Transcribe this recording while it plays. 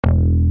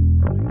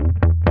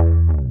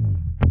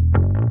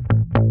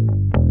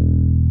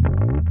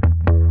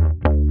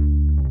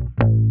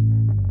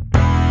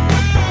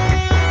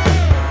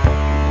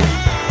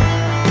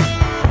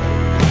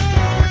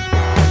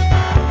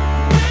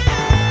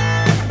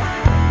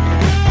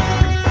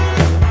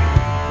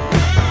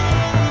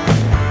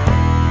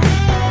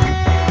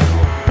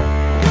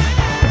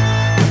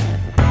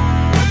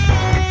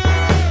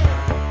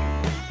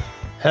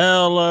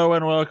Hello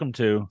and welcome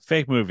to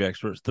Fake Movie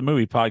Experts, the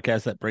movie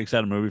podcast that breaks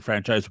out a movie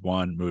franchise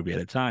one movie at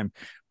a time.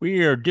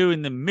 We are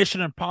doing the Mission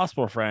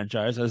Impossible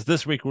franchise, as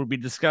this week we'll be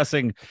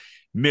discussing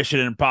Mission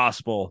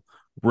Impossible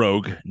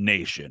Rogue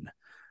Nation.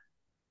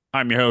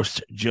 I'm your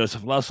host,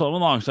 Joseph Lessel. I'm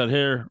alongside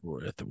here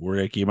with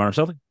Ricky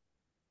Marcelli.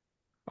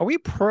 Are we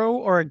pro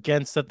or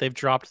against that they've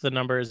dropped the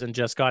numbers and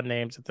just got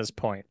names at this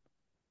point?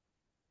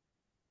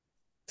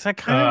 Because I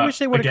kind of wish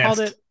they would have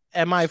called it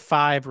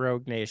MI5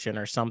 Rogue Nation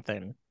or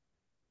something.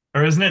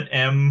 Or isn't it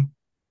M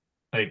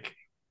like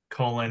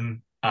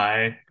colon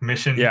I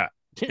mission? Yeah,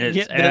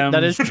 yeah,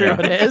 that is true.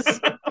 It is.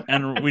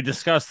 And we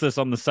discussed this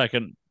on the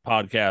second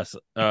podcast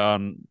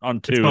on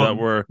two called, that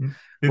we're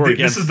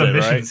this is the it,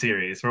 mission right?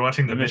 series. We're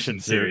watching the mission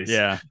series.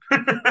 Yeah.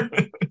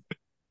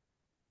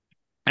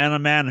 And a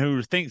man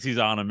who thinks he's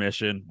on a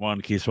mission,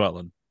 one Keith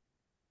Sweatland.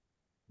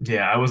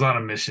 Yeah, I was on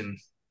a mission.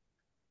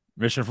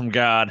 Mission from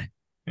God.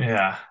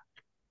 Yeah.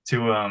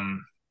 To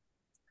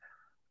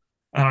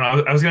I don't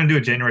know. I was gonna do a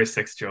January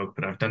 6th joke,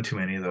 but I've done too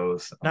many of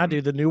those. Nah,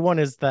 dude, the new one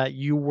is that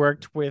you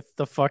worked with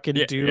the fucking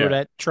dude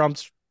at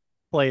Trump's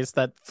place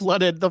that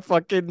flooded the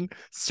fucking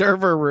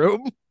server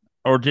room.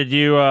 Or did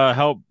you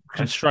help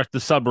construct the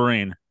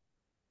submarine?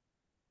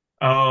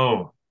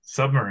 Oh,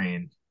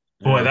 submarine.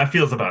 Boy, that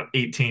feels about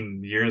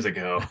 18 years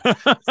ago.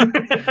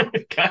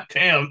 God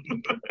damn.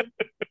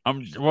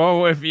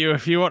 Well, if you're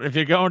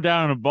going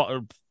down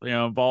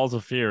balls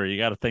of fury, you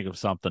got to think of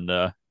something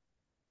to.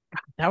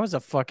 That was a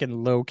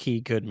fucking low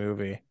key good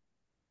movie.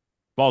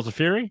 Balls of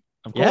Fury?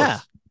 Of course. Yeah.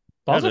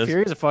 Balls of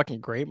Fury is a fucking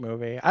great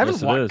movie. I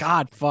haven't watched.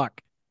 God, fuck.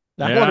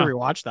 I want to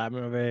rewatch that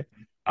movie.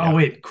 Oh,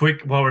 wait,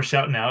 quick. While we're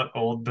shouting out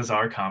old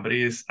bizarre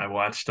comedies, I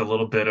watched a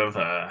little bit of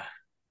the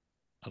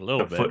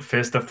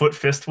Foot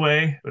Fist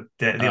Way,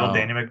 the old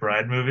Danny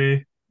McBride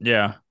movie.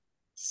 Yeah.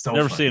 So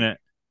never funny. seen it.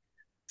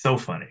 So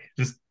funny.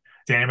 Just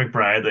Danny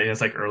McBride.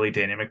 It's like early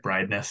Danny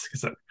McBride-ness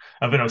because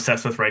I've been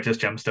obsessed with Righteous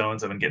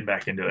Gemstones. I've been getting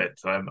back into it,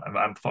 so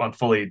I'm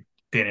fully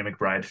Danny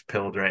McBride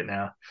pilled right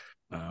now.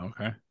 Oh,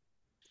 okay.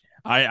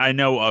 I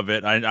know of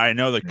it. I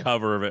know the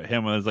cover of it.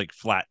 Him with his like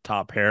flat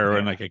top hair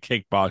and like a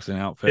kickboxing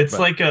outfit. It's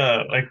like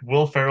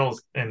Will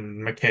Ferrell's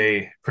and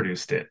McKay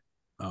produced it.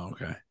 Oh,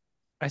 okay.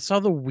 I saw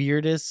the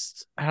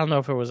weirdest. I don't know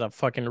if it was a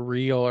fucking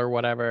reel or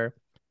whatever,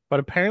 but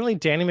apparently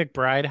Danny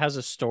McBride has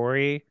a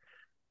story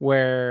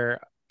where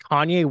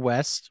Kanye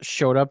West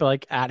showed up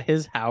like at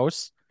his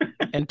house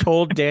and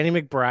told Danny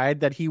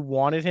McBride that he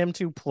wanted him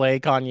to play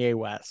Kanye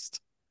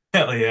West.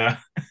 Hell yeah.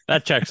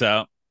 That checks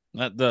out.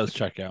 That does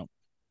check out.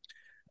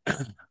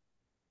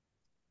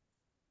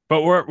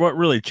 But what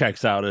really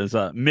checks out is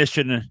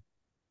Mission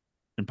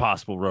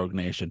Impossible Rogue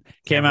Nation.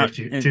 Came out.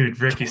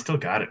 Dude, Ricky still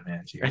got it,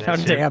 man.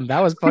 Damn, that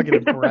was fucking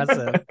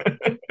impressive.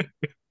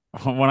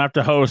 When I have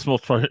to host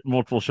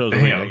multiple shows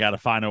a week, I got to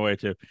find a way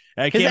to.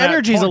 His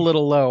energy's a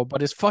little low,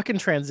 but his fucking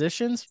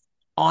transitions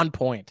on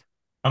point.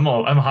 I'm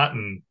hot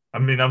and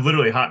I'm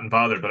literally hot and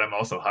bothered, but I'm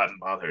also hot and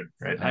bothered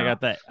right now.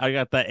 I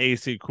got that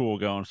AC cool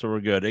going, so we're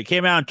good. It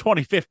came out in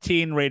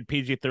 2015, rated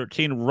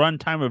PG-13,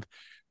 runtime of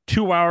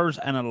 2 hours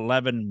and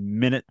 11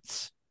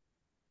 minutes.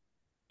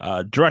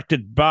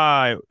 Directed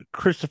by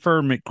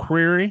Christopher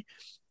McQuarrie.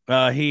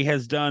 He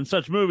has done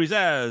such movies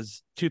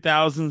as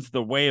 2000's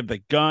The Way of the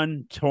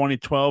Gun,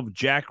 2012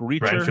 Jack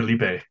Reacher. Ryan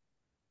Felipe.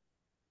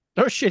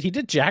 Oh shit, he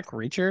did Jack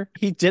Reacher.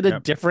 He did a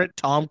different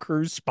Tom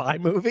Cruise spy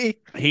movie.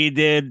 He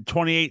did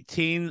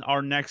 2018,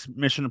 our next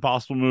Mission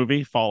Impossible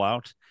movie,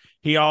 Fallout.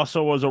 He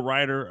also was a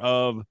writer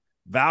of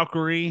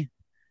Valkyrie,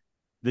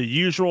 The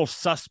Usual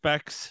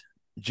Suspects,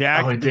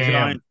 Jack the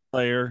Giant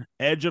Slayer,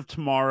 Edge of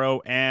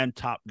Tomorrow, and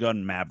Top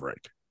Gun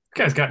Maverick.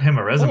 This guy's got him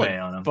a resume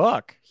on him.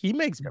 Fuck, he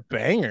makes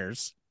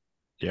bangers.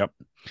 Yep.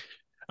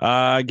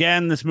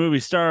 Again, this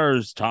movie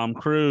stars Tom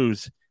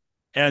Cruise,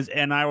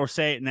 and I will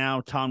say it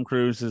now: Tom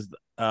Cruise is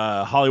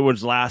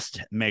Hollywood's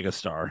last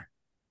megastar.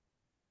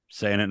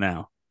 Saying it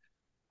now.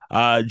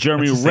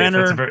 Jeremy Renner.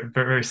 That's a very,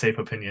 very safe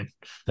opinion.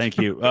 Thank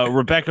you.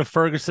 Rebecca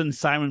Ferguson,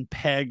 Simon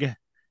Pegg,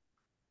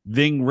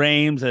 Ving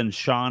Rhames, and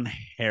Sean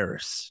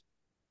Harris.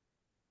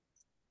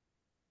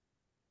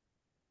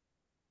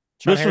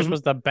 Sean Harris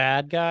was the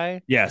bad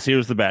guy? Yes, he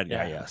was the bad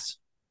guy, yes.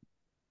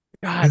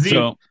 God,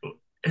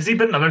 has he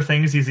been in other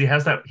things? He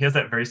has that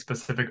very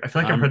specific. I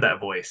feel like I've heard that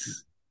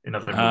voice in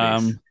other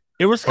movies.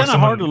 It was kind of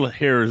hard to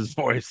hear his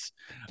voice.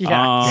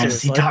 Yeah,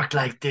 yes, he talked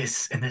like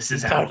this, and this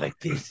is how like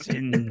this,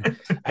 and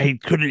I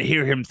couldn't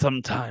hear him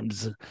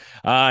sometimes.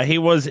 He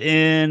was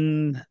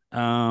in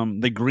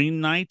the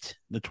Green Knight,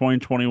 the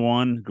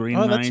 2021 Green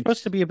Knight. Oh, that's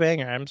supposed to be a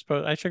banger.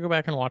 I should go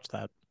back and watch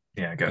that.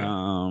 Yeah, go.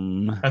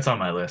 That's on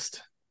my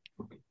list.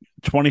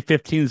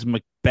 2015's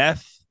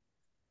Macbeth,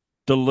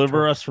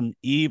 Deliver Us from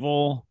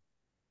Evil.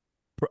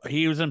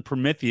 He was in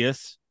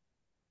Prometheus.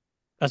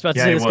 I was about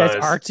to say this guy's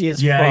artsy as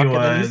fuck, and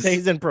then he says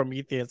he's in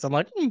Prometheus. I'm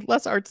like,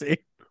 less artsy.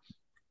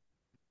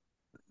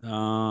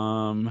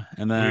 And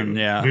then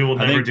we will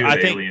never do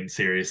the Alien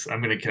series.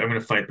 I'm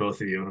gonna fight both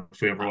of you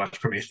if we ever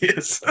watch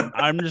Prometheus.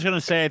 I'm just gonna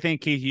say I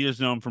think Keith, you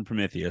just know him from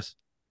Prometheus.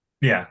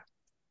 Yeah.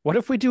 What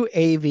if we do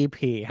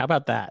AVP? How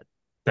about that?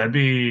 That'd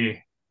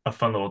be a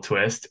fun little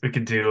twist, we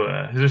could do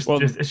just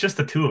Well, it's just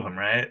the two of them,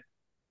 right?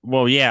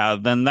 well, yeah.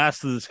 Then that's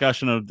the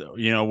discussion of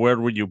where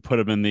would you put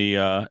him in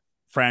the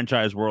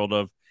franchise world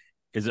of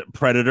is it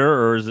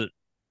Predator or is it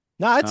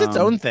No, it's its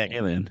own thing.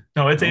 Alien?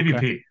 No, it's Okay.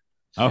 AVP.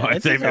 Oh, Yeah, I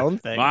it's say its own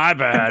thing. my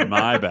bad,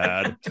 my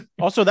bad.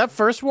 Also, that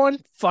first one,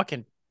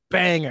 fucking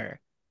banger.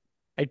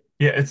 Yeah,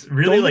 it's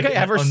really Don't like think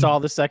I ever saw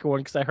the second one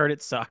because I heard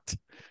it sucked.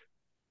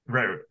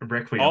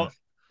 Requiem.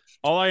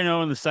 All I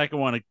know in the second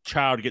one, a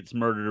child gets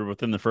murdered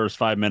within the first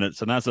 5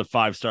 minutes, and that's a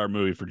 5-star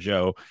movie for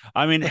Joe.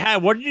 I mean,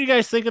 what did you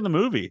guys think of the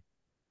movie?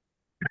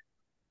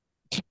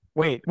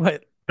 Wait,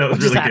 what? That was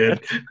What just really good.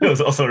 happened? That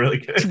was also really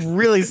good.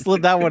 Really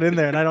slid that one in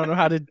there, and I don't know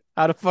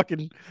how to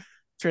fucking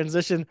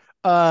transition.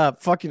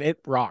 Fucking it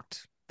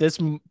rocked. This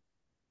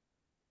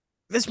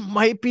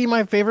might be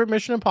my favorite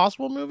Mission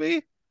Impossible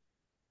movie.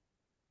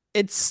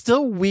 It's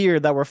still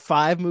weird that we're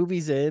 5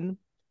 movies in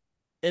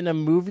a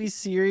movie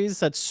series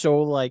that's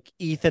so like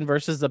Ethan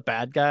versus the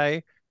bad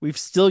guy. We've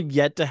still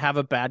yet to have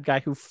a bad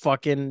guy who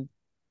fucking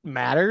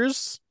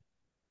matters.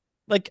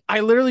 Like,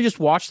 I literally just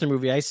watched the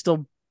movie. I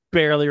still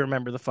barely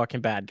remember the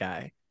fucking bad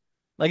guy.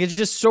 Like, it's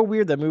just so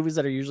weird that movies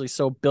that are usually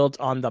so built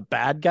on the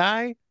bad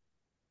guy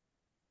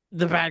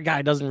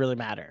doesn't really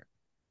matter.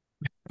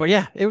 But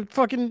yeah,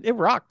 it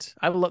rocked.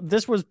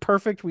 This was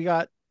perfect. We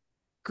got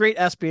great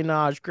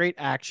espionage, great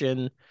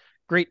action,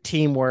 great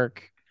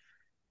teamwork.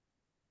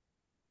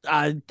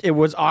 It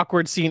was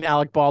awkward seeing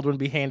Alec Baldwin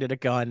be handed a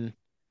gun.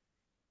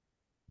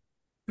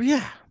 But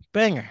yeah,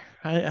 banger.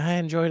 I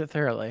enjoyed it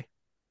thoroughly.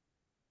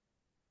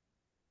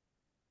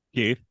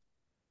 Keith?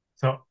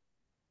 So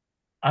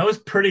I was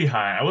pretty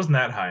high. I wasn't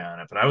that high on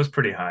it, but I was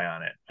pretty high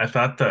on it. I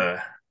thought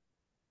the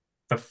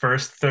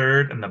first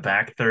third and the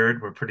back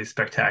third were pretty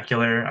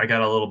spectacular. I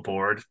got a little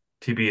bored,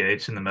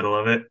 TBH, in the middle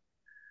of it.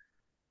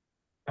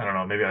 I don't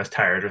know, maybe I was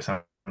tired or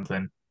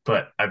something.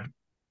 But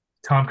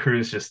Tom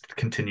Cruise just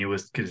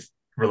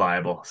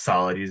reliable,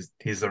 solid.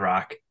 He's the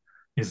Rock.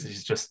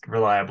 He's just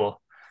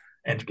reliable.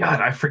 And God,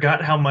 I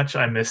forgot how much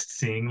I missed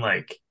seeing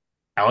like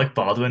Alec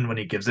Baldwin when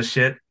he gives a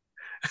shit.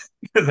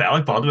 Because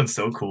Alec Baldwin's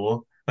so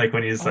cool. Like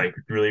when he's like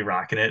really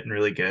rocking it and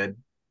really good.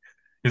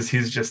 Because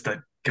he's just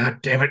a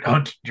God damn it,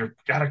 Hunt, you're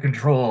out of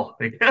control.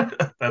 Like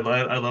I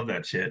love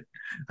that shit.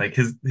 Like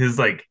his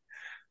like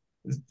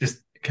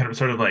just kind of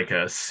sort of like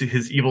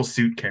his evil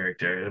suit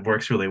character. It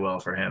works really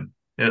well for him.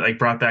 It like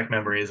brought back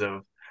memories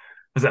of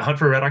was it Hunt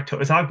for Red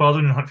October? Is Alec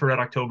Baldwin in Hunt for Red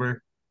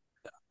October?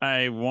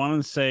 I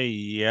want to say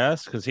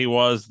yes, because he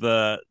was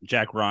the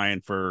Jack Ryan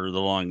for the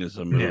longest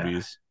of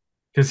movies.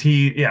 Because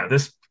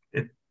this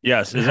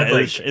yes,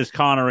 is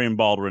Connery and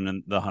Baldwin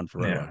in the Hunt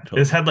for Red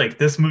October.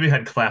 This movie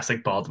had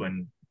classic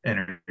Baldwin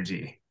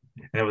energy,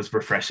 and it was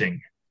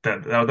refreshing.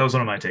 That was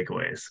one of my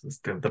takeaways. Was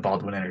the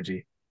Baldwin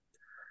energy.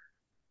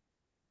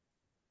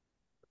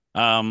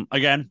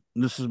 Again,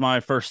 this is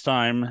my first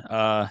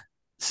time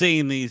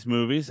seeing these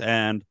movies,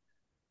 and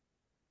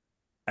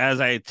as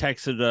I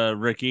texted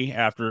Ricky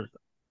after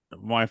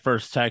my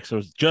first text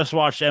was just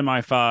watched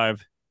MI5.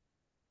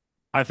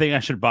 I think I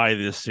should buy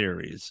this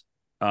series.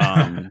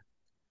 I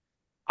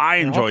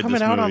enjoyed this movie.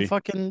 Coming out on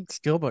fucking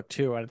Steelbook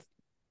too. I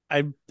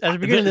at the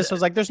beginning of this, I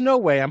was like, "There's no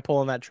way I'm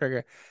pulling that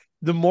trigger."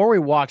 The more we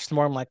watch, the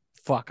more I'm like,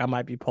 "Fuck, I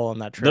might be pulling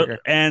that trigger."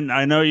 And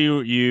I know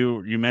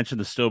you mentioned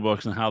the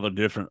Steelbooks and how they're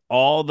different.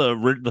 All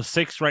the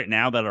 6 right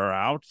now that are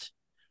out,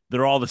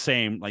 they're all the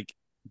same like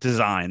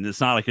design.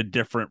 It's not like a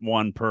different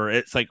one per.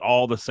 It's like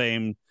all the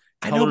same.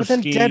 I know, but then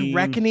Dead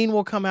Reckoning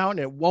will come out and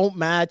it won't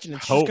match, and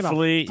it's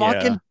hopefully just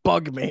gonna fucking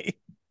bug me.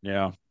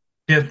 Yeah.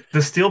 Yeah, the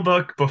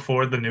Steelbook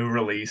before the new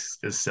release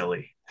is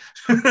silly.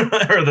 Not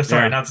the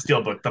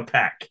Steelbook, the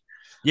pack.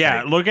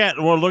 Yeah, look at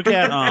well,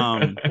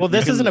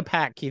 this isn't a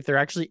pack, Keith. They're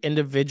actually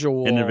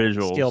individuals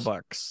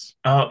Steelbooks.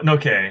 Oh,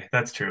 okay,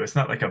 that's true. It's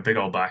not like a big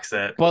old box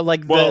set. But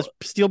like the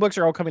Steelbooks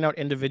are all coming out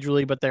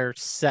individually, but they're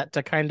set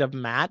to kind of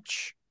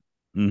match.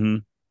 Mm-hmm.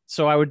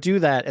 So I would do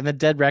that, and the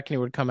Dead Reckoning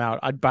would come out.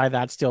 I'd buy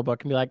that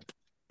Steelbook and be like,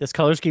 this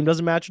color scheme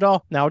doesn't match at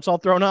all. Now it's all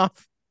thrown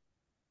off.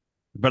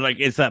 But like,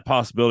 it's that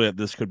possibility that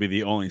this could be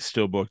the only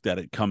Steelbook that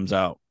it comes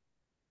out.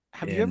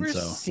 Have you ever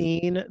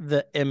seen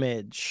the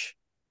image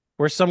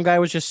where some guy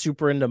was just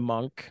super into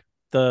Monk,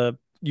 the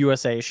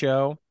USA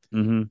show,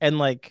 and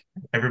like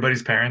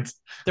everybody's parents?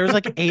 There's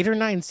like 8 or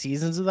 9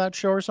 seasons of that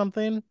show or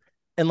something,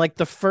 and like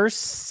the first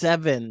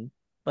 7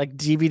 like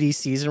DVD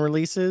season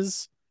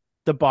releases,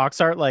 the box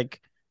art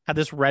like had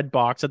this red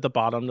box at the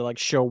bottom to like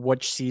show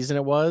which season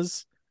it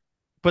was,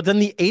 but then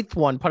the 8th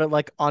one put it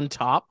like on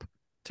top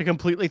to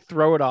completely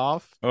throw it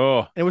off.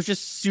 Oh, it was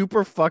just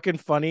super fucking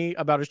funny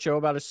about a show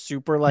about a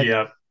super like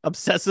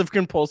obsessive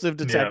compulsive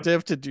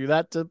detective to do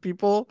that to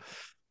people.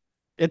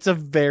 It's a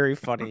very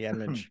funny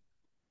image.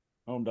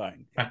 Oh, I'm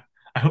dying. I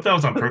hope that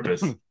was on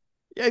purpose.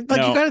 Yeah,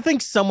 like you gotta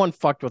think someone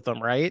fucked with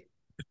them, right?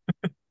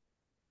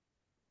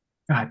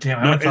 God damn,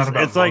 I haven't thought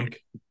about Monk.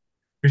 Like,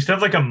 we should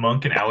have like a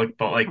Monk and Alec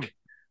like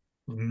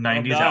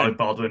 90s Alec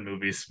Baldwin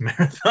movies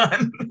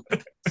marathon.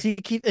 See,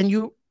 Keith,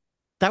 and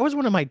that was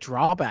one of my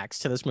drawbacks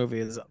to this movie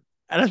is,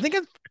 and I think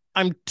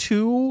I'm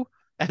too,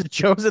 as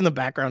Joe's in the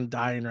background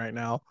dying right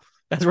now.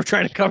 as we're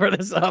trying to cover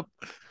this up.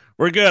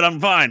 We're good. I'm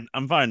fine.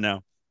 I'm fine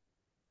now.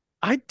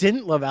 I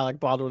didn't love Alec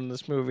Baldwin in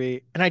this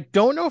movie, and I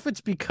don't know if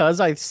it's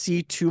because I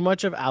see too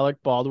much of Alec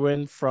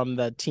Baldwin from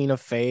the Tina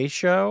Fey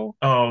show.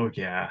 Oh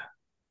yeah.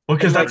 Well,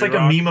 because And that's like, 30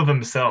 like a Rock. meme of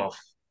himself.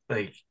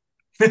 Like,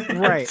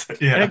 right. And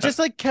I yeah. just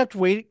like kept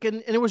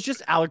waiting, and it was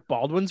just Alec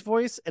Baldwin's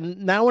voice. And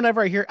now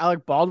whenever I hear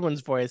Alec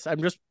Baldwin's voice,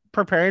 I'm just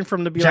preparing for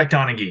him to be Jack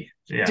like, Donaghy.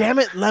 Yeah. damn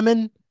it,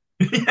 Lemon.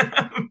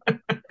 Yeah.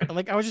 And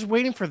like I was just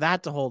waiting for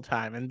that the whole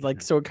time. And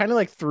like so it kind of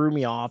like threw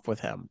me off with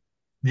him.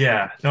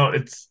 Yeah. No,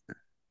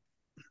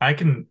 I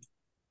can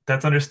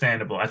that's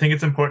understandable. I think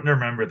it's important to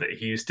remember that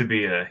he used to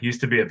be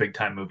a big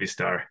time movie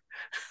star.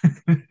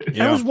 I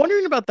Yeah. was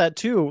wondering about that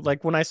too.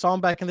 Like when I saw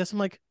him back in this, I'm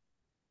like,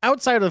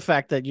 outside of the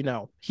fact that,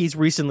 he's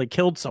recently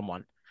killed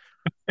someone,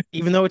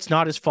 even though it's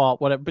not his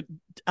fault, whatever, but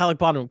Alec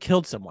Baldwin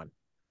killed someone.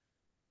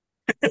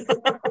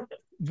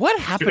 What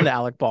happened to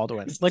Alec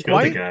Baldwin? Just Like,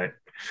 killed a why? guy.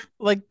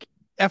 Like,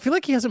 I feel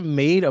like he hasn't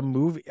made a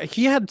movie.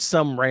 He had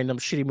some random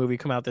shitty movie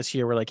come out this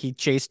year where like he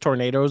chased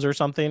tornadoes or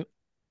something.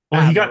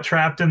 Well, I he don't got know.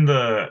 trapped in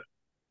the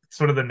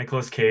sort of the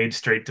Nicolas Cage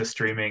straight to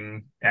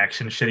streaming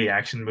shitty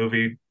action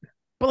movie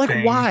But like,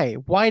 thing. why?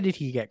 Why did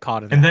he get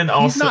caught in And that? then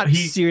He's also not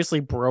seriously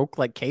broke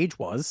like Cage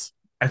was.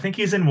 I think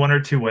he's in one or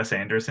two Wes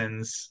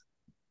Andersons.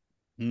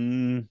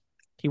 Mm,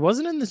 He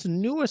wasn't in this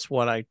newest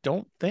one, I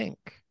don't think.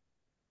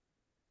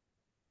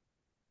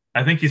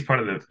 I think he's part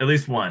of at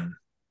least one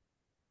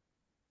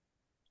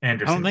I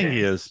don't Anderson think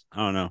he gang. is. I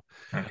don't know.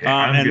 Okay,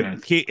 I'm gonna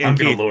And Keith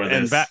lower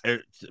and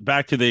this.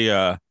 back to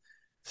the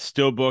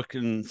Steelbook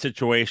and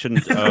situation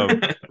of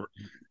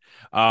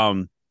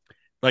um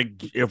like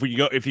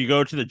if you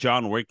go to the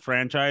John Wick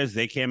franchise,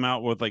 they came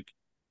out with like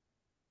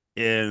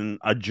in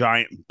a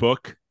giant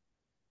book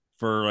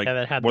for like Yeah,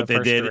 that had the what they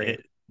first did. three.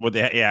 What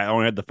they I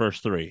only had the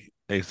first three.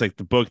 It's like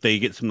the book that he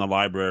gets from the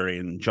library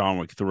in John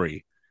Wick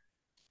 3.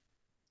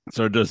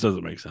 So it just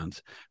doesn't make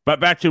sense. But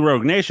back to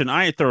Rogue Nation,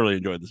 I thoroughly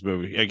enjoyed this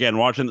movie. Again,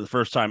 watching it the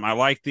first time, I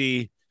like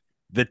the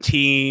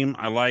team.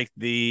 I like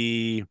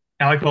the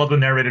Alec Baldwin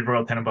narrated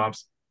Royal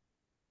Tenenbaums.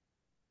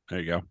 there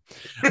you go.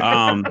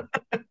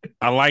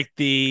 I like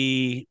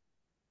the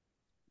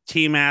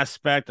team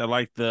aspect. I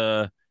like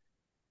the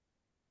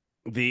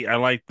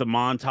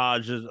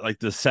montages, like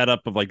the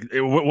setup of like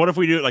what if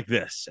we do it like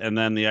this, and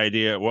then the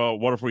idea, well,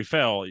 what if we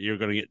fail? You're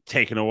going to get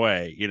taken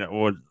away.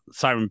 What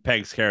Simon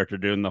Pegg's character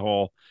doing the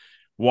whole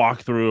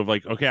walkthrough of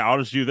like, okay, I'll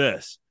just do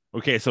this.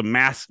 Okay, so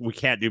masks, we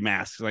can't do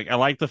masks. Like I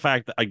like the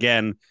fact that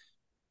again,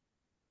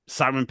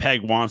 Simon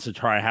Pegg wants to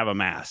try and have a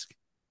mask.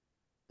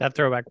 That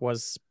throwback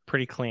was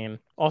pretty clean.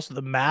 Also,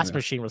 the mask Yeah.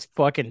 machine was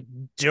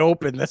fucking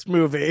dope in this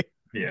movie.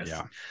 Yes.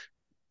 Yeah.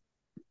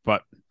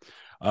 But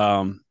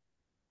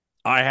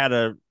I had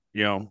a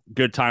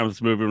good time with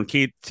this movie. When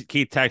Keith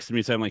texted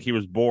me saying like he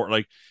was bored,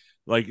 like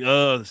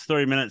it's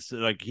 30 minutes,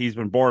 like he's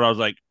been bored. I was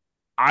like,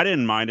 I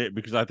didn't mind it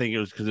because I think it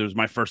was because it was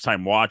my first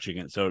time watching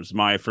it, so it's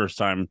my first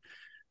time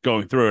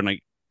going through it. And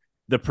like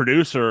the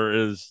producer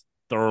is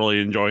thoroughly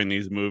enjoying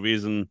these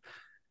movies, and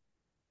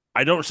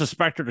I don't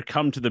suspect her to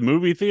come to the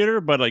movie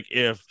theater, but like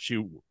if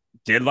she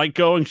did like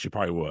going, she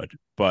probably would.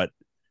 But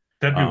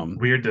That'd be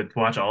weird to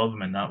watch all of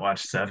them and not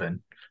watch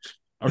seven.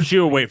 or she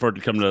will wait for it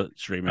to come to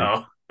streaming.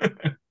 Oh.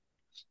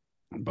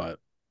 But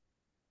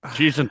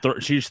she's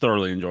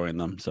thoroughly enjoying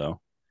them. So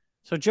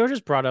Joe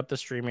just brought up the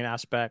streaming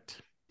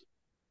aspect.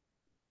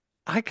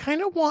 I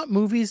kind of want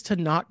movies to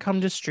not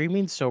come to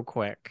streaming so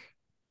quick.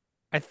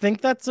 I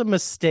think that's a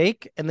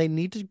mistake, and they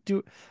need to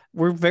do.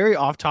 We're very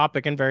off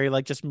topic and very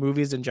like just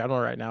movies in general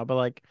right now, but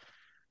like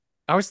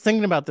I was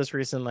thinking about this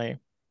recently.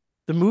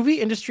 The movie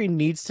industry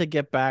needs to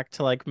get back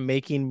to like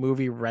making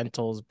movie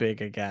rentals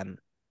big again.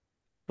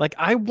 Like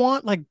I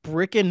want like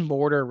brick and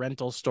mortar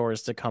rental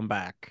stores to come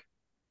back.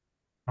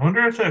 I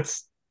wonder if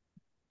that's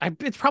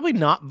It's probably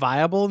not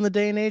viable in the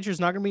day and age. There's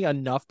not going to be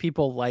enough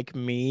people like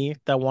me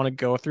that want to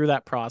go through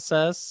that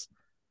process.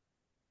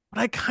 But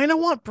I kind of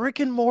want brick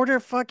and mortar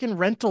fucking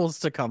rentals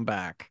to come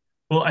back.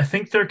 well, I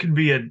think there could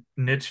be a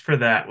niche for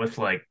that with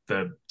like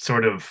the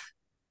sort of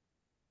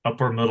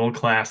upper middle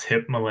class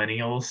hip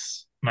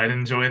millennials might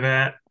enjoy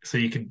that. So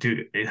you could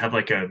have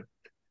like a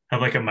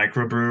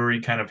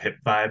microbrewery kind of hip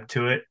vibe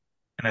to it.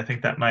 And I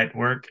think that might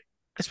work.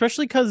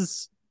 Especially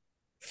because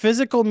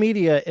physical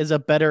media is a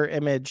better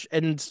image.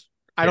 And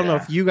I don't know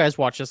Yeah. if you guys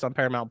watch this on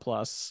Paramount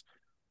Plus.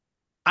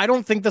 I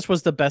don't think this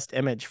was the best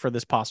image for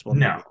this possible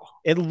movie. No.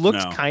 It looked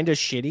No. kind of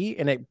shitty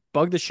and it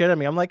bugged the shit out of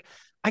me. I'm like,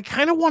 I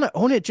kind of want to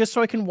own it just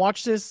so I can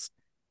watch this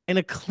in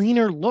a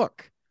cleaner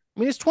look. I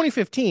mean, it's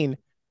 2015.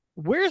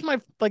 Where's my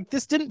like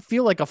this didn't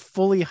feel like a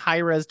fully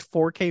high-res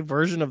 4K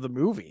version of the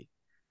movie.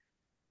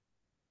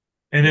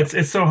 And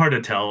it's so hard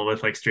to tell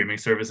with like streaming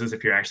services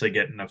if you're actually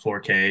getting a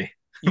 4K.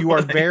 You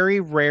are Like, very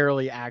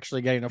rarely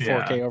actually getting a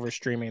 4K Yeah. over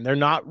streaming. They're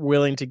not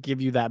willing to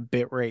give you that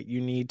bit rate.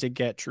 You need to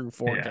get true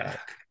 4K. Yeah.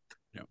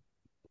 Yeah.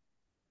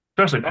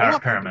 Especially I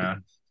want-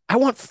 Paramount. I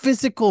want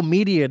physical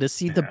media to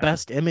see the Yeah.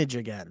 best image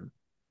again.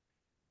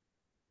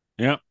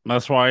 yeah,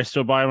 that's why I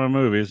still buy my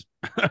movies.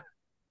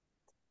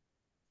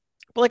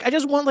 But like, I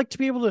just want like to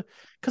be able to,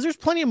 because there's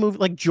plenty of movie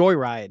like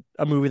Joyride,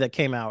 a movie that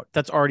came out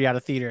that's already out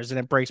of theaters, and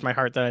it breaks my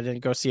heart that I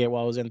didn't go see it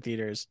while I was in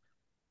theaters.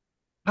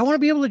 I want to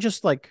be able to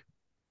just like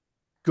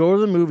go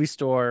to the movie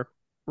store,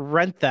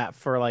 rent that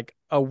for like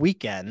a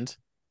weekend,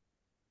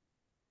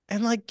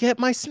 and like get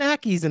my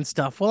snackies and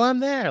stuff while I'm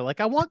there. Like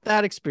I want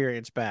that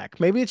experience back.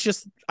 Maybe it's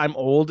just I'm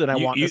old and I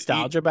You want you you,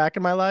 nostalgia back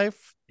in my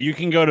life. you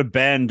can go to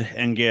Bend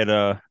and get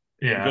go to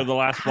Yeah. the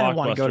last I don't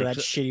want to go to that Blockbuster.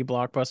 shitty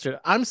Blockbuster.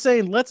 I'm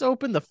saying let's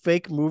open the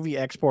fake movie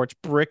exports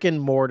brick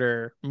and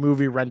mortar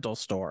movie rental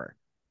store.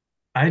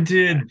 I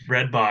did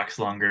Redbox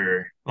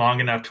long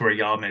enough to where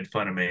y'all made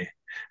fun of me.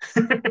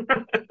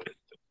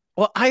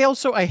 Well,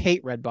 I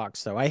hate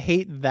Redbox though. I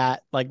hate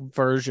that like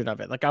version of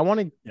it. Like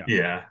Yeah.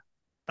 Yeah.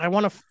 I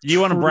want a You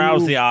want to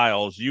browse true the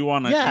aisles. You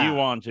yeah.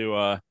 want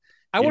to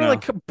I you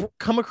want to know. like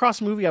come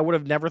across a movie I would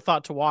have never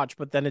thought to watch,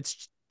 but then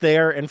it's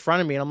there in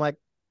front of me, and I'm like,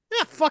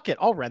 yeah, fuck it,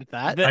 I'll rent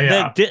that. Oh, The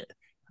yeah. The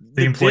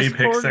the employee pick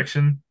Discord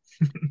section.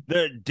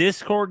 the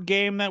Discord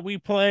game that we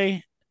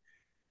play,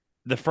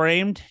 the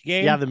framed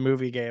Yeah, game, the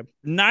movie game.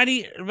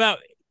 90 about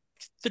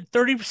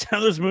 30%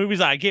 of those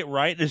movies I get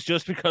right is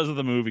just because of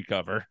the movie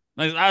cover.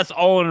 Like that's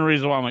all the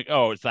reason why I'm like,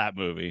 oh, it's that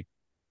movie.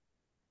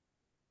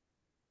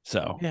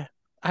 So Yeah.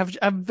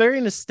 I'm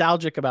very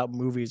nostalgic about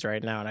movies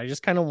right now, and I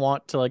just kind of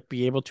want to like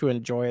be able to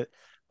enjoy it.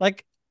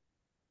 Like,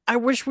 I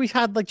wish we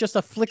had like just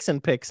a Flicks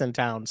and Picks in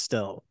town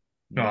still.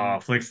 Oh,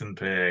 flicks and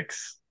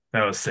picks.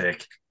 That was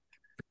sick.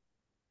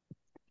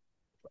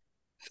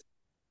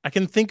 I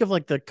can think of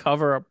like the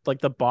cover, like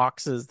the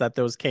boxes that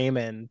those came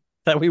in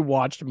that we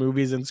watched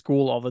movies in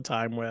school all the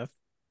time with.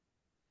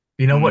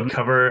 You know what mhm.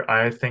 cover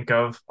I think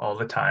of all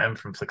the time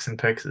from Flicks and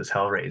Picks is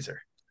Hellraiser.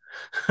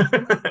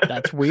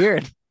 That's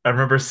weird. I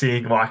remember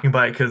walking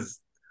by because,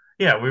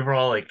 yeah, we were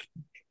all like,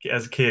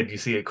 as a kid, you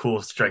see a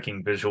cool,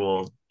 striking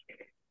visual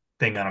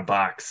thing on a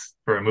box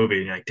for a movie,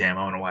 and you're like, damn,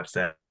 I want to watch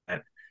that.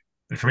 And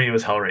for me, it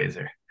was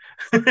Hellraiser.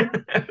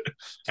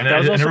 And That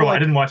was I also never, I like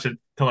didn't watch it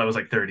till I was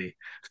like 30.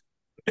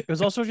 it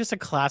was also just a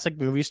classic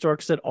movie store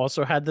because it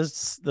also had the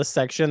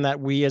section that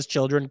we as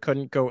children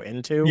couldn't go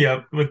into.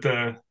 Yeah, with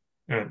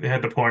they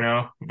had the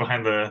porno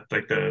behind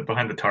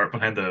behind the tarp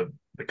behind the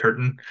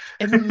curtain.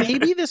 And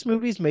maybe this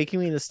movie's making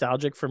me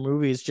nostalgic for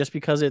movies just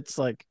because it's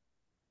like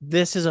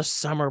this is a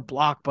summer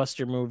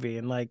blockbuster movie,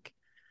 and like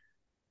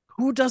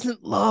who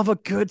doesn't love a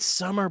good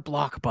summer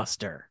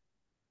blockbuster?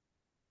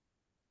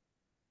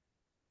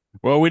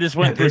 Well, we just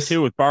Yeah, went through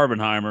two with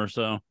Barbenheimer,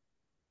 so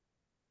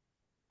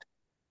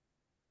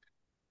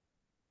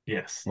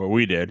yes. well,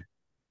 we did.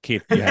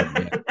 Keith, you hadn't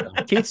yet.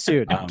 So.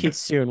 Keith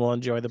soon will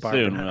enjoy the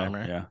Soon will,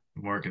 Barbenheimer. yeah.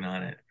 I'm working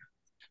on it.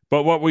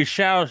 But what we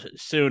shall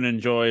soon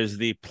enjoy is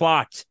the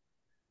plot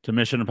to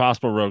Mission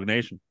Impossible Rogue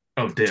Nation.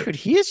 Oh, Dude,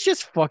 he is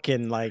just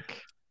fucking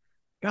like,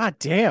 god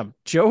damn,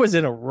 Joe is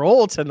in a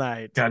roll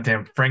tonight.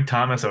 Goddamn Frank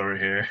Thomas over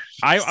here.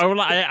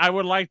 I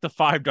would like the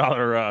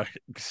 $5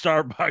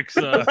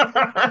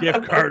 Starbucks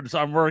gift card. So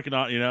I'm working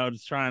on,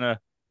 just trying to.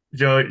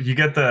 Joe, you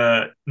get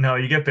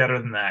you get better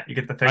than that. You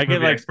get the I fake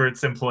get movie like,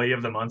 experts employee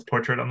of the month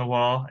portrait on the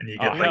wall, and you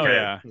oh get like hell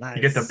yeah,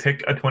 you get to Nice.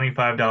 pick a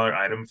 $25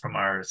 item from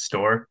our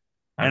store.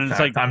 In and it's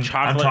like fact, I'm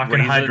chocolate talking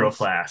hydro raisins.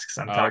 flasks.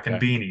 I'm Oh, talking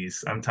okay.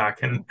 beanies. I'm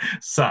talking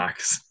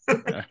socks.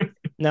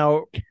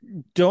 Now,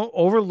 don't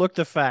overlook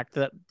the fact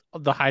that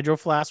the hydro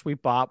flasks we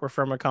bought were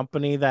from a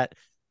company that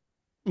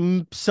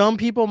some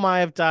people might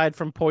have died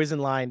from poison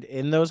lined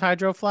in those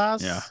hydro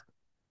flasks. Yeah,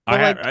 But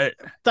I, like I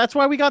that's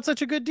why we got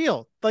such a good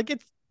deal. Like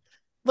it's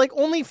like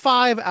only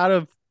 5 out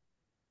of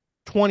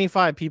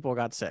 25 people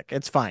got sick.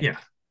 It's fine. Yeah.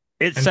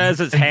 it says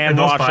it's And hand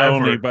those wash 5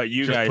 only, were but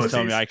you just guys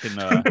tell me pussies. I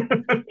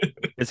can.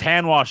 It's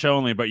hand wash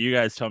only, but you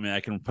guys tell me I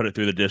can put it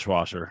through the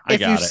dishwasher. I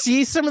If you got it.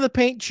 see some of the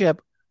paint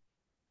chip,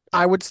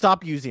 I would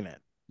stop using it.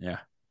 Yeah,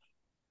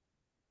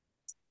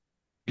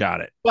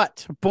 got it.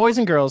 But boys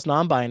and girls,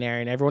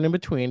 non-binary, and everyone in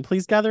between,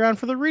 please gather around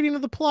for the reading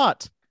of the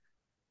plot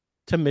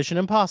to Mission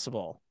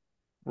Impossible: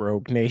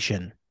 Rogue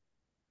Nation.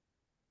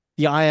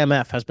 The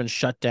IMF has been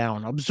shut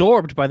down,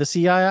 absorbed by the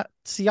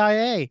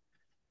CIA,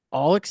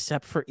 all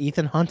except for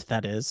Ethan Hunt,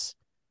 that is.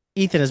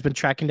 Ethan has been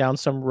tracking down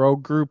some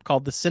rogue group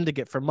called the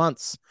Syndicate for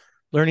months,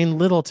 learning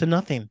little to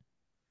nothing,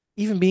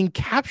 even being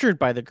captured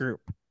by the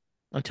group,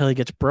 until he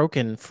gets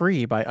broken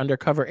free by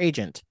undercover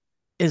agent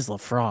Isla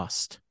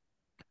Frost.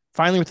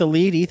 Finally, with the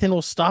lead, Ethan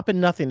will stop at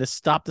nothing to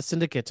stop the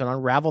Syndicate and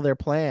unravel their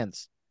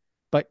plans.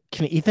 But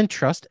can Ethan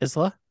trust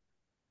Isla?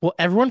 Will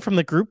everyone from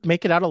the group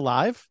make it out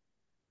alive?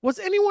 Was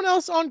anyone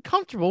else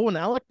uncomfortable when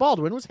Alec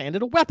Baldwin was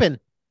handed a weapon?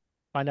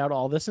 Find out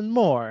all this and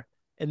more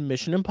in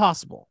Mission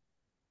Impossible: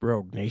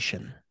 Rogue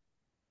Nation.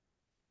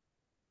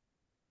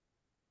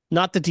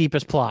 Not the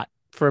deepest plot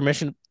for a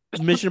Mission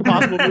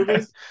Impossible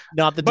movies.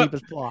 Not the But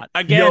deepest plot.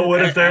 Again, Yo,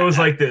 what if there was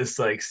like this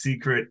like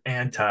secret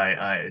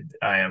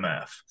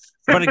IMF?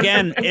 but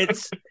again,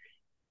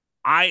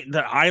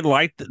 I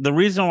like the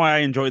reason why I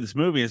enjoy this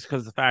movie is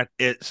because the fact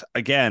it's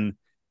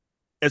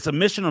a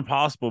Mission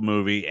Impossible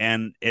movie,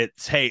 and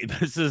it's hey,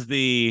 this is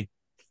the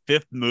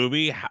fifth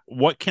movie,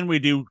 what can we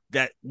do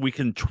that we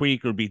can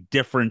tweak or be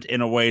different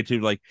in a way to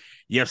like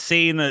you've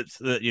seen it's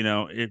the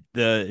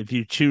if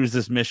you choose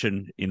this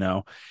mission,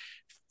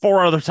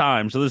 four other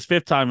times. So this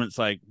fifth time, it's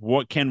like,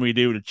 what can we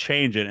do to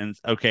change it? And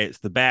it's okay, it's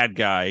the bad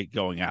guy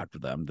going after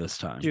them this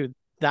time. Dude,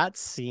 that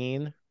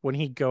scene when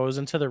he goes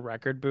into the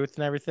record booth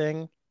and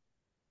everything,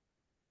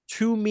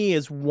 to me,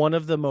 is one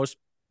of the most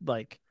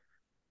like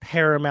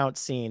paramount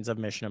scenes of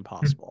Mission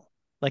Impossible.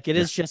 Like it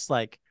is just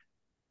like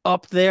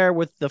up there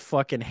with the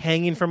fucking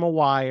hanging from a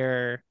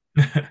wire.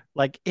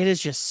 Like it is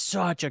just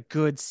such a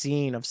good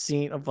scene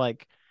of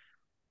like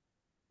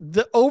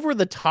the over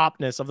the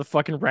topness of the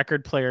fucking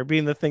record player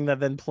being the thing that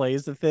then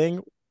plays the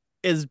thing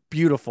is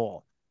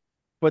beautiful.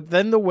 But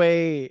then the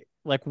way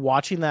like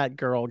watching that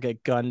girl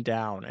get gunned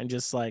down and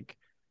just like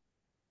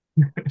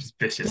It's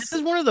this vicious.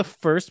 is one of the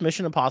first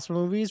Mission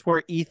Impossible movies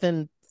where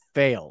Ethan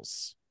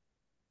fails.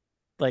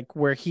 Like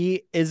where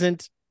he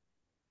isn't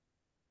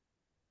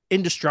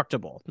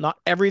indestructible. Not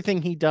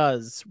everything he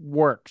does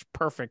works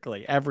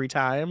perfectly every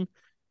time.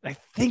 I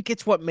think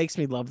it's what makes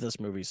me love this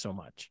movie so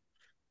much.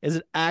 Is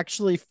it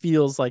actually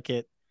feels like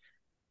it.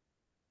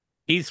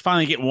 He's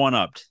finally getting one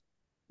upped.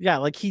 Yeah,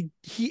 like he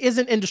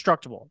isn't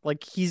indestructible.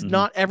 Like he's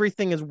not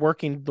everything is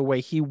working the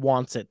way he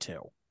wants it to.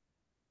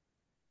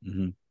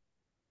 Mm-hmm.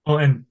 Well,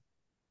 and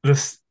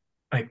this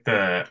like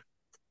the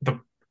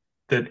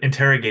the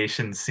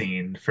interrogation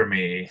scene for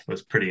me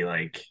was pretty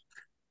like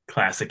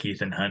classic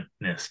Ethan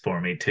Huntness for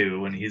me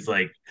too, when he's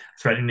like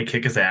threatening to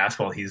kick his ass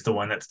while he's the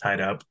one that's tied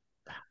up.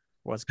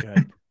 Was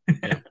good.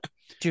 Yeah.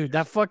 Dude,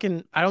 that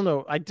fucking I don't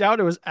know. I doubt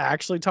it was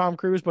actually Tom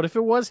Cruise, but if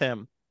it was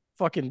him,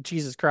 fucking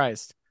Jesus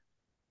Christ.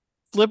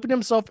 Flipping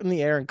himself in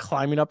the air and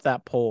climbing up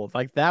that pole.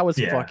 Like that was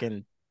Yeah.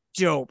 fucking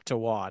dope to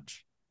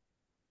watch.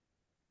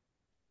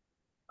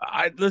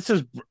 This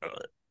is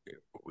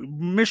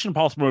Mission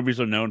Impossible movies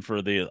are known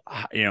for the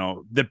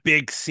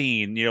big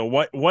scene.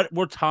 What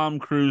will Tom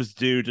Cruise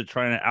do to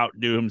try to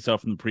outdo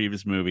himself in the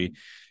previous movie,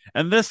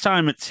 and this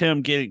time it's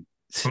him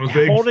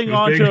holding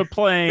onto a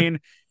plane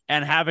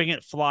and having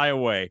it fly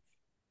away,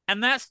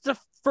 and that's the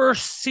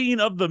first scene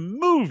of the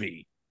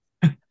movie.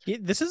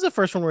 This is the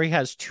first one where he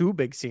has two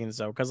big scenes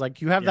though, because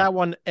like you have that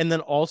one and then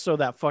also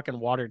that fucking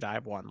water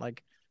dive one.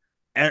 Like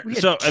we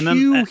had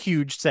two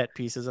huge set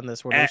pieces in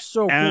this one. It was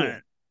so cool.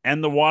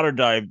 And the water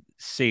dive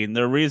scene.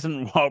 The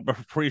reason why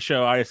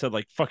pre-show I said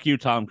like "fuck you,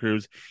 Tom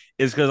Cruise"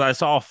 is because I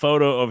saw a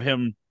photo of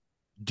him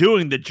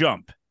doing the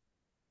jump.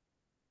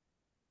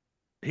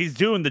 He's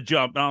doing the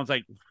jump, and I was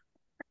like,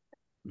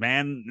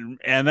 "Man!"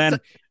 And then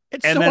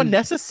it's so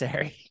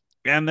unnecessary.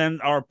 And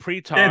then our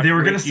pre-talk, yeah, they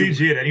were going to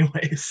CG it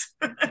anyways,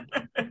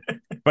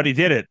 but he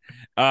did it.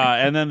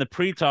 And then the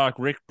pre-talk,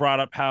 Rick brought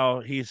up how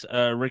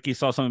Ricky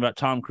saw something about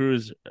Tom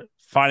Cruise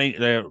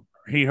fighting.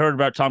 He heard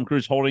about Tom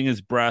Cruise holding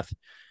his breath.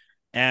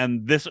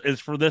 And this is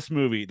for this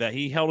movie that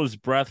he held his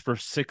breath for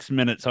 6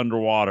 minutes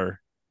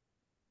underwater.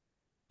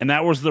 And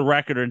that was the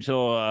record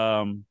until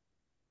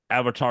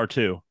Avatar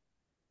 2.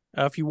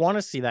 If you want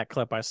to see that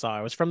clip I saw,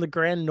 it was from the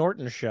Graham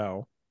Norton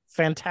show.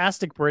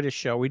 Fantastic British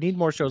show. We need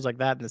more shows like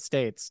that in the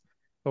States,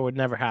 but it would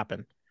never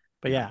happen.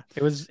 But yeah,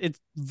 it's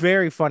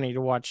very funny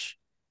to watch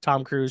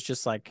Tom Cruise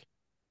just like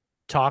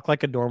talk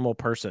like a normal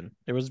person.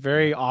 It was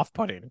very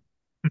off-putting.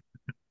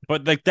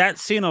 But like that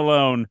scene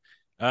alone,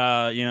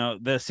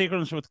 the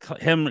sequence with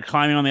him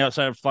climbing on the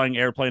outside of a flying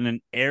airplane,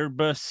 an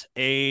Airbus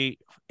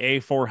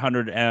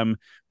A400M,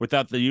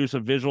 without the use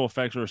of visual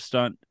effects or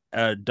stunt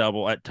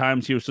double. At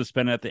times, he was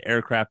suspended at the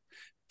aircraft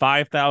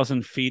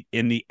 5,000 feet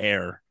in the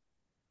air.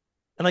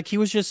 And like he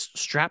was just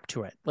strapped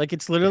to it. Like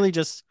it's literally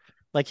just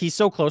like he's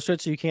so close to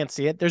it so you can't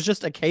see it. There's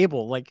just a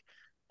cable like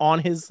on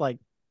his like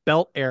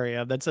belt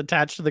area that's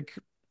attached to the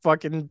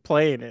fucking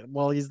plane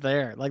while he's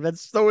there. Like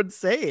that's so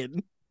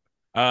insane.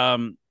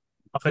 I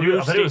thought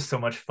it was so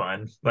much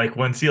fun. Like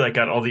once he like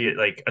got all the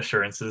like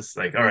assurances,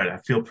 like all right, I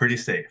feel pretty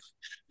safe.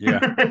 Yeah.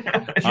 Do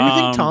you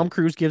think Tom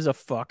Cruise gives a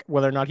fuck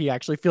whether or not he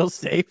actually feels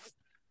safe?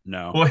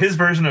 No. Well, his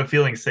version of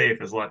feeling safe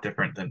is a lot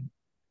different than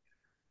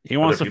he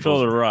wants to feel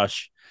the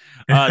rush.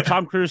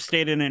 Tom Cruise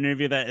stated in an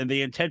interview that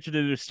the intention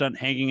to do stunt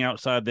hanging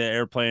outside the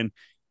airplane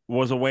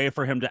was a way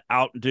for him to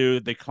outdo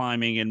the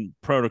climbing and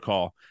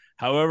protocol.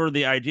 However,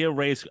 the idea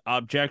raised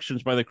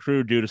objections by the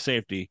crew due to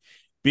safety.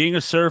 Being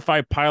a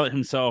certified pilot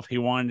himself, he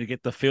wanted to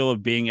get the feel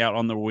of being out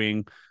on the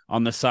wing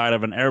on the side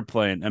of an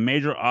airplane. A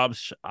major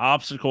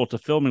obstacle to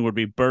filming would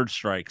be bird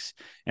strikes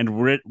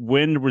and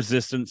wind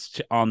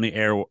resistance on the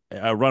air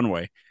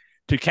runway.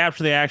 To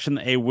capture the action,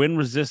 a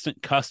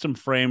wind-resistant custom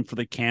frame for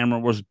the camera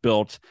was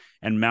built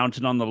and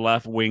mounted on the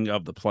left wing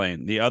of the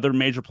plane. The other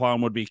major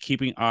problem would be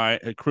keeping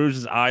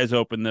Cruise's eyes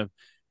open, the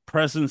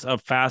presence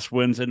of fast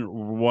winds and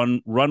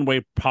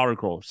runway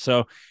particles.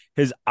 So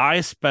his eye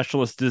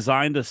specialist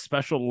designed a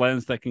special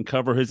lens that can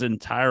cover his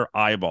entire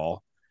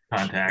eyeball.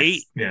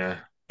 Contacts.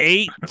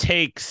 Eight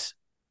takes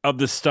of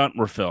the stunt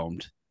were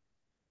filmed.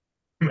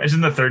 Imagine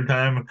the third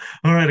time.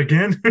 All right,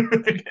 again.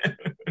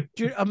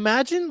 Dude,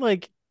 imagine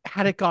like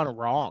had it gone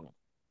wrong.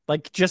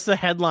 Like just the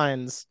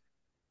headlines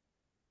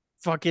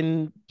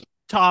fucking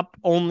top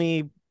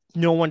only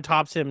no one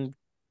tops him.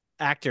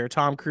 Actor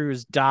Tom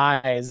Cruise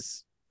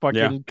dies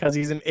Yeah. fucking because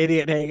he's an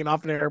idiot hanging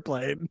off an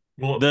airplane.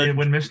 Well, The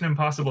when Mission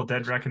Impossible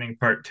Dead Reckoning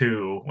Part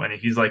 2, when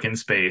he's like in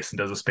space and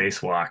does a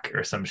spacewalk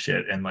or some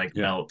shit and like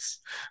yeah. melts.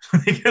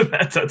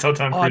 That's how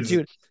Tom Oh, Cruise is.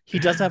 dude, he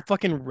does that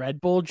fucking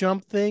Red Bull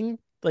jump thing.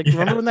 Like,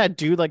 remember Yeah. when that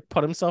dude like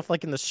put himself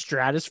like in the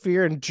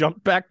stratosphere and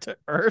jumped back to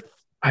Earth?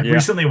 I Yeah.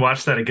 recently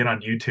watched that again on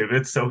YouTube.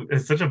 It's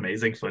such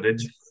amazing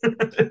footage.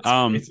 It's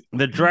crazy.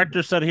 The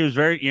director said he was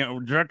very,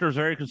 director was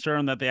very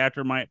concerned that the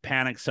actor might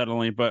panic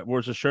suddenly, but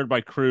was assured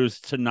by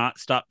Cruise to not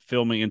stop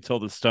filming until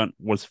the stunt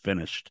was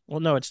finished. Well,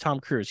 no, it's Tom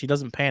Cruise. He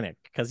doesn't panic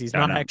because he's I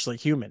not know. actually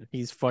human.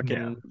 He's Yeah.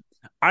 fucking from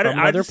I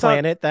another just thought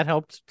planet that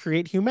helped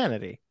create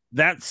humanity.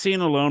 that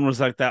scene alone was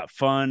like that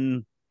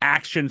fun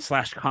action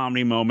slash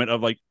comedy moment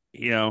of like,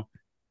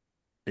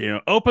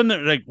 open the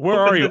like, where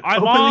are you?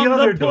 I'm Open the on the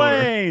other door.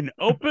 plane.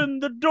 Open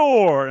the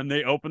door, and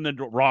they open the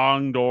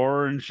wrong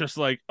door, and it's just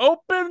like,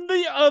 open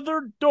the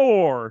other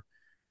door.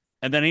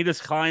 And then he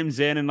just climbs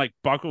in and like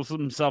buckles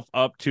himself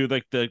up to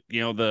like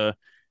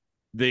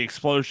the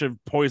explosive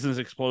poisonous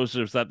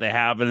explosives that they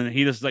have, and then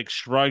he just like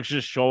shrugs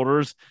his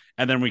shoulders,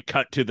 and then we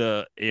cut to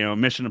the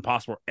Mission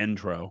Impossible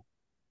intro.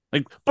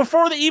 Like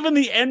before even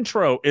the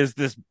intro is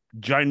this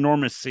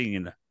ginormous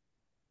scene.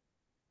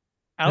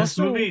 I This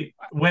also, movie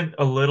went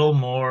a little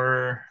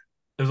more.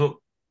 There's a,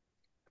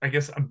 I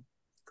guess I'm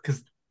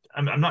because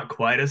I'm not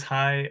quite as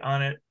high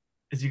on it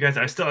as you guys.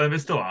 It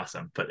was still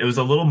awesome, but it was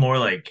a little more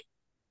like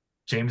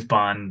James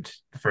Bond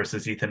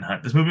versus Ethan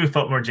Hunt. This movie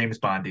felt more James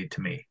Bondy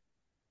to me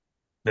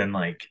than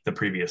like the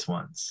previous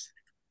ones,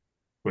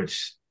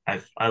 which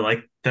I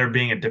like there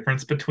being a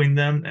difference between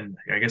them, and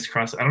I guess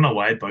cross. I don't know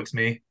why it bugs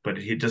me, but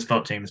he just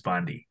felt James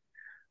Bondy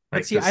but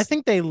like see, I this.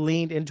 think they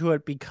leaned into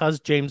it because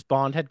James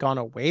Bond had gone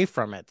away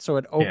from it. So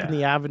it opened Yeah,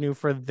 the avenue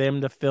for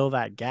them to fill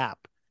that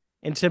gap.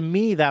 And to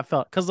me, that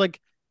felt because like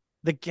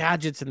the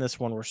gadgets in this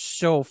one were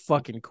so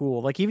fucking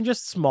cool. Like even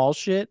just small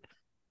shit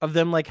of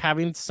them like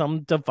having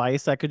some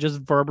device that could just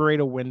reverberate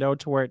a window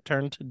to where it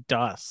turned to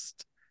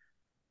dust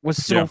was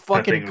so Yeah. that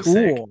fucking thing was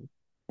sick. cool.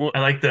 Well, I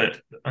like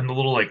the and the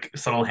little like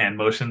subtle hand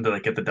motion to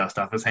like get the dust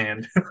off his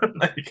hand.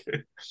 Like,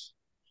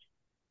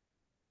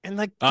 And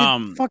like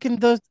um,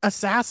 the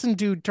assassin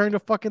dude turned a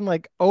fucking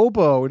like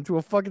oboe into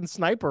a fucking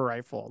sniper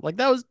rifle. Like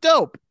that was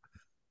dope.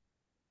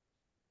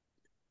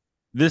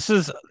 this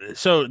is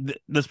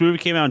this movie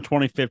came out in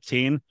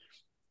 2015.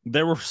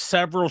 There were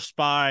several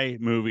spy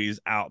movies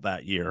out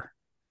that year.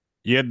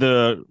 You had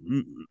the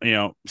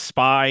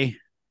spy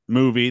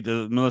movie,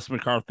 the Melissa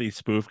McCarthy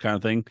spoof kind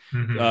of thing,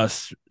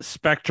 mhm.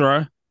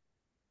 Spectra,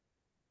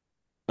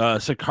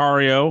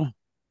 Sicario,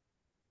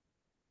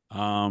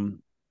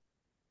 um,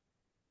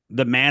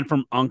 The Man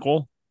from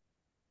Uncle,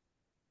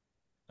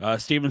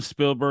 Steven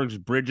Spielberg's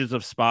Bridges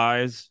of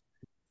Spies,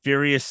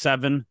 Furious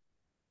 7,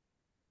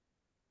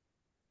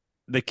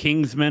 The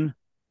Kingsman.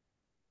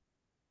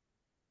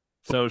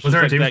 So it's Was just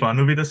there a like James that. Bond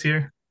movie this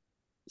year?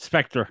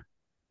 Spectre.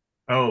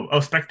 Oh,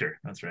 Spectre.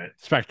 That's right.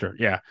 Spectre,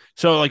 yeah.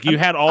 So like you I'm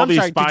had all I'm these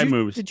sorry. spy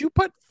movies. Did you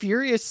put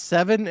Furious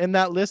 7 in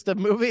that list of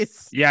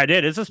movies? Yeah, I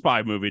did. It's a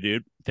spy movie,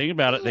 dude. Think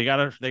about it. They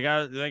Just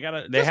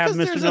have because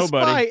Mr. there's a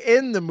spy Nobody.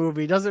 in the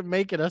movie doesn't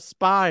make it a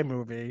spy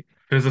movie.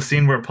 There's a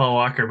scene where Paul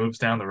Walker moves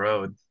down the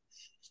road.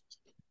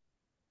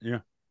 Yeah.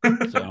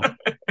 So,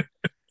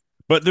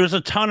 but there's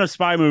a ton of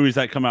spy movies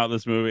that come out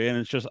this movie, and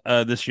it's just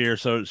this year.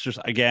 So it's just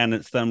again,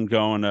 it's them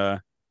going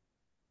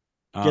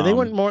Yeah, they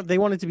went um more. They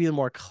wanted to be the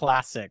more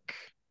classic,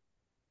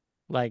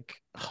 like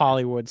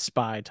Hollywood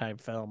spy type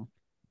film.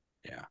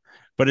 yeah.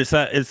 But it's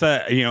that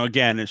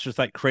again, it's just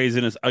like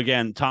craziness.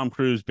 Again, Tom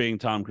Cruise being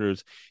Tom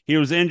Cruise. He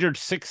was injured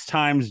 6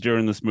 times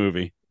during this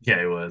movie.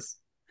 Yeah, it was.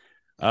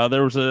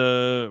 There was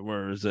a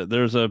where is it?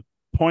 There's a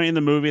point in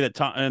the movie that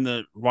Tom in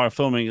the while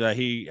filming that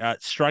he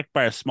got struck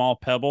by a small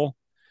pebble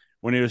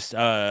when he was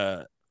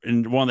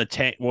in one of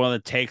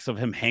the takes of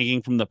him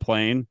hanging from the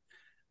plane.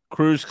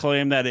 Cruise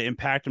claimed that it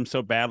impacted him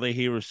so badly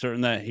he was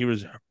certain that he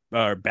was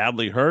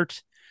badly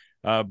hurt.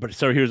 But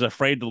so he was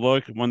afraid to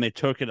look. When they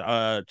took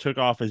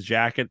off his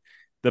jacket,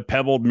 the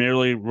pebble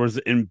merely was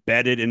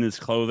embedded in his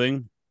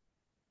clothing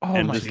Oh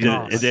and my just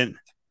didn't. It god! Jesus. didn't.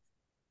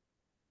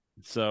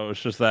 So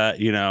it's just that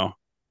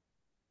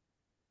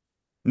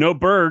no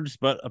birds,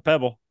 but a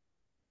pebble.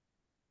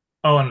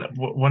 Oh, and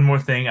one more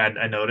thing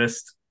I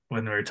noticed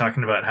when we were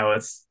talking about how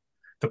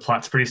the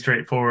plot's pretty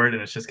straightforward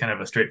and it's just kind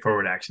of a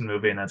straightforward action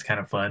movie, and that's kind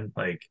of fun.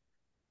 Like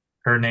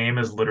her name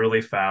is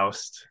literally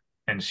Faust,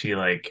 and she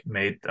like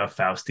made a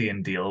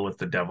Faustian deal with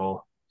the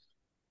devil.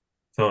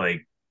 So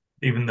like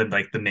even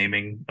the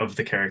naming of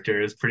the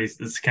character is pretty.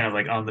 It's kind of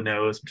like on the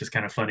nose, which is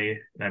kind of funny,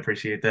 and I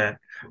appreciate that.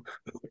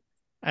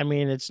 I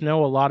mean, it's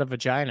no a lot of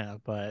vagina,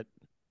 but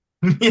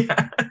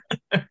Yeah,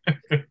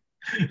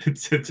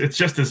 it's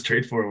just as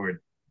straightforward.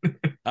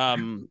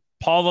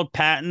 Paula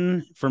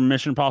Patton from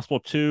Mission Impossible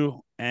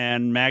 2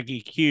 and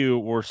Maggie Q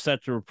were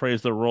set to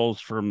reprise their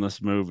roles from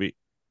this movie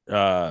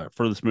for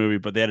this movie,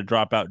 but they had to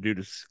drop out due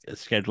to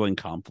scheduling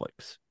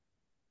conflicts.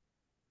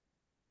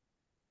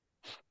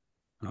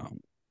 Um,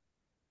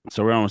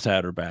 so we almost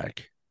had her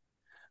back.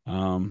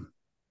 Um,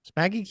 Is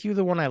Maggie Q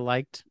the one I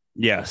liked?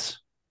 Yes.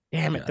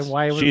 Damn it! Then Yes.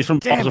 why She's was from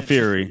Balls damn of it? She should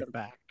Fury. have been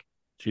back.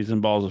 She's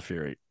in Balls of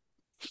Fury.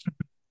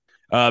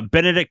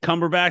 Benedict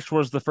Cumberbatch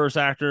was the first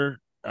actor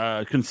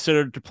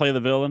considered to play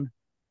the villain.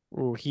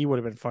 Ooh, he would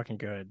have been fucking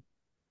good.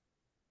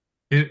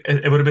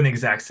 It would have been the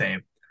exact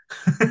same.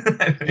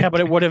 Yeah, but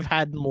it would have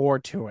had more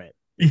to it.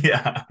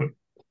 Yeah.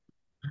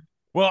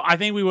 Well, I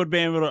think we would be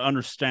able to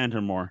understand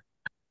him more.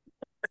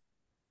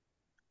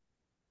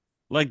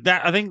 Like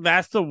that, I think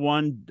that's the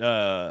one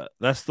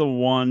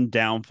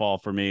downfall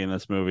for me in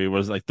this movie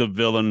was like the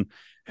villain.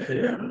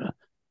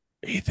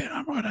 Ethan,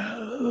 I'm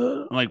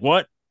like,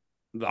 what?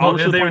 Well,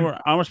 Almost to the point where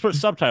I almost put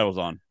subtitles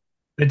on.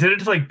 they did it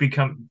to like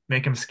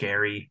make him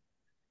scary,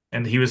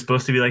 and he was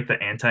supposed to be like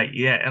the anti.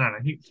 Yeah, I don't know.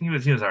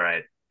 He was all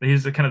right. He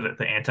was the kind of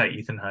the anti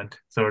Ethan Hunt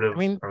sort I of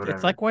mean, or it's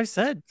whatever. like what I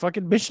said.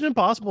 Fucking Mission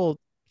Impossible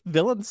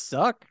villains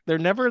suck. They're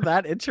never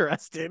that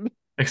interesting.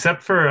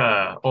 Except for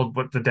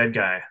the dead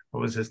guy. What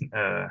was his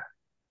The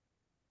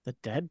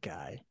dead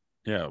guy.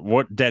 Yeah,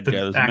 what dead guy? the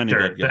There's many actor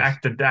dead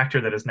guys. the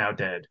actor that is now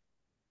dead.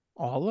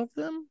 All of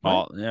them?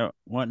 What? Oh, yeah.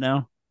 What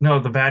now? No,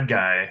 the bad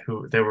guy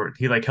who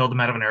he like held him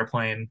out of an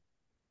airplane.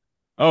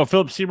 Oh,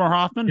 Philip Seymour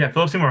Hoffman. Yeah,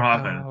 Philip Seymour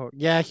Hoffman. Oh,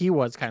 yeah, he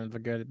was kind of a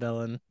good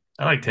villain.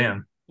 I liked Yeah,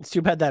 him. It's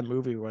too bad that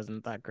movie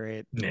wasn't that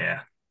great.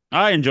 Yeah.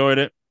 I enjoyed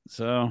it.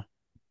 So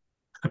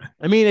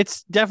I mean,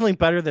 it's definitely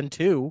better than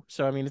two.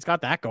 So I mean, it's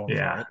got that going for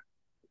Yeah. it.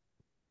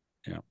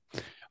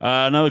 yeah.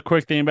 Another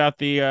quick thing about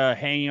the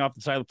hanging off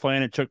the side of the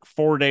plane. It took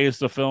 4 days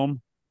to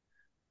film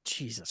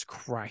Jesus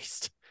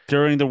Christ.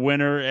 during the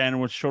winter,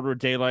 and with shorter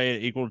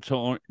daylight, equal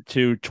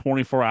to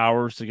 24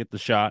 hours to get the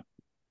shot.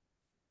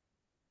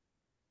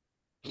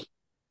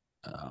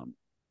 Um,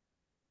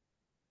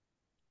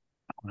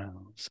 what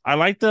else? I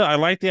like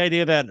the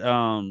idea that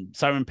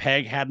Simon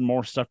Pegg had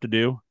more stuff to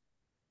do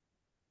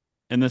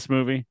in this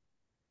movie.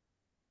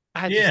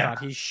 I just Yeah.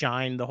 thought he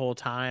shined the whole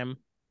time.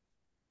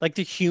 Like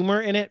the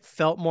humor in it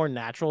felt more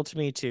natural to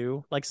me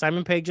too. Like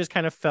Simon Pegg just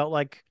kind of felt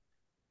like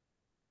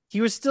he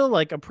was still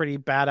like a pretty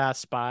badass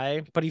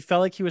spy, but he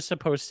felt like he was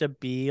supposed to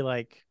be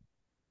like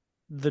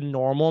the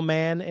normal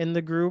man in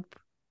the group.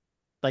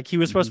 Like he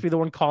was supposed to be the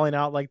one calling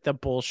out like the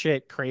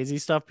bullshit crazy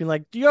stuff, being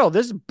like, yo,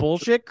 this is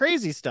bullshit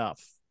crazy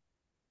stuff.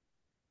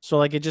 So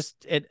like it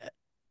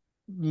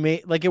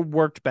made like it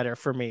worked better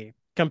for me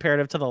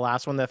comparative to the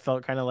last one that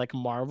felt kind of like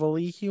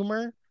Marvel-y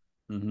humor.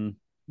 Mm-hmm.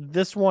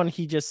 This one,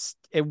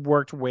 it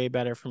worked way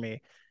better for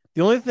me.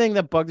 The only thing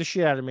that bugged the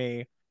shit out of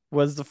me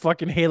was the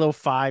fucking Halo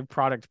 5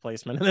 product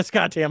placement in this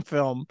goddamn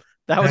film.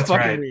 That was That's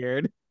fucking right.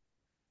 weird.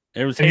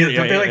 It was And Halo.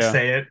 don't they like Yeah.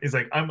 say it? He's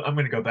like, I'm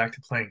gonna go back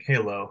to playing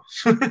Halo.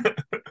 I'm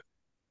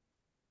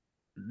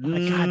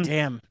like, God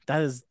damn,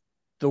 that is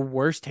the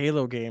worst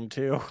Halo game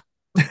too.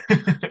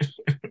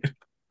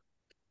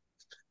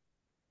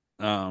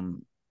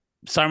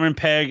 Simon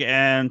Pegg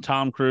and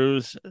Tom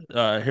Cruise.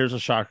 Here's a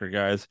shocker,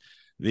 guys.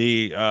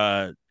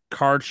 The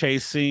car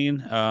chase scene.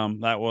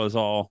 That was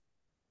all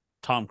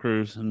Tom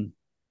Cruise and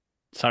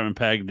Simon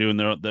Pegg doing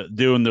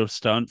those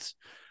stunts,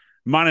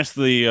 minus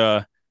the I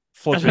was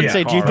flipping gonna the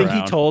say, do you car think he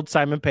around. told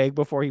Simon Pegg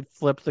before he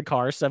flipped the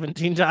car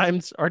 17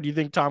 times? Or do you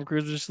think Tom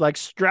Cruise was just like,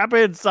 strap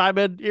in,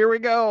 Simon, here we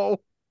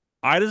go?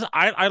 I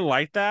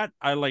like that.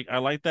 I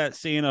like that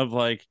scene of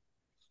like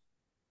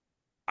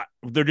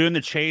they're doing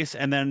the chase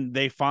and then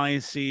they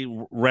finally see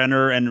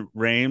Renner and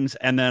Rames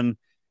and then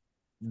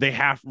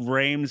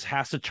Rames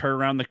has to turn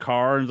around the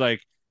car and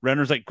like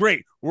Renner's like,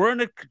 great, we're in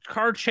a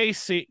car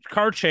chase and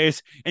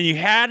you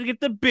had to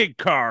get the big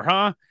car,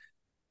 huh?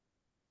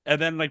 And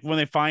then like when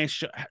they finally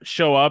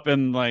show up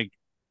and like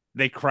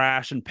they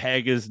crash and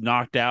Peg is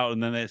knocked out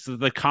and then it's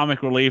the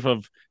comic relief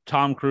of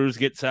Tom Cruise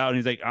gets out and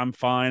he's like, I'm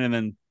fine, and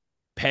then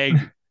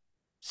Peg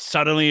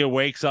suddenly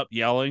wakes up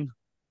yelling.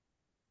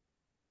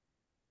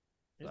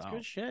 It's So,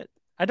 good shit.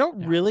 I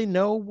don't yeah. really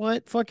know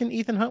what fucking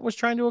Ethan Hunt was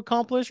trying to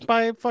accomplish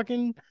by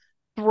fucking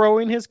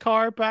throwing his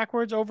car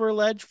backwards over a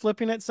ledge,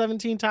 flipping it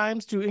 17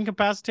 times to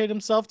incapacitate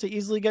himself to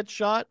easily get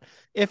shot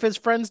if his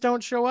friends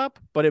don't show up,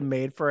 but it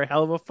made for a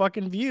hell of a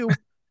fucking view.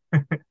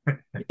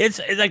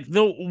 It's like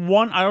the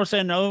one I would say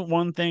another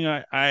one thing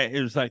I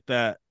is like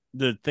that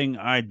the thing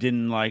I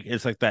didn't like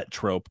is like that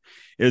trope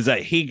is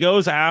that he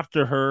goes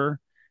after her,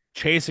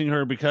 chasing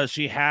her because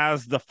she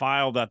has the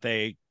file that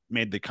they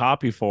made the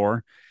copy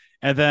for,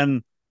 and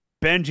then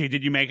Benji,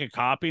 did you make a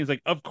copy? He's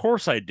like, of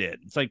course I did.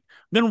 It's like,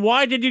 then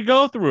why did you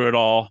go through it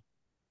all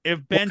if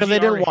Because Benji they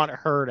didn't already? want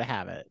her to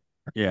have it.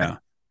 Yeah,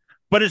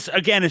 but it's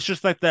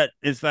just like that.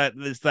 It's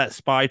that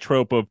spy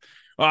trope of,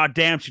 oh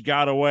damn, she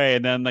got away,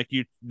 and then like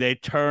they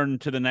turn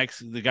to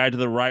the guy to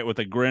the right with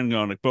a grin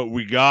going like, but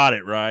we got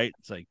it right.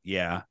 It's like,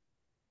 yeah.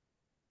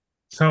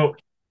 So,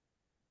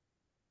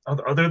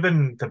 other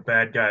than the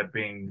bad guy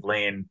being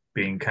Lane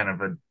being kind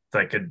of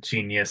a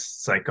genius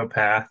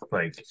psychopath,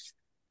 like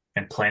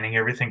and planning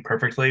everything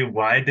perfectly,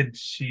 why did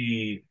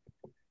she?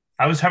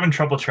 I was having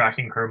trouble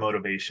tracking her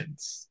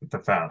motivations with the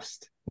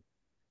Faust.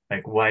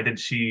 Like, why did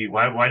she?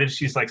 Why did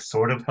she like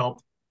sort of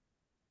help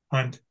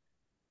Hunt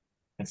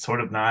and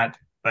sort of not?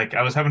 Like,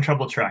 I was having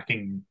trouble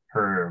tracking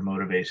her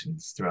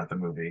motivations throughout the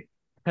movie.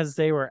 because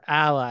they were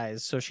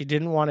allies, so she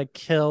didn't want to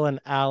kill an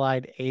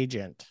allied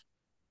agent.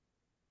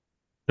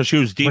 So she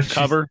was But deep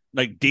cover,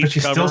 like but deep she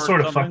cover still or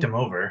sort of fucked something. him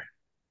over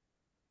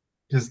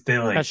because they Because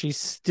like she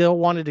still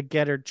wanted to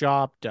get her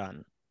job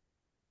done,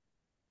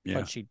 Yeah.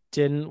 but she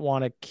didn't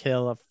want to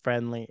kill a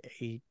friendly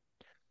agent.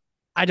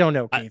 I don't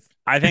know, I Keith.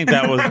 I think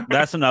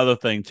that's another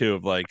thing too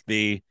of like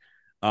the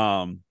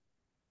um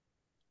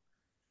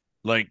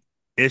like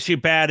is she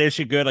bad? Is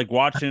she good? Like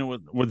watching it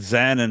with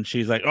Zen and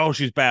she's like, oh,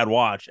 she's bad,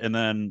 watch. And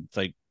then it's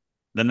like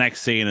the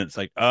next scene, it's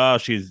like, oh,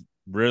 she's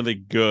really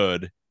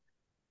good.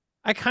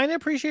 I kind of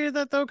appreciated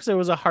that though, because it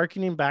was a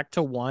harkening back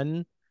to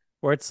one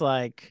where it's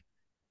like,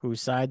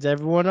 whose side's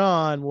everyone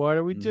on? What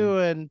are we Mhm.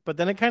 doing? But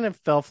then it kind of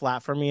fell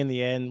flat for me in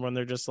the end when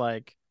they're just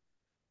like,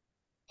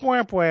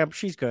 whamp whamp,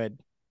 she's good.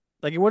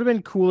 Like it would have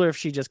been cooler if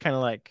she just kind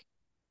of like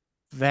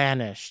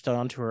vanished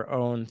onto her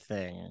own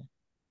thing.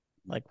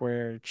 Like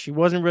where she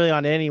wasn't really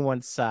on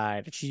anyone's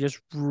side. She just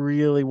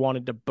really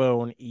wanted to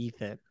bone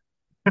Ethan.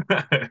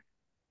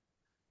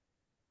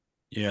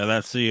 Yeah,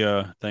 that's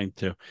the thing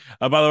too.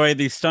 By the way,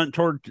 the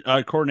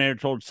coordinator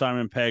told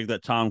Simon Pegg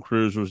that Tom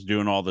Cruise was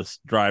doing all this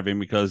driving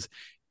because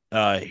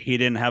he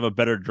didn't have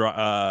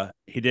a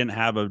he didn't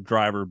have a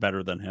driver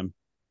better than him.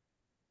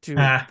 Dude,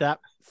 Ah, that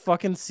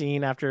fucking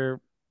scene after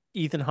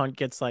Ethan Hunt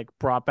gets like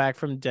brought back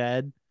from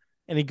dead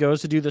and he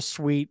goes to do the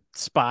sweet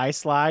spy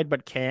slide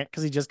but can't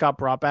because he just got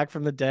brought back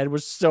from the dead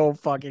was so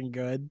fucking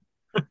good.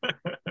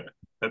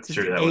 that's Just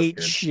true. That was ate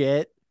good.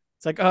 shit.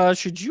 It's like,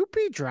 should you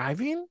be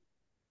driving?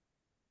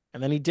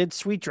 And then he did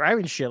sweet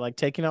driving shit, like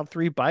taking out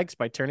 3 bikes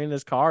by turning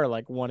his car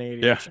like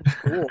 180, Yeah. which was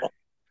cool.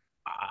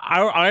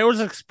 I was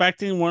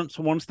expecting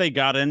once they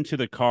got into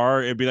the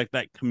car, it'd be like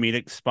that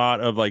comedic spot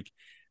of like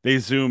they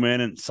zoom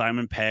in and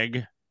Simon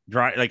Pegg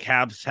drive like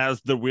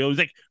has the wheel. He's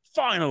like,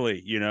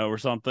 finally, or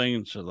something.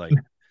 And so like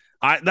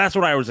I that's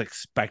what I was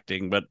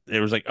expecting, but it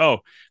was like, oh,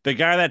 the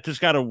guy that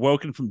just got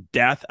awoken from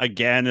death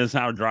again is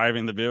now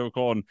driving the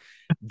vehicle and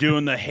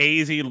doing the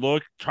hazy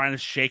look, trying to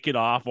shake it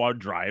off while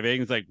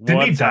driving. It's like,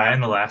 Didn't he what's die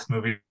in the happening? last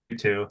movie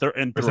too? They're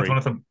in Or is that one three,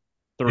 of them?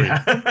 three.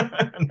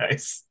 Yeah,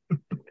 nice.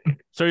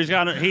 So he's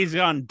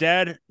gone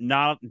dead,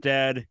 not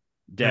dead,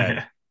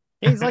 dead.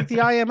 He's like the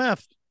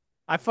IMF.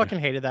 I fucking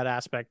hated that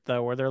aspect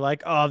though, where they're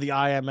like, "Oh, the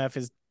IMF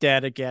is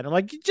dead again." I'm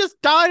like, "You just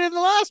died in the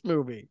last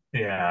movie."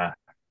 Yeah.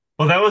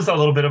 Well, that was a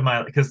little bit of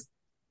my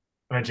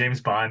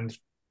James Bond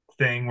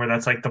thing where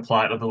that's like the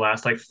plot of the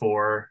last like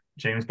four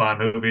James Bond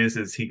movies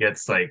is he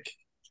gets like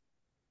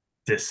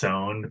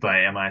disowned by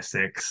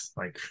MI6.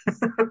 Like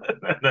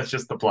that's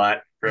just the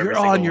plot for every You're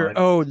on single your one.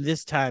 own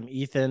this time,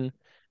 Ethan.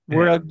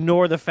 We'll Yeah.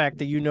 ignore the fact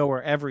that you know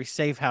where every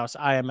safe house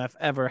IMF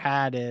ever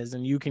had is,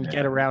 and you can get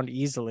Yeah. around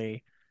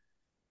easily.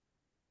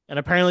 And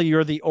apparently,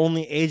 you're the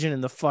only agent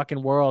in the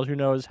fucking world who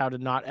knows how to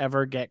not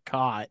ever get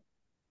caught.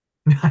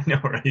 I know,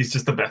 right? He's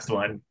just the best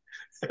one.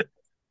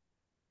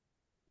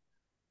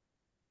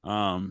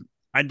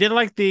 I did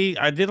like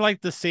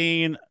the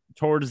scene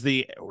towards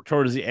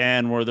the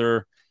end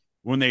where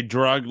when they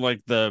drug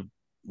like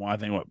I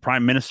think what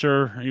prime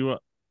minister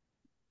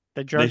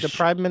They they drugged the sh-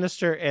 prime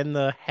minister and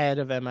the head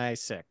of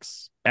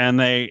MI6. and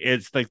they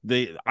it's like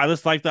I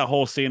just like that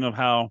whole scene of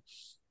how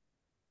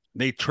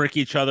they trick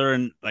each other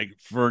and like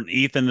for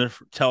Ethan to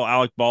tell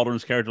Alec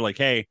Baldwin's character like,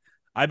 hey,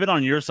 I've been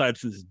on your side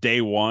since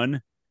day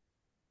one.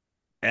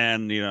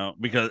 And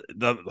because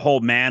the whole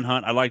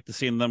manhunt, I like the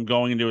scene of them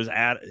going into his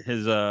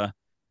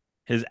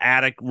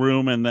attic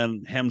room and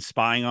then him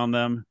spying on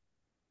them.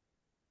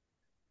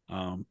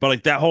 But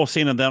like that whole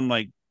scene of them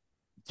like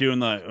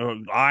doing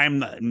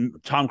I'm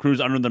Tom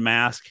Cruise under the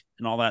mask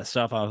and all that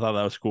stuff, I thought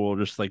that was cool.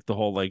 Just like the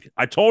whole like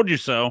I told you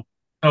so.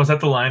 Oh, is that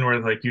the line where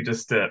like you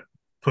just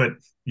put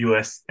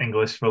U.S.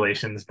 English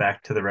relations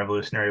back to the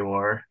Revolutionary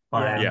War Yeah.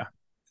 line? Yeah.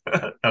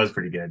 That was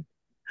pretty good.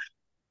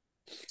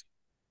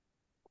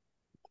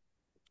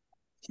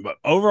 But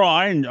overall,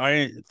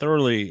 I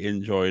thoroughly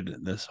enjoyed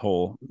this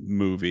whole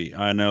movie.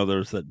 I know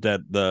there's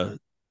dead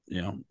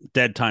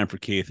time for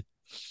Keith.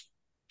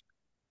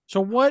 So,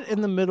 what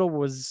in the middle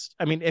was,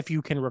 I mean, if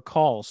you can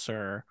recall,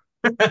 sir,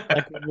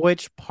 like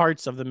which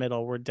parts of the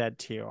middle were dead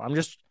to you? I'm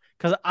just,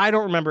 because I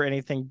don't remember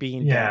anything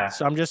being dead. Yeah,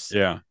 So, I'm just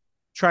Yeah,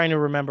 trying to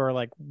remember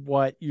like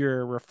what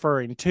you're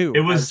referring it to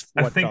as was.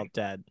 I what think felt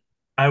dead.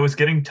 I was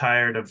getting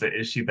tired of the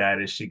 "is she bad,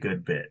 is she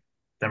good" bit.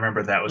 I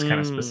remember that was kind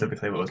of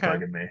specifically what was Okay.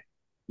 bugging me.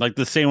 like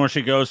the scene where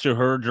she goes to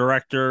her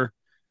director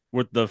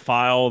with the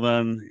file,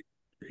 then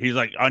he's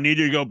like, "I need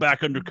you to go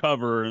back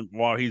undercover," and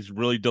while he's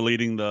really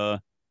deleting the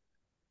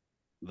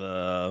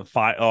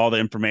file, all the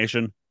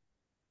information.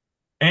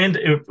 And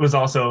it was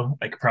also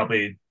like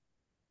probably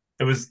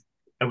it was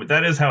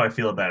that is how I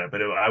feel about it.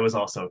 But I was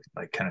also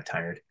like kind of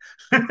tired.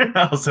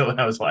 Also, when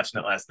I was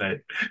watching it last night.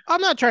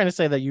 I'm not trying to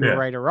say that you were Yeah,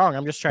 right or wrong.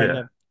 I'm just trying yeah.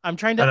 to, I'm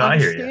trying I to know. I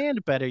hear you.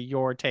 understand better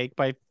your take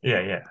by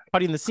Yeah, yeah.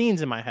 putting the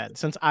scenes in my head.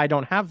 Since I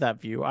don't have that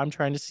view, I'm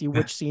trying to see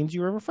which scenes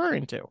you were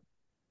referring to.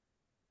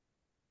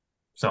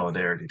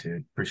 Solidarity,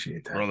 dude.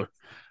 Appreciate that.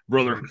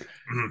 Brother.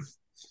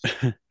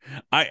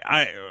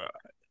 I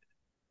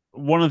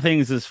one of the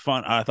things is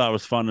fun. I thought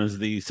was fun is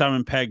the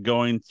Simon Pegg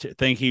going to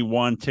think he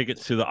won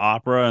tickets to the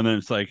opera, and then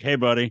it's like, hey,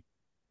 buddy,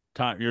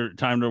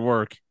 time to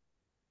work.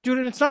 Dude,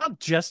 and it's not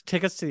just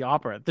tickets to the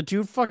opera. The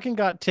dude fucking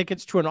got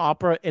tickets to an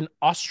opera in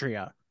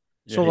Austria.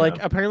 So, Yeah.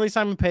 apparently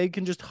Simon Pegg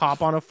can just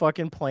hop on a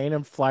fucking plane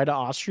and fly to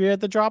Austria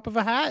at the drop of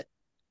a hat.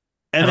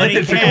 And then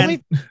he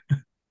can.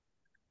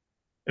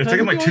 It took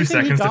him like 2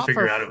 seconds to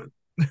figure out it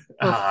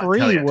was for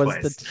free was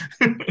twice.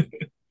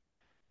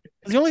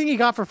 the only thing he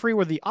got for free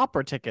were the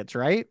opera tickets,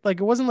 right? Like,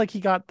 it wasn't like he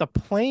got the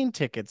plane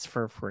tickets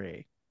for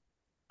free.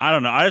 I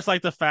don't know. I just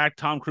like the fact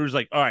Tom Cruise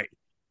like, all right,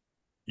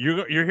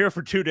 you're here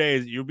for 2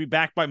 days. You'll be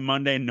back by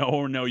Monday. No one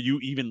will know you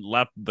even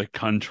left the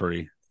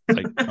country.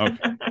 Like, okay.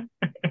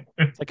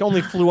 It's like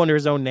only flew under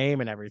his own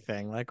name and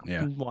everything. Like,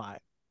 Yeah. why?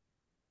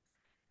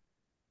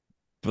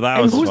 But that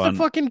And was who's fun. the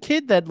fucking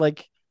kid that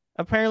like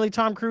apparently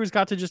Tom Cruise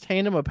got to just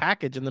hand him a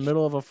package in the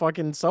middle of a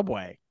fucking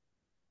subway?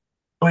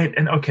 Wait,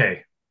 and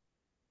okay,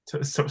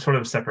 so sort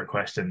of separate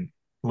question.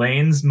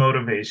 Lane's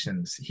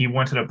motivations. He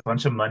wanted a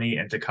bunch of money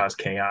and to cause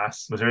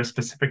chaos. Was there a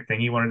specific thing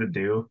he wanted to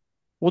do?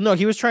 Well, no,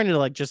 he was trying to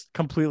like just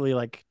completely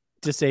like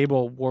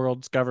disable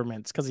world's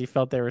governments because he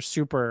felt they were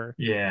super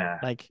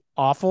like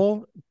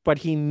awful, but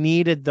he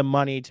needed the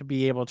money to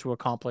be able to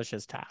accomplish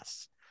his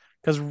tasks.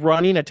 Because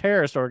running a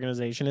terrorist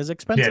organization is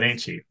expensive. Yeah, it ain't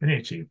cheap. It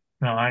ain't cheap.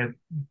 No,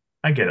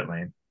 I get it,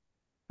 Lane.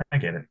 I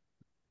get it.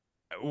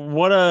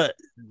 What a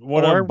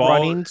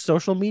running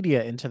social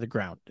media into the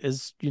ground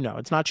is,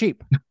 it's not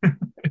cheap.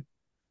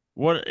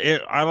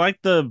 I like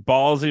the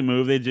ballsy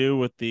move they do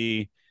with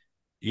the,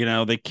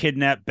 they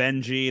kidnap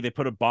Benji, they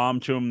put a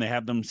bomb to him, they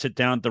have them sit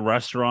down at the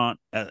restaurant,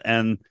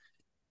 and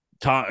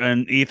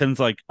Ethan's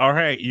like, all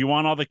right, you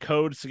want all the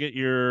codes to get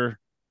your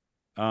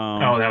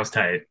oh, that was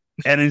tight.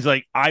 And he's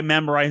like, I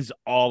memorized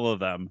all of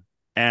them,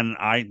 and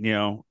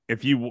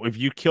if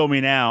you kill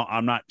me now,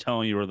 I'm not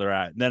telling you where they're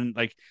at. And then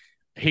like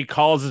he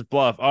calls his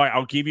bluff. All right,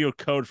 I'll give you a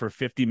code for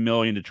 50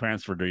 million to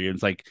transfer to you.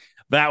 It's like,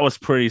 that was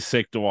pretty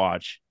sick to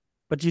watch.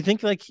 But do you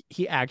think like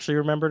he actually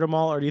remembered them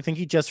all, or do you think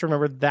he just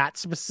remembered that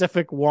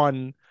specific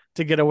one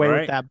to get away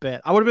with that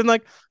bit? I would have been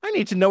like, I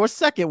need to know a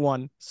second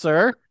one,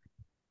 sir.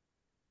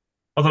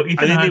 Although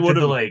Ethan Hunt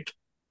did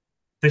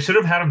they should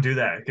have had him do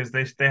that because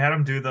they had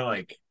him do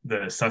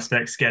the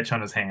suspect sketch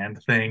on his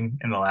hand thing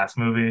in the last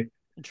movie.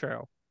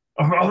 True.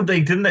 Oh, they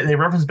didn't. They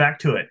referenced back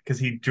to it because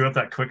he drew up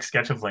that quick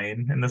sketch of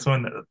Lane in this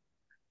one.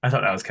 I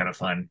thought that was kind of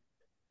fun.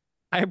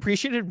 I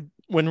appreciated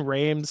when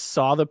Rames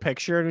saw the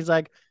picture and he's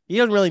like, he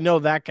doesn't really know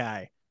that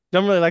guy.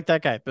 Don't really like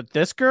that guy. But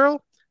this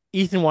girl,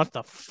 Ethan wants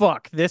to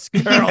fuck this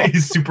girl.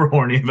 He's super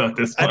horny about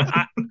this one.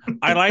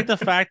 I like the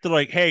fact that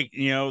like, hey,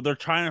 they're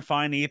trying to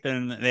find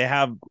Ethan. They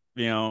have,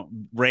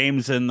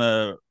 Rames in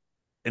the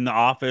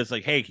office.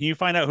 Like, hey, can you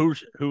find out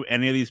who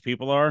any of these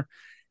people are?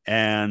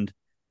 And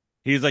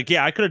he's like,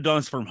 yeah, I could have done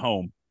this from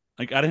home.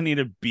 Like, I didn't need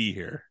to be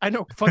here. I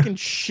know, fucking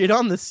shit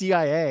on the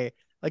CIA.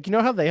 Like, you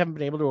know how they haven't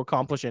been able to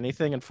accomplish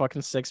anything in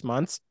fucking 6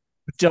 months?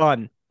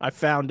 Done. I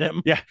found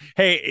him. Yeah.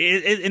 Hey,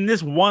 in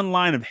this one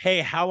line of, hey,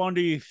 how long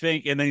do you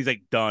think? And then he's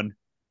like, done.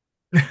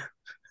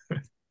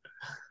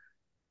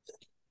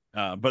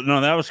 But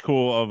no, that was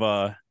cool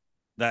of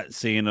that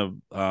scene of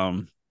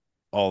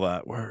all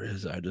that. Where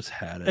is it? I just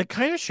had it. It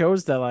kind of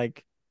shows that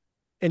like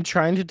in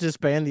trying to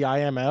disband the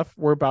IMF,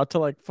 we're about to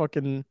like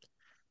fucking.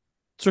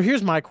 So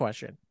here's my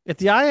question. If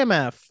the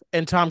IMF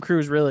and Tom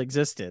Cruise really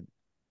existed,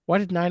 why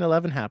did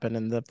 9/11 happen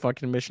in the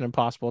fucking Mission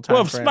Impossible time?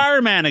 Well, if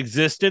Spider-Man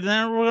existed,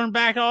 then we're going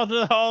back all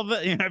the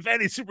if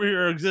any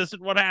superhero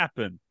existed, what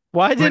happened?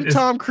 Why didn't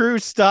Tom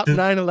Cruise stop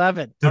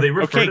 9/11? Do they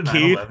refer to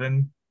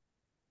 9/11?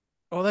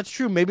 Oh, that's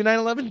true. Maybe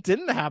 9/11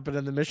 didn't happen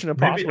in the Mission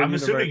Impossible I'm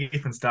universe. assuming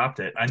Ethan stopped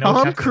it. I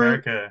know Captain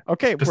America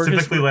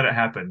specifically let it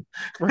happen.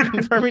 We're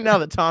confirming now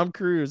that Tom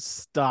Cruise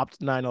stopped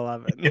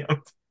 9/11. Yep.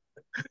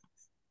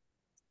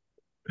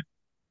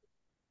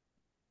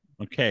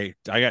 Okay,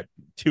 I got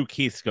two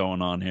Keiths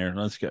going on here.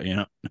 Let's go.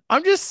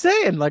 I'm just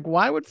saying, like,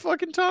 why would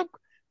fucking Tom?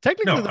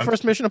 Technically, the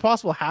first Mission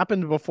Impossible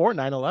happened before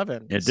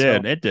 9/11. It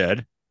did. It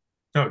did.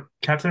 No,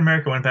 Captain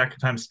America went back in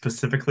time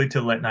specifically to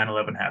let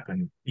 9/11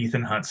 happen.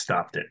 Ethan Hunt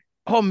stopped it.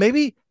 Oh,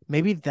 maybe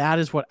that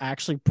is what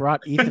actually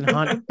brought Ethan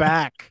Hunt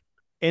back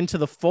into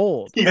the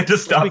fold. He had to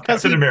stop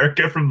Captain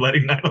America from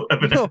letting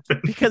 9/11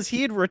 happen because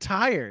he had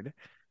retired.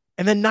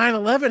 And then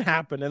 9/11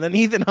 happened, and then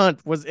Ethan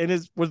Hunt was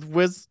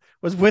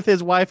with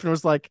his wife and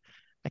was like,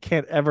 I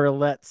can't ever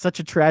let such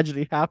a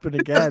tragedy happen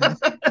again.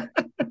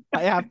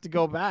 I have to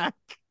go back.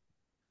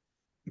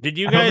 Did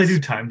you I guys hope they do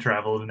time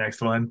travel in the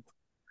next one?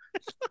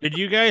 Did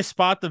you guys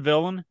spot the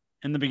villain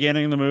in the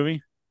beginning of the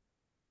movie?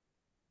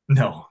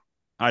 No.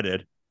 I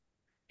did.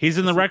 He's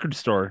in the record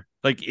store.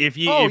 Like if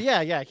you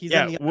he's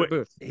in the other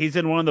booth. He's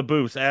in one of the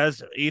booths.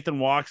 As Ethan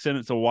walks in,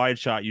 it's a wide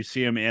shot. You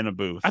see him in a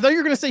booth. I thought you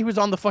were gonna say he was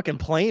on the fucking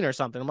plane or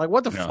something. I'm like,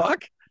 what the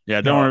fuck?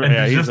 Yeah, don't worry.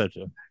 Yeah,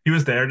 he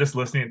was there just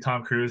listening to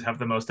Tom Cruise have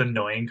the most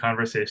annoying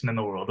conversation in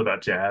the world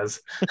about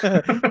jazz.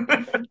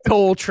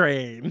 Toll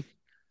Train.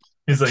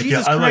 He's like,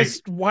 Jesus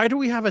Christ, why do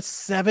we have a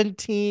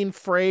 17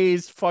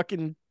 phrase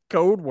fucking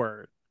code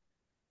word?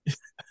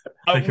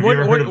 Like, have you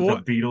ever heard of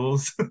the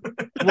Beatles?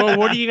 Well,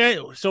 what do you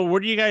guys? So,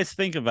 what do you guys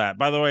think of that?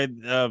 By the way,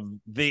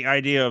 the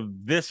idea of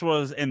this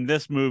was in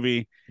this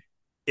movie,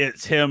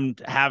 it's him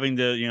having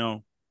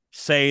to,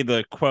 say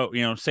the quote,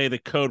 say the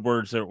code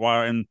words that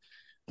while in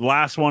the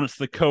last one, it's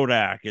the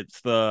Kodak,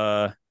 it's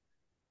the,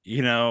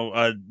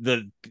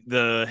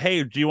 the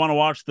hey, do you want to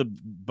watch the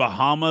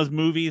Bahamas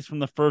movies from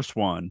the first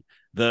one?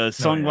 The Oh yeah.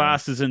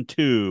 sunglasses in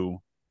two.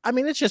 I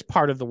mean, it's just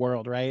part of the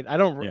world, right? I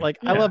don't Yeah. like.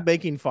 I love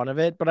making fun of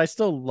it, but I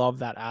still love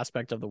that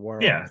aspect of the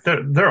world. Yeah,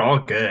 they're all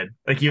good.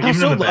 Like you, I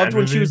even in also the loved bad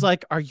when she was movies.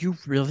 like, "Are you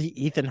really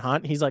Ethan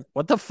Hunt?" He's like,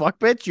 "What the fuck,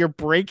 bitch? You're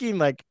breaking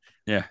like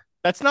Yeah.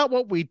 that's not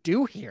what we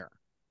do here."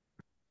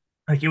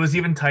 Like it was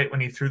even tight when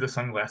he threw the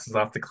sunglasses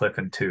off the cliff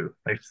in two.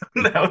 Like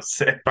that was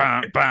sick.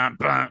 Bam, bam,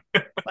 bam.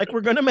 Like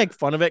we're gonna make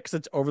fun of it because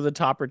it's over the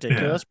top Yeah,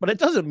 ridiculous, but it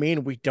doesn't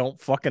mean we don't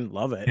fucking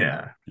love it.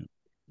 yeah.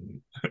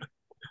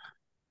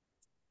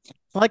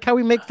 Like how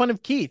we make fun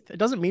of Keith. It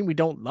doesn't mean we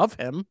don't love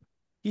him.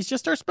 He's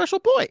just our special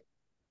boy.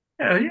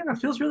 Yeah, yeah, it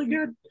feels really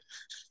good.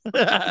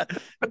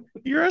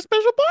 You're a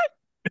special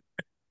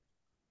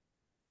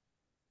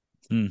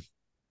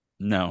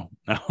No,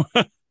 no.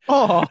 boy.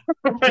 Oh,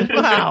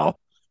 wow.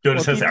 Joe Well,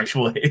 just has Keith,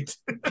 actual hate.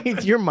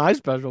 Keith, you're my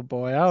special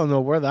boy. I don't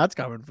know where that's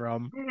coming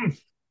from.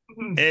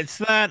 It's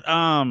that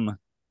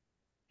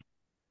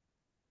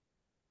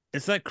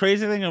it's that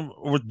crazy thing of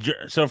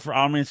so for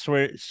I'm gonna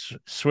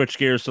switch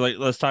gears. So like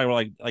let's talk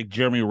about like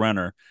Jeremy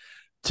Renner.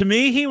 To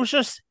me, he was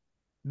just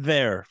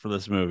there for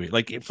this movie.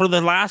 Like for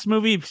the last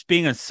movie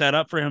being a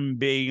setup for him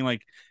being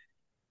like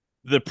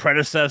the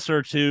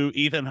predecessor to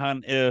Ethan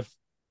Hunt if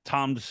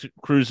Tom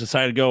Cruise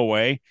decided to go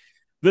away.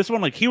 This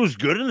one, like he was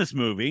good in this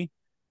movie,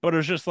 but it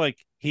was just like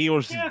he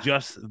was Yeah.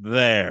 just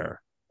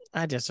there.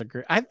 I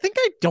disagree. I think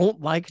I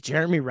don't like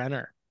Jeremy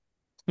Renner.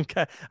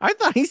 Okay. I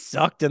thought he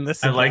sucked in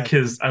this. I like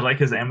his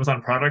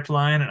Amazon product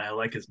line, and I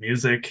like his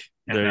music,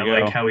 and There I you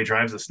like go. how he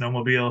drives a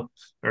snowmobile,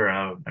 or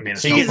I mean a He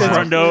gets Jesus snowplow.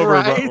 run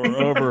over, but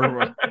Christ.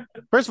 over.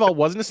 First of all, it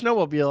wasn't a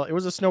snowmobile. It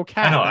was a snow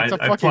cat. I know,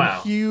 That's a I fucking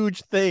plow.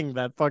 huge thing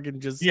that fucking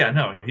just Yeah,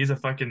 no, he's a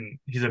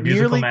musical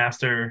nearly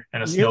master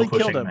and a snow nearly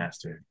killed pushing him.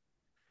 master.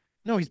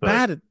 No,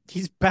 But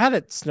he's bad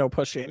at snow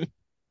pushing.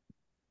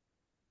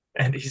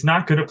 and he's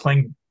not good at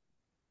playing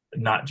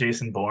not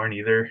Jason Bourne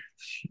either.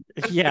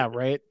 Yeah,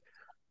 right.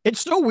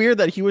 It's so weird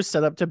that he was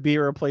set up to be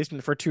a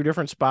replacement for two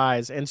different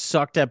spies and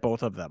sucked at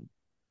both of them.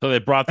 So they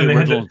brought the And they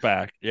had originals to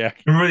back. Yeah.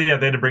 remember, yeah,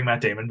 they had to bring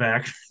Matt Damon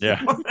back.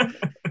 Yeah.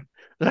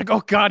 They're like,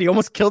 oh god, he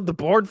almost killed the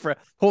board for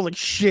holy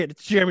shit,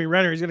 it's Jeremy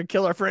Renner. He's gonna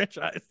kill our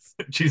franchise.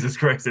 Jesus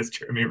Christ, it's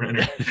Jeremy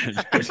Renner.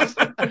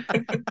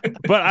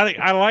 But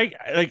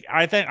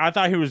I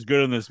thought he was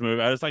good in this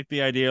movie. I just like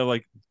the idea of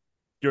like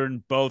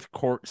during both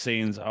court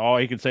scenes, all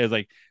he could say is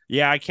like,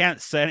 yeah, I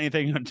can't say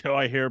anything until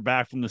I hear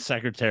back from the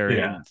secretary.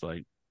 Yeah. And it's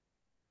like,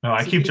 No,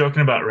 I See, keep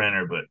joking about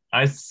Renner, but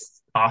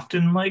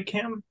often like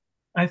him,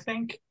 I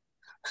think.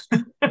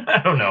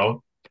 I don't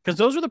know. because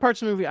those were the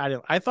parts of the movie I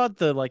didn't. I thought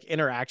the like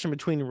interaction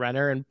between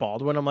Renner and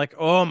Baldwin. I'm like,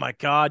 oh my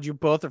god, you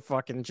both are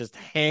fucking just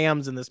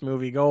hams in this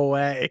movie. Go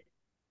away.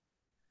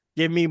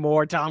 Give me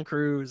more Tom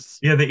Cruise.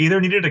 Yeah, they either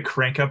needed to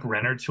crank up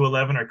Renner to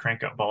 11 or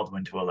crank up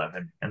Baldwin to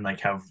 11 and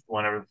like have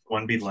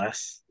one be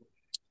less.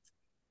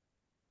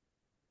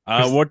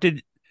 what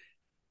did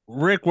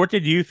what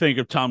did you think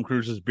of Tom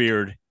Cruise's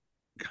beard?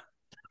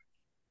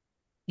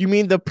 You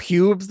mean the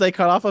pubes they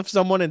cut off of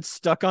someone and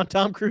stuck on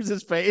Tom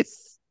Cruise's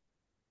face?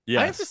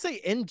 I have to Yes. say,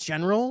 in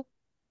general,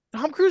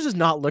 Tom Cruise is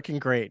not looking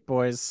great,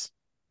 boys.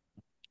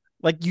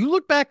 Like, you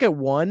look back at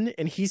one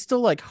and he's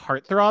still like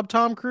heartthrob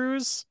Tom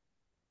Cruise.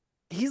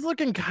 He's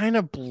looking kind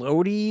of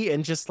bloaty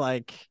and just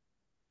like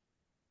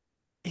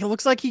he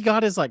looks like he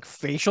got his like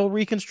facial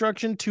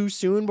reconstruction too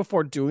soon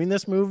before doing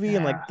this movie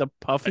and like Yeah. the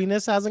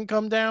puffiness hasn't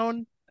come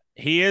down.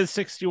 He is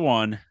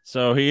 61,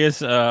 so he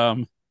is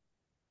In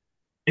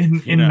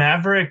you know,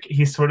 Maverick,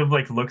 he sort of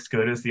like looks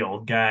good as the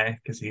old guy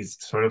because he's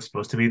sort of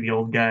supposed to be the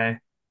old guy.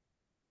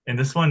 In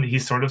this one,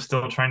 he's sort of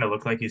still trying to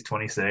look like he's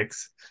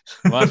 26.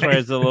 well, that's why he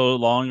has a little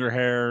longer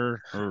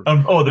hair or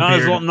Oh, the not as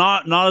beard. long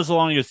not as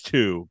long as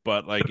two,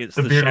 but like it's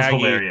The the beard was shaggy.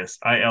 hilarious.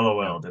 I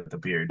LOL'd at the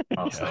beard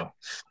also.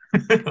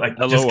 Like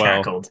just LOL.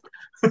 cackled.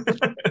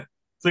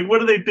 It's like,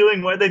 what are they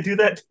doing? Why'd they do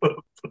that to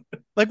him?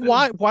 Like,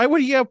 why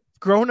would he have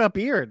grown up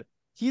beard?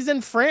 He's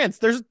in France.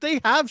 They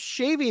have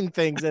shaving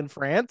things in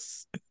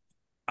France.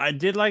 I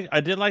did like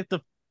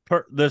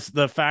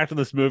the fact of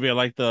this movie. I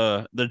like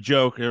the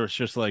joke. It was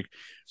just like,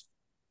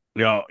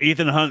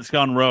 Ethan Hunt's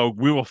gone rogue.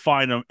 We will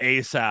find him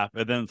ASAP.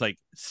 And then it's like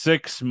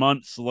 6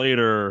 months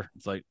later.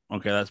 It's like,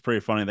 okay, that's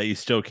pretty funny that you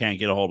still can't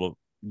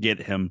get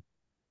him.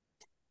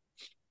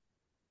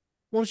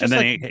 Well, it's And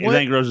just then like,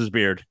 then he grows his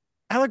beard.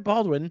 Alec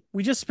Baldwin,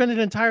 we just spent an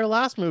entire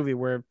last movie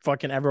where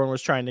fucking everyone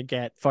was trying to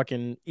get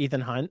fucking Ethan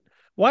Hunt.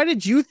 Why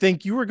did you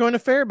think you were going to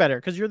fare better?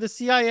 Because you're the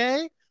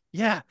CIA?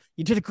 Yeah,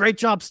 you did a great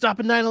job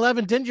stopping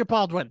 9/11, didn't you,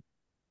 Baldwin?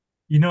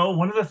 You know,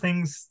 one of the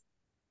things,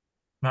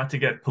 not to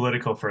get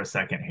political for a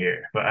second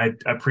here, but I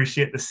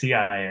appreciate the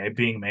CIA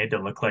being made to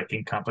look like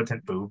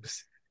incompetent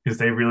boobs. because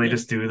they really Yeah.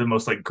 just do the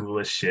most like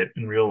ghoulish shit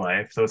in real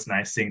life. So it's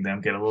nice seeing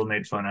them get a little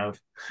made fun of.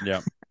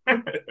 Yeah.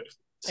 And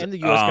the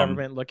U.S.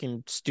 government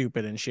looking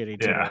stupid and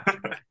shitty too. Yeah.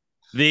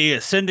 The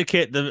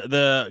syndicate,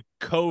 the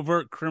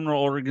covert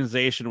criminal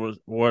organization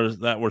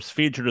was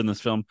featured in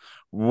this film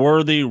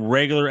were the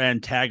regular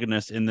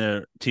antagonists in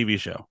the TV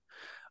show.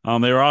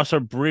 They were also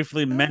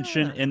briefly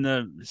mentioned in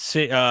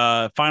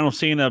the final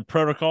scene of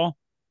Protocol.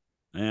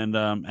 And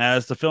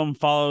as the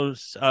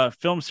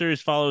film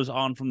series follows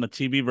on from the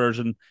TV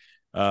version,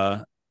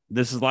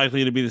 this is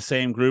likely to be the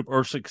same group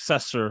or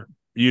successor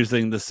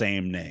using the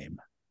same name.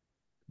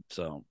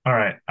 So, All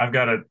right, I've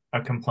got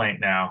a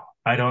complaint now.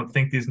 I don't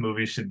think these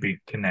movies should be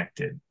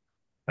connected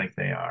like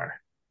they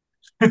are.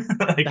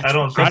 Like I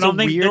don't I think don't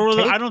think weird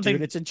take, I don't dude.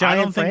 think It's a giant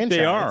I don't think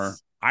they are.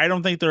 franchise. I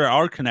don't think they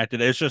are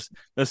connected. It's just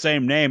the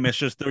same name. It's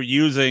just they're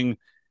using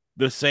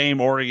the same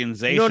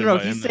organization, No.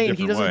 but He's in a saying he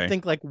different doesn't way.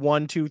 think like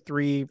 1, 2,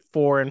 3,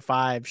 4, and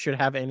 5 should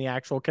have any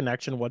actual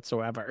connection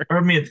whatsoever. or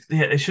I mean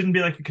it shouldn't be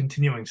like a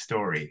continuing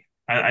story.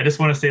 I just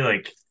want to say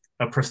like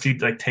a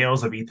proceed like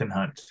Tales of Ethan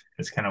Hunt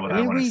is kind of what I I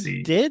mean, want to we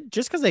see. did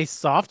just because they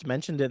soft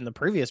mentioned it in the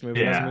previous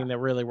movie doesn't Yeah. mean they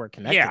really were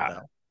connected Yeah.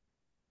 though.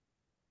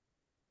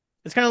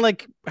 It's kind of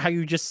like how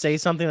you just say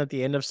something at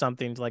the end of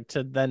something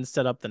to then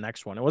set up the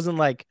next one. It wasn't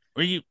like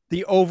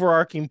the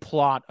overarching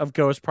plot of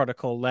Ghost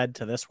Protocol led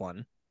to this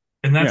one.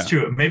 And that's Yeah.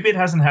 true. Maybe it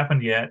hasn't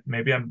happened yet.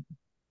 Maybe I'm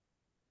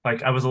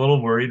like I was a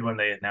little worried when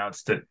they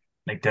announced that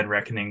like Dead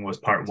Reckoning was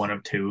part 1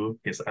 of 2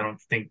 because I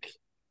don't think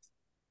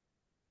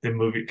the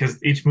movie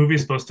because each movie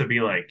is supposed to be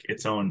like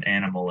its own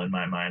animal in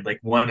my mind. Like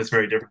 1 is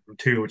very different from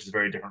 2, which is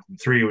very different from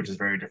 3, which is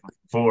very different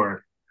from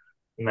 4.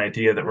 And the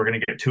idea that we're gonna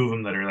get 2 of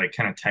them that are like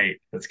kind of tight,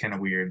 that's kind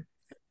of weird.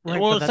 Right,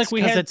 Well, but it's that's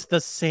like because it's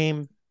the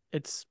same.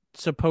 It's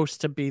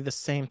supposed to be the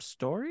same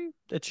story.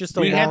 It's just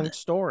a long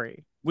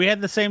story. We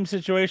had the same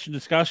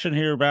discussion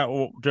here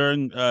about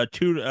during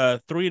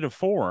 3 to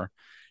 4,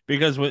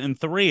 because in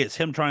 3 it's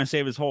him trying to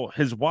save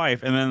his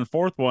wife, and then the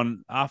fourth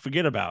one, I'll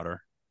forget about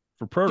her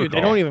for Protocol. Dude,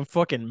 they don't even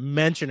fucking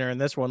mention her in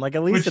this one. Like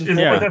at least Which in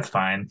is 4, that's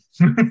fine.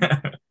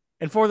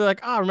 in 4 they're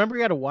like, remember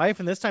you had a wife,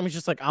 and this time he's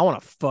just like, I want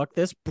to fuck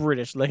this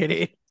British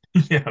lady.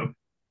 Yeah.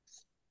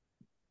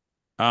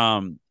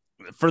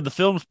 For the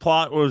film's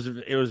plot,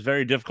 it was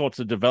very difficult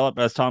to develop,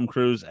 as Tom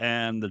Cruise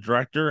and the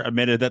director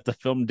admitted that the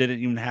film didn't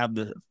even have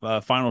the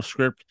final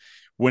script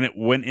when it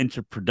went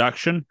into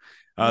production.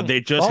 They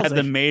just had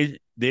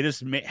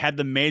had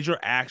the major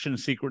action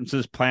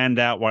sequences planned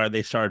out while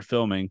they started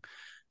filming.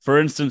 For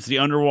instance, the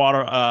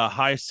underwater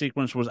heist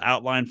sequence was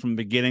outlined from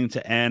beginning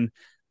to end,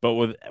 but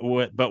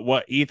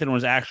what Ethan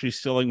was actually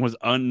stealing was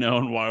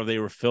unknown while they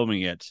were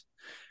filming it.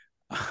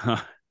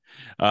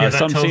 Yeah, that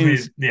some tells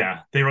scenes, me, yeah,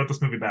 they wrote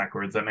this movie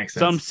backwards. That makes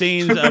sense. some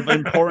scenes of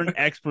important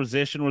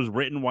exposition was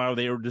written while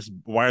they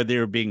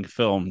were being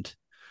filmed.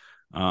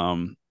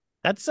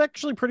 That's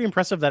actually pretty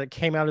impressive that it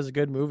came out as a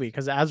good movie,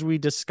 because as we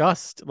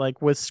discussed,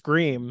 like with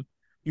Scream,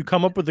 you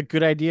come up with a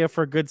good idea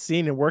for a good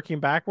scene, and working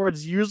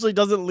backwards usually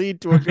doesn't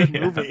lead to a good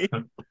movie.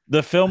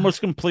 The film was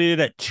completed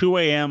at 2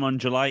 a.m. on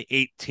July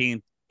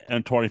 18th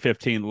in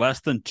 2015,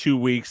 less than 2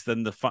 weeks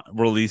than the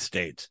release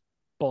date.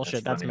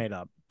 Bullshit, that's made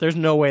up. There's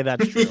no way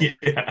that's true.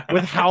 Yeah.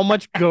 With how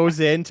much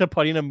goes into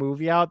putting a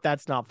movie out,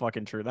 that's not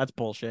fucking true. That's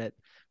bullshit.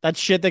 That's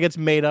shit that gets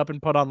made up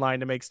and put online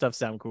to make stuff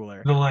sound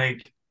cooler.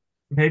 Like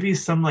maybe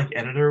some like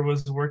editor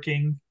was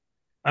working.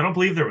 I don't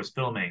believe there was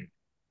filming.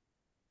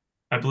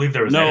 I believe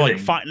there was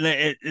editing.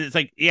 It's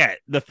like, yeah,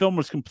 the film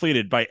was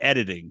completed by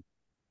editing.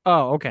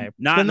 Oh, okay.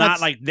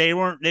 Not like they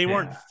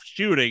weren't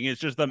shooting.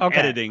 It's just them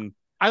editing.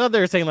 I thought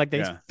they were saying like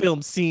they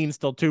filmed scenes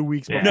till 2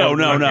 weeks before.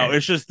 No.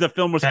 It's just the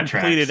film was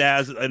completed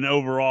as an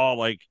overall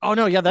like. Oh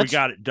no, yeah, we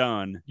got it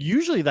done.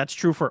 Usually that's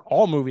true for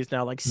all movies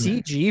now. Like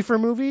CG for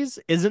movies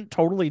isn't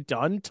totally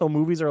done till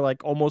movies are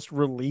like almost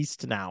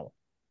released now.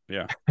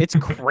 Yeah, it's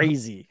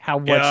crazy how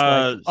much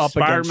like up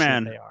against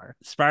shit they are.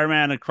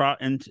 Spider-Man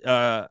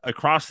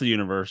across the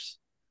universe.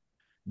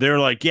 They're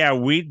like, yeah,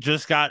 we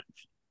just got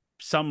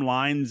some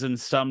lines and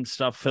some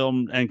stuff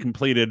filmed and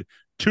completed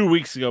 2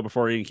 weeks ago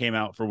before it even came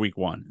out for week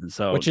 1. And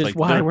so, which is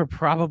why we're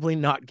probably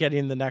not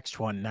getting the next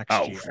one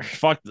next year.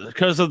 Fuck,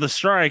 because of the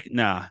strike.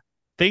 Nah,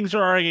 things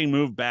are already getting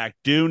moved back.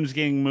 Dune's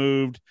getting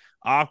moved.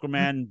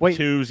 Aquaman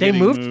 2's they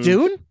getting moved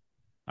Dune?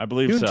 I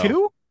believe Dune so.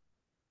 2?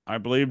 I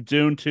believe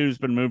Dune 2's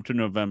been moved to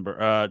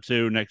November,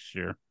 to next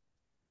year.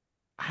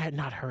 I had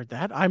not heard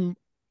that. I'm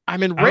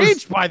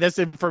enraged by this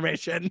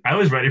information. I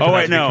was ready for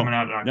that to be coming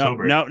out in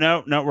October.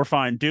 No, we're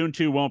fine. Dune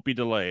 2 won't be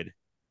delayed.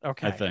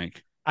 Okay. I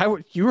think.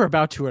 You were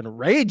about to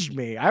enrage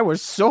me. I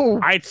was so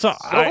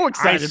excited.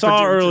 I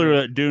saw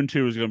earlier that Dune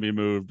 2 was going to be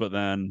moved, but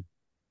then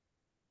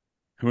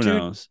who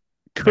knows?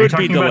 Could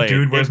be delayed.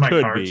 Dude, where's my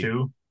car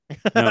too?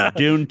 No,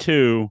 Dune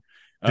 2.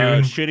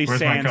 Shitty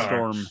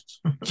sandstorm.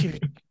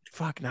 Dude,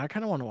 fuck, now I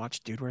kind of want to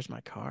watch Dude, Where's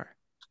My Car?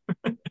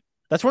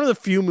 That's one of the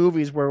few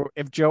movies where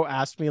if Joe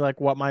asked me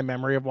like what my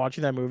memory of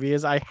watching that movie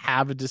is, I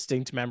have a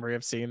distinct memory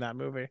of seeing that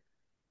movie.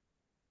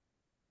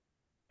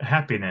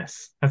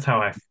 Happiness. That's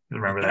how I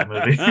remember that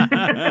movie.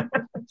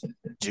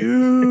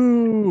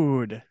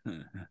 Dude.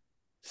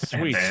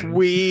 sweet. then-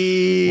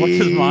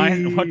 Sweet.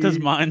 What does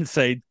mine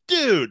say?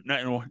 Dude.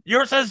 No,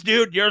 yours says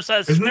dude. Yours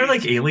says Isn't there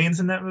sweet. like aliens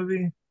in that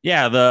movie?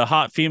 Yeah, the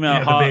hot female, Yeah,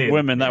 the hot babe.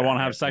 women that Yeah, want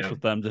to have yeah, sex yeah.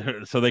 with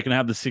them so they can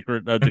have the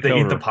secret Did they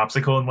eat the decoder.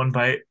 popsicle in one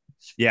bite?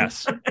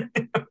 Yes. I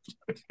In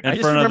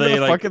just front of remember the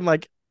like fucking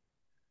like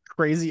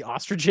crazy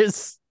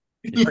ostriches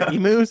or Yeah.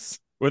 emus.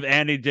 with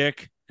Andy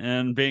Dick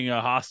and being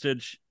a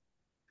hostage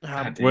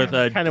God damn. with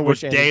Kind of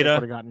with wish Andy Dick would Data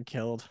have gotten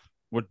killed.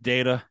 with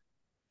Data.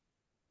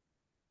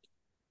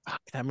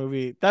 Fuck, that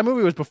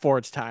movie was before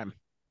its time.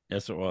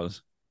 Yes, it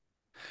was.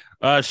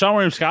 Sean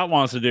William Scott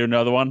wants to do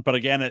another one,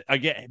 but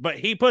but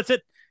he puts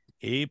it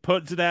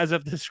as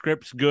if the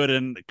script's good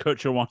and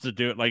Kutcher wants to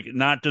do it, like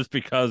not just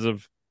because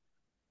of,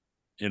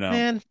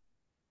 Man,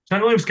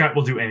 Sean William Scott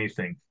will do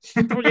anything.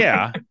 well,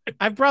 yeah,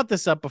 I've brought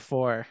this up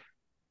before,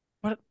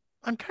 but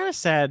I'm kind of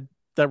sad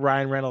that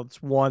Ryan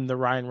Reynolds won the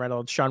Ryan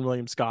Reynolds Sean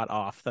William Scott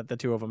off that the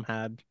two of them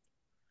had.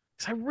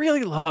 Because I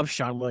really love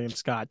Sean William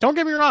Scott. Don't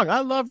get me wrong, I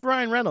love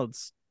Ryan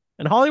Reynolds,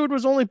 and Hollywood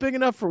was only big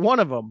enough for one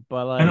of them.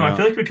 But I know. like, I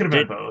feel like we could have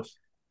had both.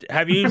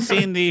 Have you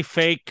seen the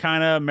fake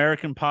kind of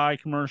American Pie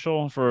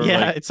commercial for yeah,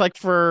 like it's like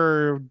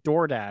for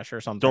DoorDash or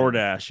something.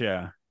 DoorDash?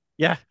 Yeah,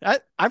 Yeah,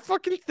 I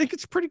fucking think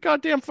it's pretty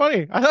goddamn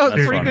funny. I thought it was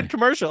That's a pretty funny. good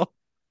commercial.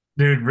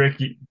 Dude, Rick,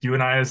 you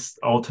and I's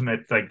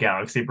ultimate like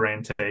galaxy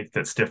brain take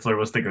that Stifler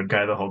was the good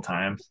guy the whole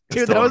time. It's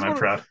Dude, still that on was my one of-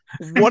 prep.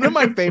 One of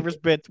my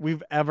favorite bits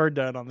we've ever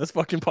done on this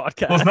fucking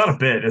podcast. Well, it's not a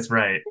bit. It's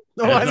right.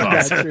 No, I It's know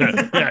that's awesome.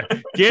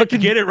 true. yeah,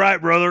 get it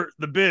right, brother.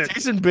 The bit.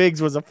 Jason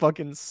Biggs was a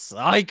fucking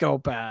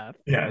psychopath.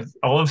 Yeah,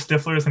 all of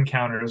Stifler's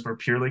encounters were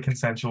purely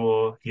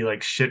consensual. He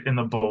like shit in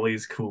the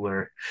bully's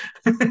cooler.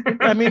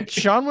 I mean,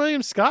 Sean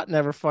William Scott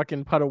never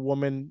fucking put a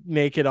woman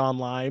naked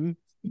online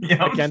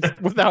Yeah,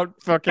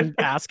 without fucking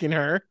asking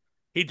her.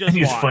 He just and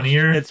he's watched.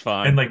 funnier. It's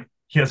fine. And like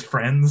he has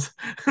friends.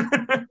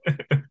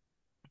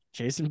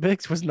 Jason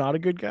Biggs was not a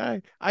good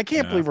guy. I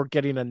can't Yeah. believe we're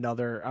getting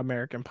another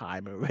American Pie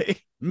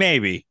movie.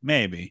 maybe.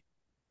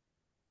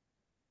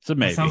 So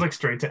maybe. It sounds like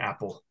straight to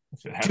Apple.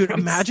 If it Dude, happens.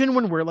 imagine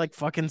when we're like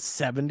fucking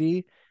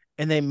 70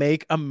 and they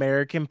make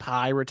American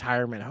Pie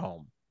retirement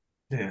home.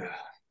 Yeah.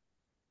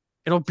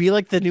 It'll be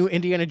like the new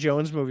Indiana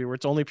Jones movie where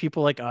it's only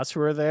people like us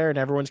who are there and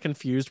everyone's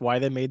confused why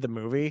they made the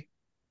movie.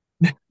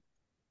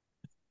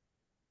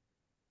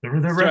 They're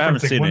Still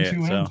haven't referencing seen 1, it 2,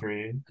 yet, so. and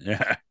 3.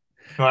 Yeah,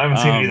 No, I haven't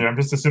seen it Um, either. I'm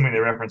just assuming they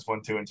reference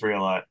 1, 2, and 3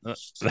 a lot.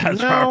 that's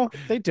No,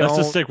 they Let's don't.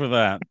 just stick with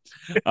that.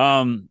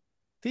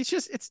 It's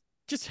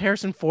just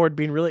Harrison Ford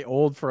being really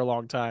old for a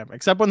long time,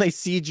 except when they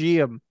CG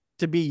him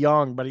to be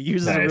young, but he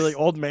uses a Nice. really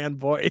old man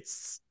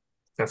voice.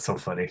 That's so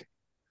funny.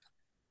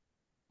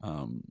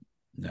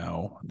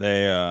 No,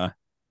 they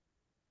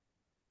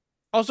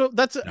Also,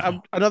 that's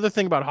No. another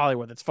thing about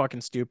Hollywood that's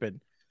fucking stupid.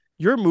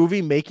 Your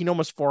movie making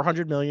almost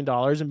 $400 million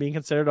and being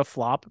considered a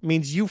flop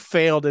means you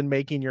failed in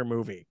making your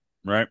movie.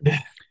 right.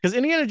 Because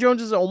Indiana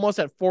Jones is almost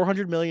at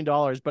 $400 million,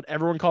 but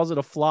everyone calls it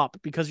a flop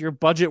because your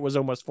budget was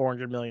almost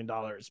 $400 million.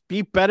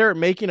 Be better at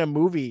making a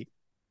movie.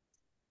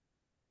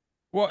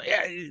 Well,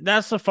 yeah,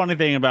 that's the funny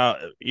thing about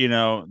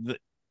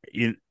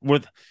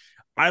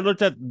I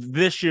looked at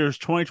this year's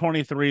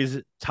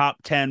 2023's top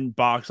 10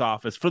 box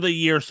office for the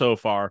year so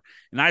far,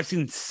 and I've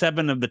seen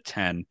 7 of the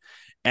 10,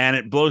 and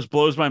it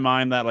blows my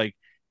mind that like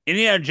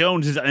Indiana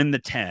Jones is in the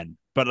 10,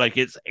 but like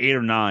it's 8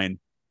 or 9,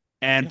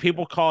 and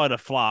people call it a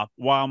flop.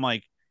 While I'm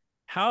like,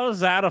 how is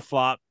that a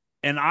flop?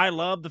 And I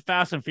love the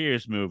Fast and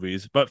Furious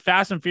movies, but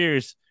Fast and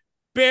Furious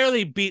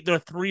barely beat their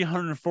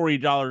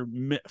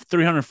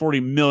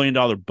 $340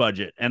 million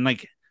budget, and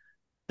like.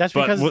 That's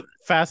But because what-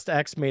 Fast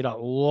X made a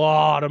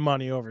lot of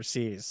money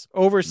overseas.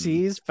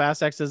 Overseas,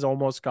 Fast X has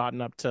almost gotten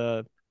up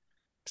to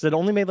because it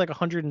only made like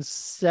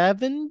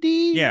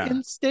 170 Yeah.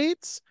 in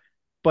states,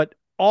 but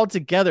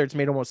altogether it's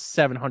made almost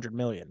 700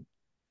 million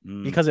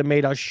because it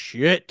made a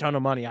shit ton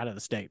of money out of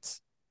the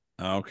states.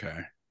 Okay.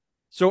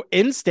 So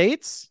in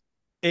states,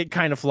 it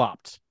kind of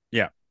flopped.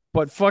 Yeah.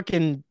 But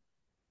fucking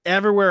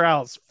everywhere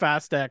else,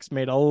 Fast X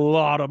made a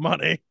lot of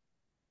money.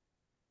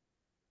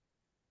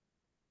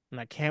 And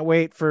I can't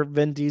wait for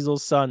Vin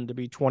Diesel's son to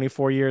be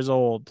 24 years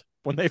old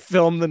when they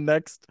film the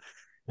next.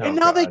 And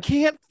now they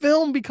can't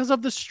film because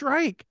of the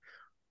strike.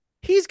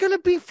 He's going to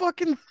be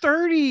fucking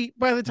 30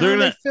 by the time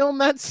they film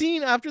that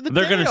scene after the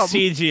They're going to damn.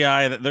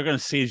 CGI that. They're going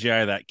to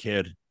CGI that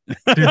kid. Dude,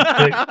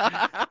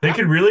 they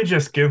could really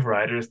just give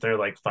writers their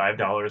like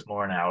 $5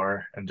 more an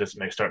hour and just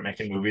start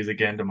making movies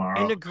again tomorrow.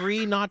 And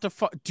agree not to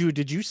dude,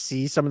 did you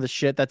see some of the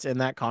shit that's in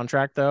that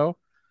contract though?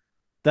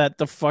 That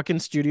the fucking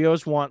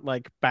studios want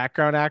like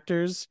background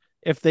actors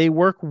if they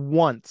work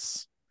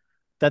once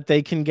that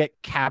they can get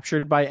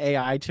captured by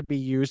AI to be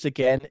used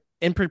again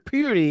in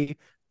perpetuity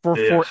for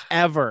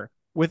forever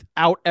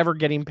without ever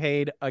getting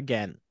paid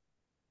again.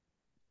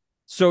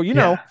 So,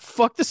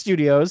 fuck the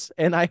studios,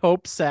 and I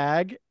hope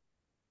SAG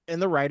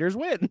and the writers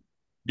win.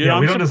 Dude, yeah,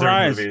 I'm we don't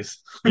surprised. deserve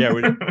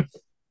movies.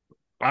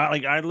 Yeah,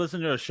 I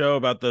listened to a show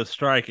about the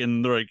strike,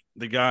 and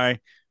the guy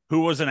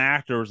who was an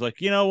actor was like,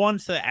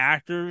 once the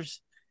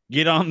actors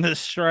get on this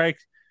strike,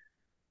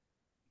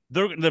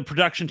 the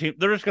production team,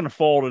 they're just gonna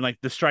fold, and like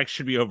the strike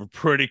should be over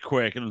pretty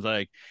quick. And it was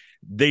like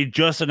they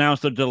just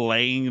announced they're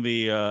delaying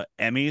the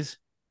Emmys,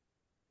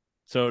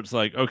 so it's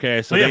like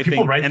okay, so Oh yeah, they people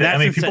think, write and the. I that's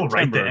mean, in people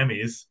write the September.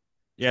 Emmys.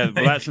 Yeah,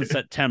 well, that's in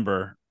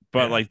September,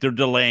 but Yeah. like they're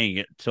delaying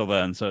it till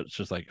then, so it's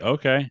just like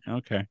okay,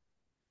 okay.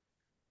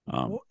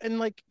 Well, and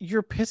like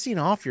you're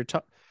pissing off your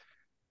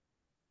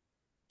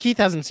Keith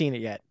hasn't seen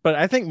it yet, but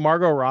I think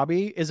Margot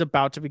Robbie is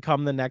about to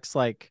become the next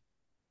like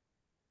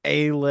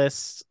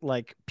A-list.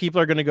 Like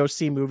people are going to go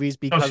see movies Oh,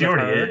 because she of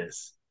already her.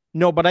 is.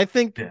 No, but I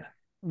think Yeah.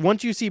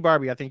 once you see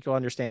Barbie, I think you'll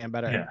understand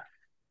better. Yeah.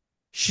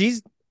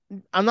 She's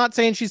I'm not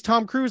saying she's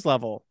Tom Cruise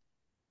level,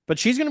 but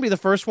she's going to be the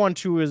first one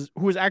who is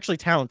actually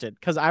talented.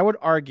 Because I would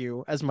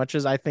argue, as much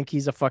as I think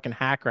he's a fucking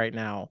hack right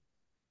now,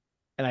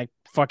 and I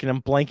fucking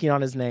am blanking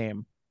on his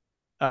name,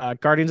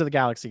 Guardians of the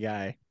Galaxy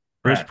guy,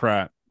 Chris Right.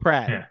 Pratt.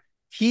 Pratt. Yeah.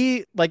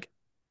 He like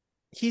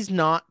he's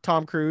not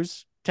Tom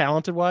Cruise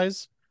talented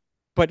wise,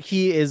 but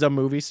he is a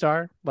movie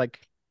star. Like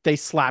they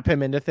slap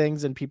him into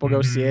things and people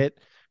go see Hmm. it.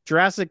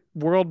 Jurassic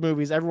World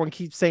movies, everyone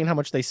keeps saying how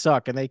much they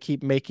suck and they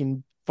keep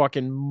making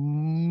fucking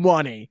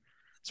money.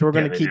 So we're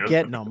going Yeah, to they keep do.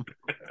 getting them.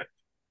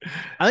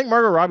 I think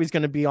Margot Robbie's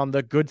going to be on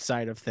the good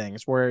side of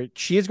things where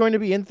she is going to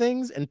be in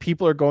things and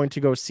people are going to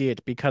go see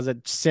it because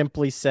it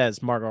simply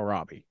says Margot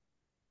Robbie.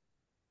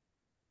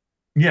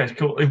 Yeah,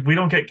 cool. We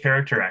don't get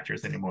character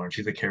actors anymore.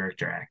 She's a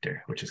character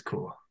actor, which is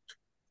cool.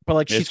 But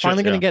like she's It's just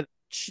finally going to yeah,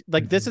 get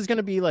like this Mhm. is going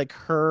to be like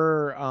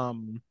her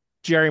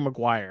Jerry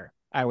Maguire,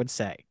 I would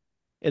say,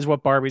 is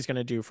what Barbie's going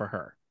to do for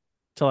her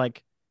to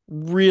like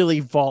really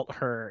vault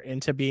her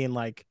into being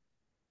like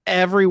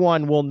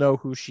everyone will know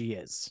who she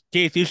is.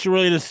 Keith, you should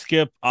really just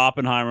skip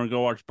Oppenheimer and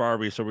go watch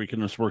Barbie so we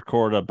can just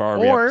record a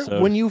Barbie Or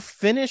episode. when you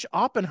finish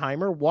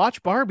Oppenheimer,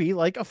 watch Barbie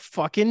like a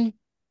fucking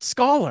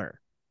scholar,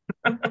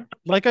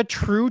 like a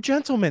true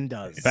gentleman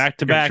does. Back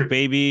to Like a back, true,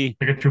 baby.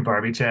 like a true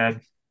Barbie Chad.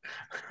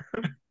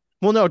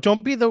 Well, no,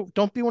 don't be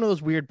one of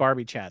those weird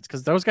Barbie chats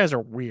because those guys are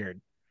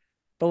weird.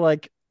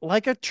 But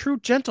like a true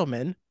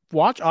gentleman,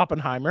 watch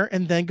Oppenheimer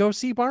and then go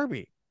see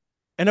Barbie.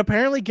 And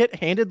apparently get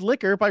handed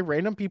liquor by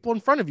random people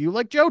in front of you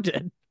like Joe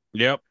did.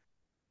 Yep.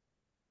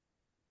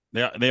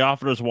 They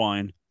offered us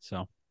wine,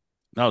 so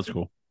that was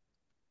cool.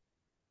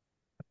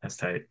 That's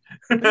tight.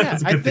 But yeah,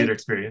 That's a good theater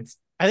experience.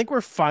 I think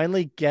we're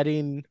finally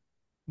getting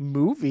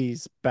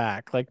movies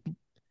back. Like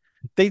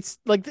they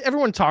like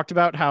everyone talked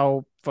about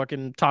how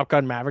fucking Top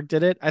Gun Maverick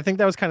did it. I think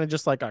that was kind of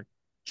just like a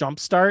jump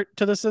start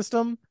to the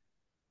system.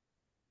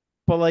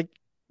 But like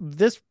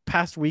this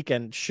past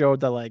weekend showed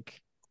that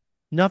like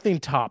nothing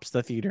tops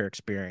the theater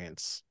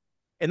experience.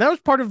 And that was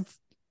part of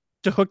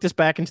to hook this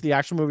back into the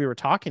actual movie we're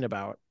talking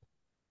about.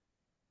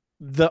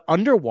 The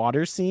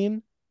underwater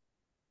scene,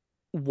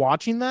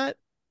 watching that,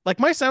 like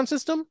my sound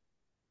system,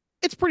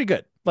 it's pretty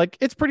good. Like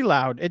it's pretty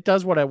loud. It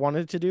does what I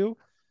wanted it to do.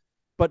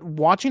 But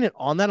watching it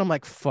on that, I'm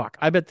like, fuck,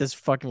 I bet this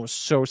fucking was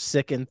so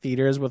sick in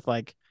theaters with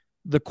like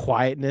the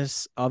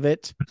quietness of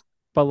it,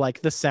 but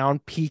like the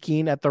sound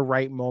peaking at the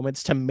right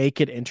moments to make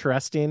it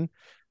interesting.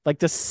 Like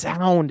the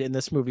sound in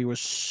this movie was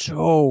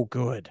so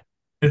good.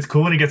 It's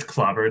cool when he gets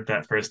clobbered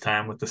that first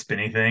time with the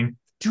spinny thing.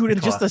 Dude, The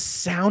and just clo- the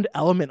sound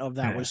element of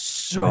that yeah. was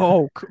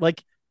so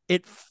like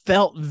it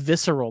felt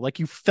visceral. Like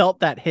you felt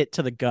that hit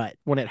to the gut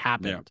when it Yeah.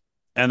 happened.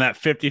 And that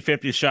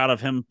 50-50 shot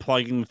of him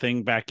plugging the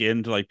thing back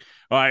into like,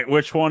 all right,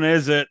 which one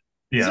is it?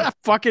 Is Yeah. that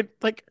fucking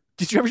like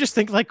did you ever just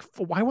think like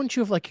why wouldn't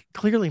you have like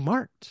clearly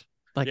marked?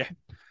 Like, Yeah.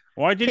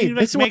 Why didn't hey, you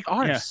this like is what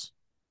make ours.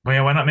 Well,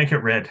 yeah, why not make it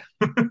red?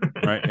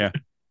 right? Yeah.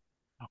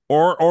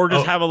 Or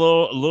just Oh, have a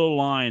little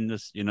line,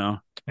 just yeah.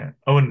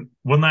 Oh, and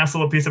one last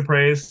little piece of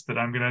praise that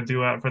I'm gonna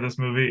do out for this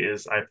movie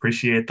is I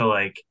appreciate the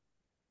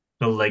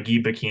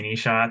leggy bikini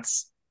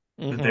shots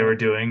that they Mm-hmm. were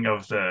doing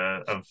of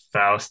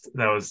Faust.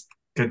 That was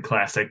good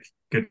classic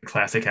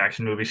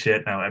action movie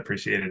shit. I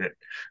appreciated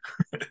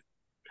it.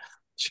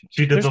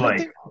 She did There's the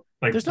nothing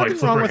like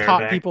flip wrong her with hair hot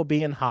back. people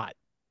being hot.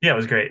 Yeah, it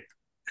was great.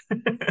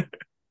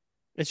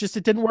 It's just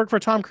it didn't work for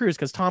Tom Cruise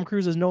because Tom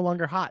Cruise is no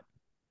longer hot.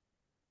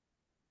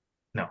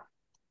 No,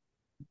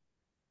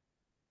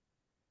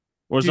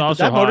 was Dude, but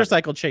also that hot.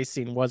 motorcycle chase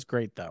scene was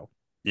great though.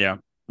 Yeah.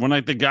 When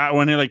like the guy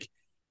when he like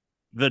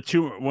the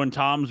two when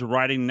Tom's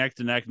riding neck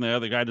to neck and the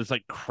other guy just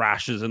like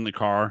crashes in the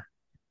car.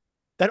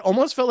 That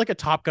almost felt like a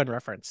Top Gun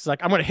reference. It's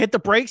like I'm gonna hit the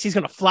brakes, he's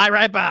gonna fly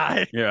right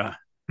by. Yeah.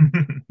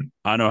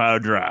 I know how to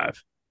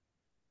drive.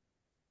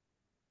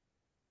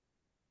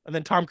 And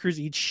then Tom Cruise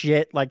eats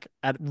shit like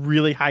at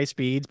really high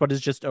speeds, but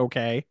is just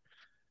okay.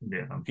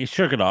 yeah, He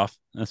shook it off.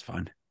 That's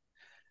fine.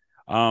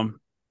 Um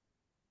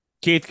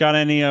Keith got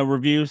any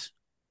reviews?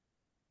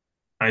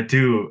 I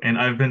do, and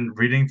I've been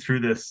reading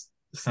through this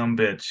some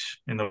bitch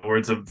in the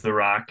words of The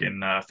Rock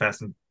in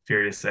Fast and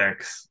Furious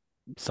X.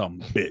 Some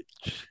bitch.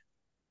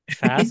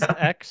 Fast Yeah,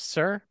 X,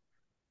 sir.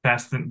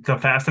 Fast and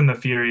the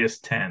Furious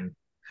 10.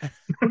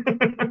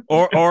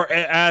 Or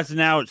as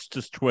now it's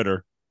just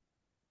Twitter.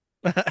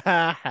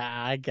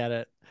 I get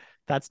it.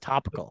 That's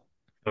topical.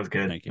 That was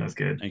good. Thank That you. was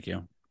good. Thank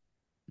you.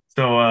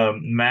 So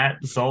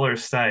Matt Zoller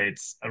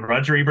cites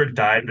Roger Ebert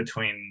died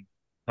between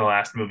the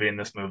last movie and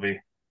this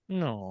movie.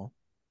 No.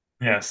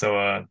 Yeah,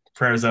 so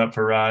prayers up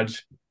for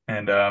Raj.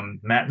 And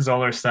Matt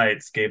Zoller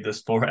Seitz gave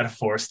this 4 out of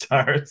 4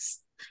 stars.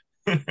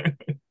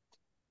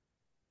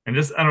 And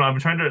just I don't know, I'm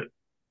trying to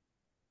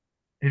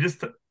he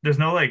just there's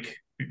no like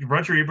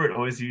Roger Ebert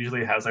always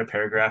usually has a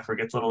paragraph where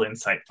it gets a little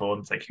insightful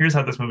and it's like, here's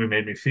how this movie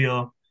made me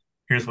feel.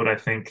 Here's what I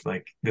think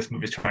like this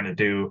movie's trying to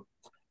do.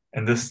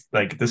 And this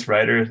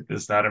writer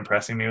is not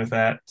impressing me with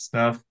that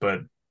stuff,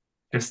 but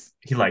just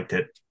he liked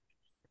it.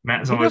 Matt You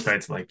need Zoller to,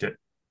 Seitz liked it.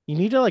 you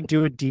need to like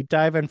do a deep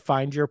dive and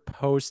find your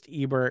post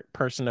Ebert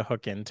person to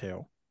hook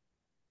into.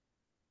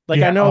 Like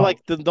I Yeah, know oh,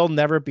 like there'll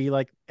never be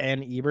like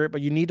an Ebert,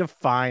 but you need to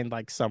find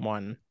like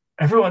someone.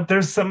 everyone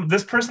there's some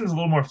this person's a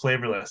little more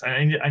flavorless.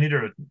 I need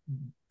to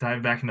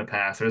dive back in the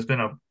past. There's been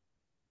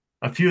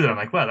a few that I'm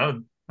like, wow, that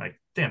was like,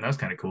 damn, that was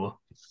kind of cool.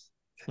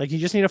 Like you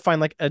just need to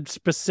find like a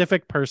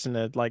specific person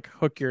to like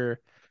hook Yeah,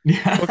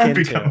 into.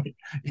 becoming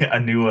yeah, a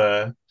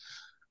new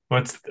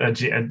what's a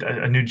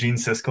new Gene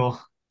Siskel.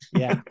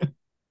 Yeah.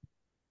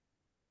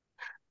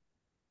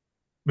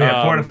 But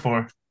yeah, 4 out of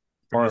 4 for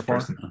Four out this of four.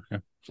 person.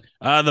 Okay.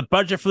 The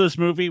budget for this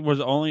movie was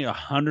only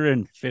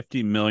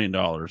 $150 million,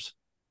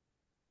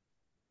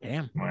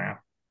 Damn. Wow.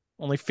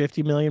 Only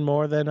 50 million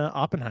more than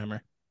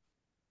Oppenheimer.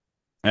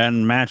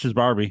 and matches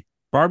Barbie.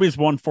 Barbie's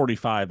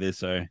 145, they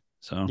say.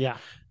 So, Yeah.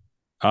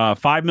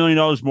 $5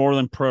 million more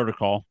than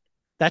Protocol.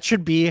 That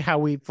should be how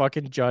we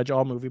fucking judge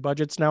all movie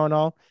budgets now and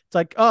all. It's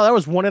like, oh, that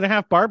was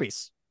 1.5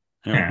 Barbies.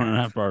 Yeah, one and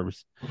a half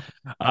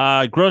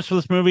Barbies. Gross for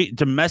this movie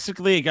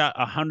domestically, it got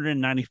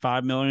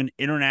 195 million.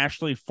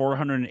 Internationally,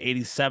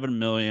 487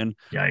 million.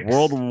 Yikes.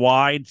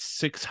 Worldwide,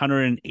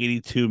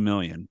 682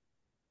 million.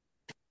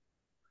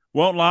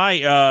 Won't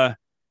lie.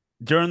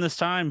 During this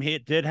time,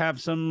 it did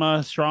have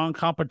some strong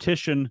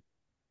competition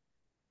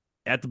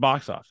at the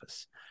box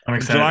office. I'm For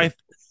excited July to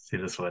see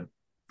this one.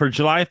 for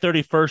July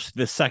 31st,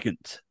 the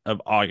 2nd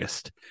of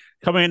August,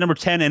 coming at number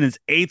 10 in its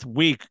 8th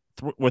week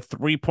with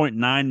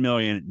 3.9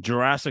 million.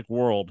 Jurassic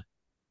World.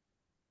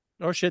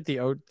 Oh shit,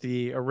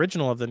 the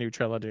original of the new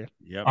trilogy.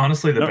 Yep.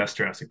 Honestly, the No, best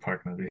Jurassic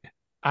Park movie.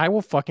 I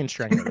will fucking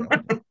strangle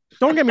you.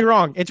 Don't get me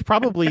wrong, it's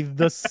probably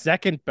the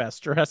second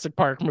best Jurassic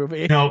Park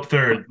movie. Nope,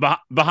 third.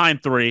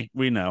 behind 3,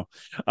 we know.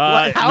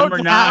 How Number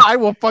 9, I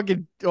will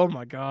fucking oh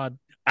my god.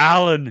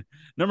 Alan.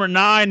 Number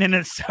 9 in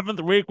its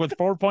 7th week with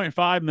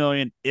 4.5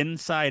 million.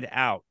 Inside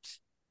Out.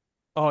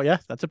 Oh yeah,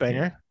 that's a banger.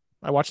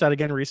 Yeah. I watched that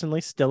again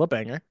recently, still a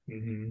banger.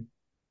 Mm-hmm.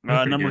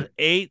 Number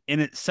 8 in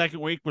its 2nd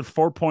week with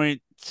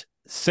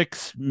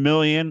 4.6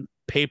 million.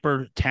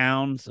 Paper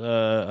Towns,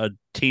 a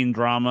teen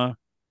drama.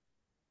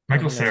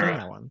 Michael I think I've seen Cera.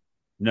 that one.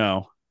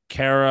 No,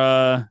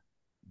 Cara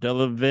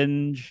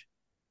Delevingne.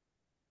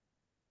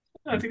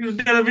 I think it was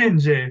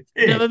Delavinge.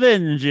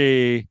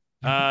 Delevingne.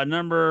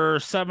 Number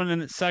 7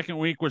 in its 2nd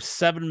week with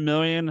 7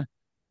 million.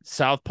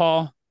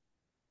 Southpaw.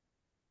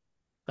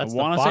 That's I the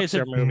want to say it's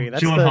boxer a movie.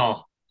 That's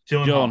Gyllenhaal.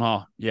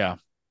 Gyllenhaal. Yeah.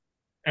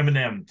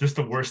 Eminem, just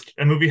the worst.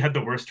 A movie had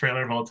the worst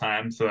trailer of all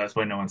time, so that's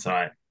why no one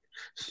saw it.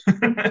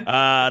 But it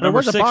Number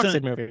was a 6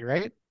 boxing movie,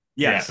 right?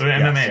 yes, Yeah,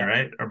 MMA, yes.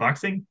 right? Or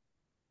boxing?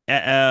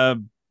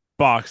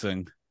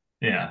 Boxing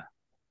Yeah.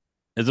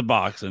 is a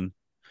boxing.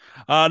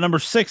 Number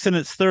 6 in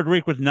its 3rd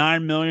week with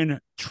 9 million.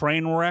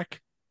 Trainwreck.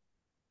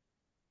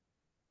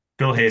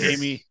 Bill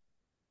Hader.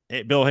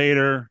 Bill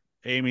Hader,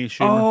 Amy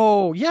Schumer.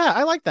 Oh yeah,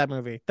 I like that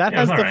movie. That Yeah,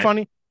 has it's the alright.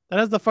 funny. That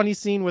has the funny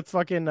scene with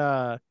fucking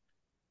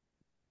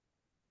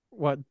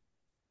what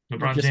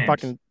LeBron just James.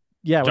 fucking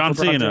yeah, with John LeBron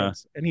Cena.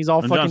 James. And he's all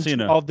And John fucking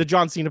Cena. all the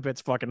John Cena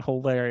bit's fucking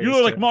hilarious. You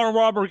look like too. Mark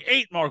Wahlberg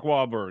ate Mark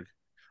Wahlberg.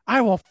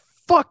 I will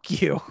fuck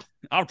you.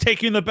 I'll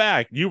take you in the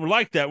back. You would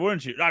like that,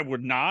 wouldn't you? I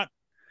would not.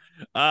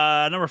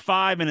 Number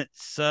 5 in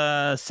its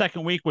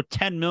 2nd week with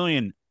 10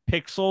 million.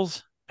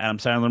 Pixels. Adam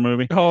Sandler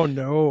movie. Oh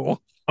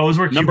no. Oh, it was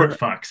where Number- Kubrick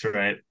fucks,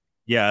 right?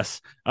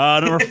 Yes.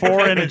 Number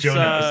 4 in its Joe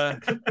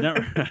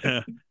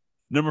knows.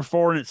 number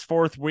 4 in its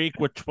 4th week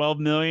with 12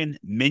 million.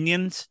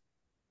 Minions.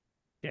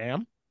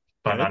 Damn.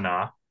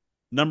 Banana.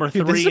 Number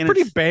Dude, this 3 is a in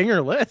pretty its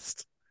banger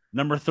list.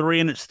 number 3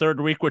 in its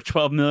 3rd week with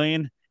 12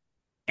 million.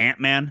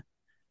 Ant-Man.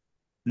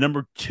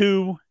 Number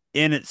 2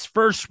 in its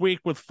 1st week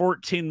with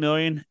 14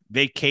 million.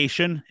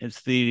 Vacation.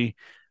 It's the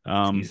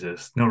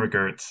Jesus. No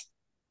regrets.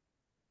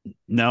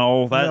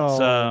 no, that's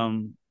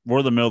No.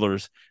 We're the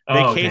Millers. Oh,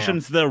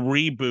 Vacation's the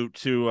reboot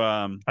to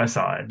I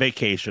saw it.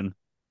 Vacation.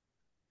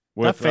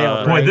 That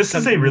failed, Boy, right? this is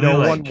 'Cause a really, no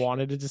like- one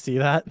wanted to see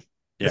that.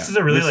 This is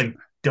a really like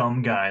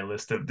dumb guy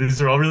list of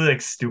these are all really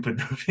like stupid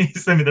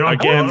movies. I mean, they're all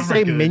Again, I all would of them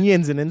say are good.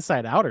 Minions and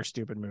Inside Out are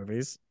stupid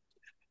movies.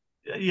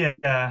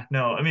 Yeah,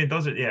 no, I mean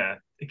those are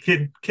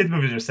kid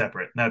movies are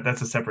separate.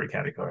 That's a separate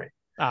category.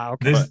 Ah,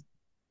 okay. This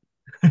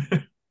this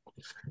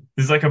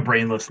is like a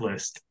brainless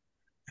list.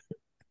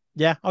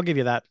 Yeah, I'll give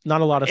you that.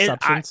 Not a lot of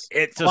substance.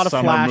 It's a lot of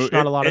summer flash, movie.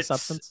 not a lot of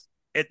substance.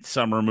 It's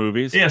summer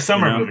movies. Yeah,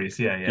 summer you know? movies.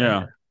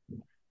 Yeah.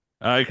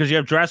 Because you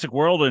have Jurassic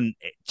World and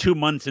 2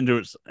 months into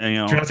it,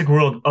 Jurassic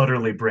World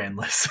utterly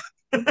brainless.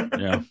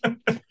 Yeah.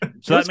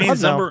 So that It's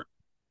means fun,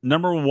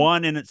 number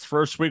 1 in its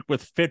 1st week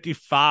with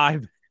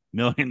 $55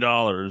 million.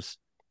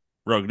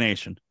 Rogue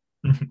Nation.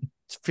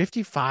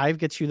 55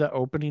 gets you the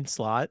opening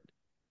slot.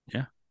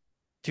 Yeah.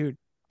 Dude,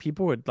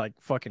 people would like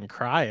fucking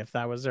cry if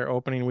that was their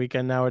opening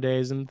weekend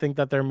nowadays and think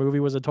that their movie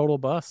was a total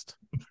bust.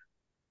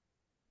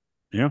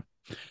 Yeah.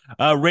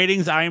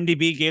 Ratings,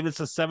 IMDb gave this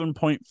a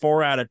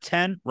 7.4 out of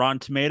 10. Rotten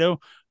Tomato,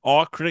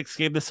 all critics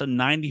gave this a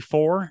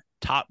 94.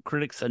 Top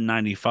critics a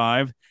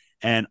 95.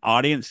 And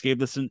audience gave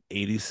this an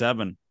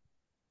 87.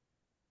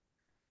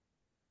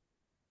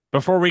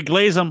 Before we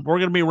glaze them, we're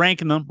going to be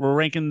ranking them. We're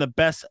ranking the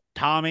best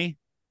Tommy.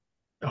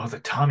 Oh, the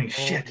Tommy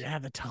shit. Yeah,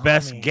 the Tommy.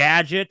 Best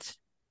gadget.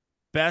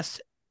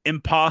 Best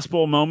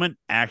impossible moment,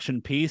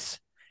 action piece,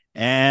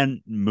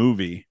 and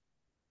movie.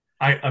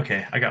 I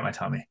got my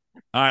Tommy.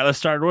 All right, let's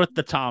start with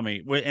the Tommy.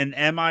 In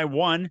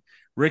MI1,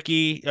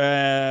 Ricky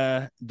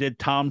did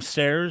Tom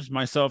Stairs.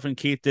 Myself and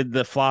Keith did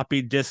the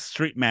floppy disk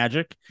Street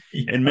Magic.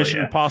 Yeah, In Mission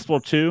Impossible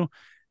 2,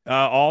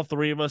 all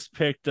three of us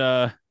picked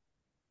the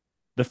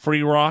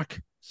free rock,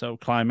 so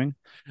climbing.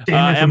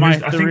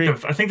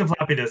 MI3, I think the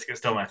floppy disk is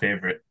still my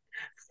favorite.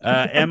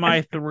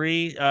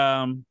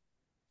 MI3,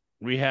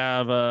 we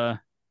have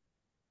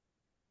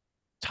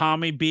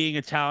Tommy being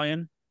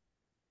Italian.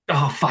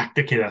 Oh fuck!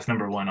 Okay, that's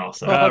number one.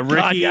 Also, Ricky,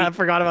 God, yeah, I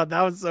forgot about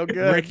that. Was so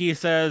good. Ricky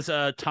says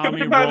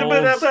Tommy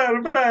rolls.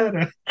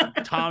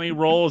 Tommy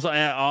rolls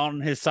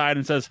on his side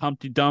and says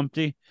Humpty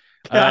Dumpty.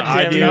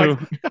 I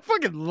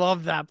fucking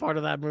love that part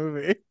of that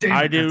movie. Damn,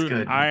 I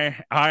do. I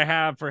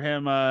have for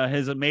him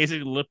his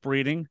amazing lip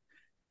reading.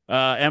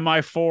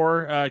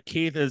 MI4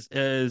 Keith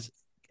is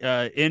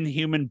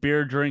inhuman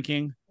beer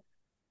drinking.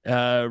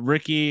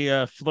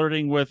 Ricky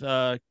flirting with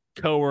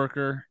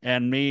coworker,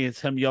 and me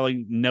it's him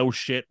yelling no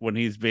shit when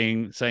he's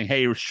saying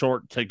hey, you're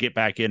short to get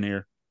back in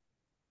here.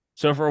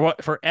 So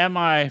for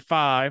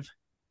MI5,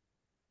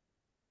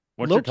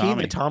 what's your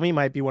Tommy? The Tommy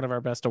might be one of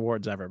our best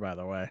awards ever, by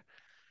the way.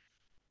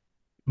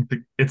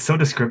 It's so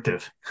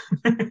descriptive.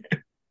 All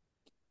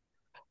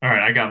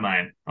right, I got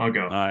mine. I'll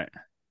go. All right.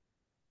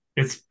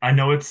 I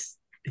know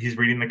he's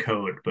reading the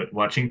code, but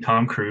watching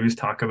Tom Cruise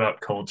talk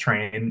about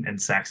Coltrane and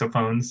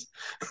saxophones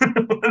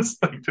was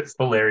like just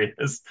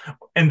hilarious.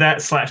 And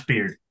that /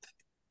 beard.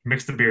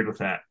 Mix the beard with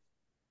that.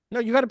 No,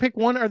 you got to pick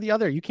one or the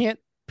other. You can't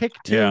pick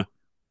two. Yeah.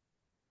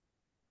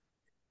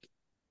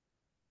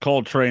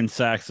 Coltrane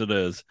sax it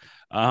is.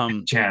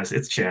 Jazz.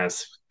 It's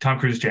jazz. Tom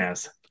Cruise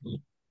jazz.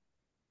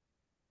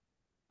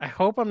 I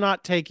hope I'm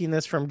not taking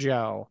this from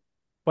Joe,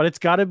 but it's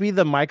got to be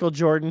the Michael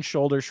Jordan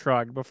shoulder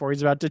shrug before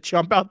he's about to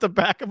jump out the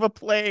back of a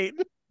plane.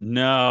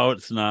 No,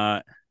 it's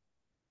not.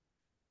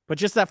 But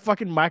just that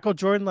fucking Michael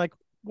Jordan, like,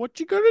 what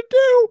you gonna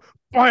do?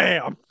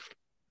 Bam!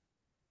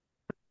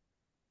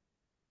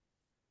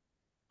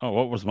 Oh,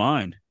 what was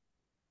mine?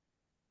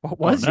 What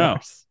was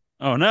yours?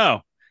 Oh,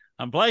 no.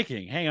 I'm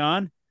blanking. Hang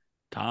on.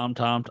 Tom.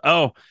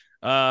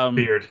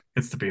 Beard.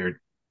 It's the beard.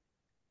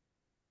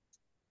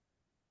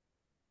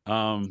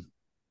 Oh,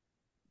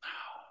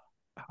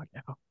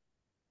 yeah.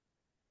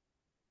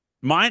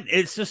 Mine,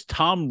 it's just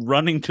Tom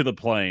running to the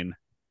plane.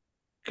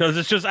 Because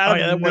it's just out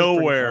of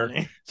nowhere.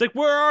 It's like,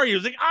 where are you?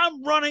 It's like,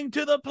 I'm running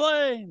to the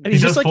plane. And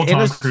he's just like in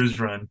his Cruise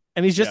run.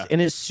 And he's just in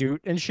his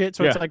suit and shit.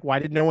 So it's like, why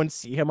did no one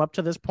see him up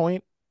to this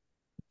point?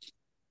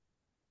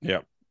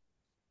 Yep.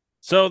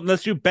 So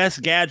let's do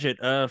best gadget.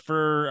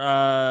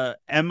 For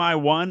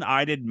MI1,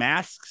 I did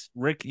masks.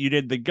 Rick, you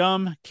did the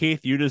gum.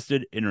 Keith, you just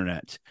did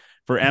internet.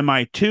 For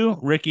MI2,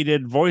 Ricky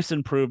did voice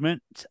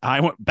improvement.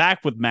 I went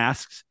back with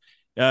masks.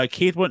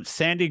 Keith went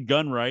Sandy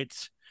gun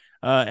rights.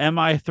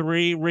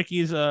 MI3,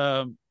 Ricky's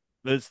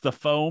it's the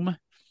foam.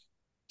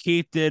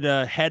 Keith did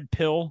head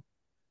pill.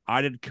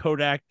 I did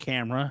Kodak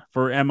camera.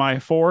 For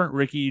MI4,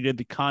 Ricky, you did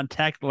the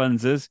contact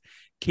lenses.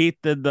 Keith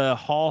did the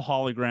Hall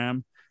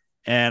hologram,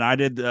 and I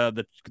did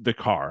the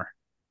car.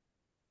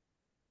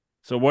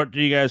 So what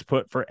do you guys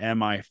put for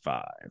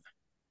MI5?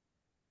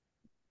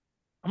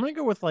 I'm gonna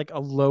go with like a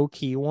low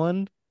key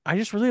one. I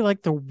just really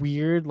like the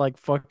weird like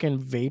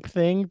fucking vape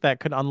thing that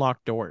could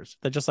unlock doors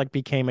that just like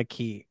became a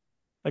key.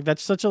 Like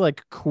that's such a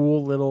like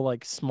cool little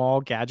like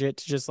small gadget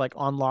to just like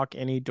unlock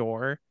any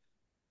door.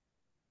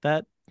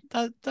 That's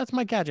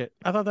my gadget.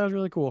 I thought that was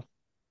really cool.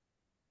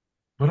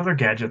 What other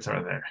gadgets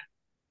are there?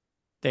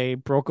 They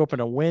broke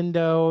open a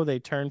window. They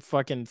turned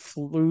fucking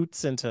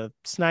flutes into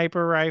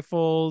sniper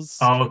rifles.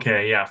 Oh,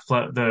 okay, yeah.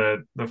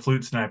 The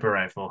flute sniper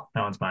rifle.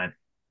 That one's mine.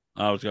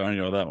 I was going to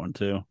go with that one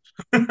too.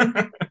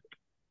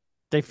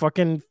 They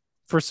fucking,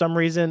 for some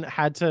reason,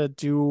 had to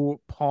do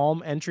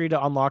palm entry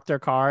to unlock their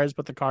cars,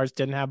 but the cars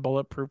didn't have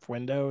bulletproof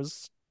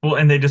windows. Well,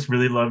 and they just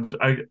really loved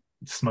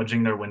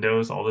smudging their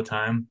windows all the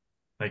time,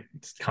 like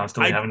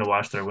constantly having to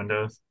wash their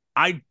windows.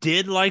 I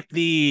did like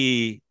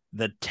the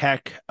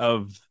tech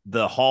of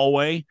the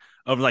hallway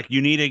of like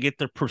you need to get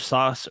the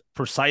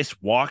precise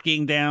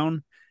walking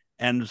down,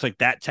 and it's like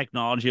that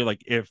technology of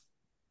like if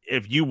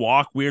you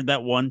walk weird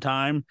that one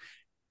time,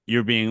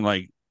 you're being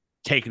like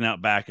taken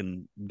out back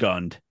and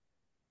gunned.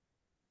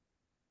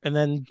 And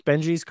then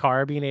Benji's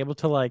car being able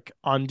to like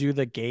undo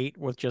the gate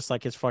with just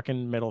like his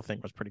fucking middle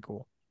thing was pretty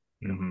cool.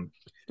 Mm-hmm.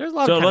 There's a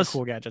lot of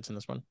cool gadgets in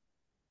this one.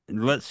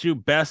 Let's do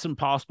best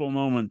impossible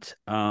moment.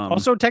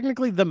 Also,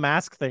 technically, the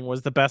mask thing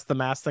was the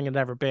mask thing had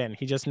ever been.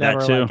 He just That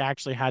never too. like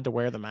actually had to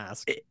wear the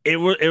mask. It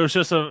was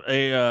just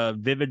a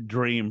vivid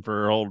dream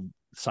for old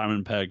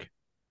Simon Pegg.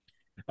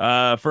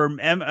 For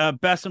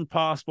best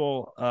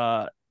impossible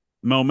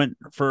moment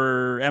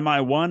for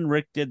MI1,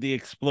 Rick did the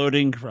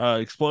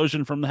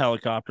explosion from the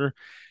helicopter.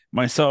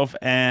 Myself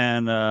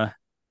and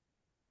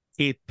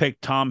Keith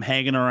picked Tom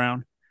hanging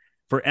around.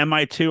 For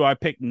MI2, I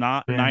picked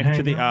not Been knife to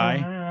hanging the eye.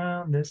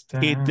 around this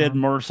Keith did town.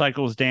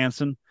 motorcycles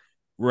dancing.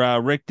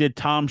 Rick did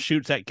Tom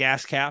shoots at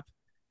gas cap.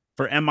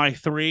 For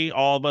MI3,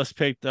 all of us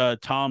picked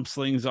Tom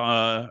slings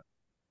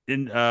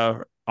in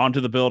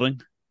onto the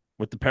building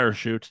with the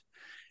parachute.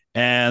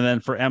 And then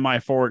for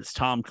MI4, it's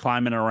Tom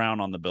climbing around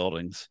on the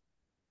buildings.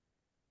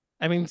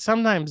 I mean,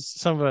 sometimes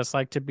some of us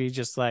like to be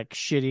just like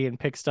shitty and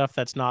pick stuff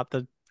that's not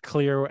the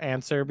clear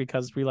answer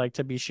because we like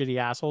to be shitty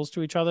assholes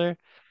to each other.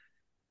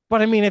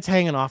 But I mean, it's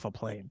hanging off a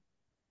plane.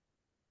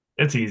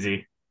 It's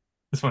easy.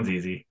 This one's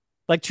easy.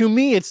 Like to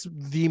me, it's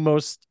the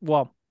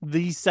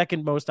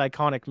second most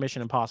iconic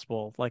Mission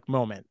Impossible like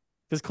moment.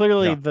 Because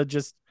clearly Yeah. the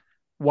just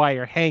while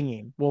you're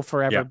hanging will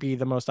forever Yeah. be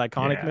the most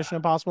iconic Yeah. Mission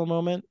Impossible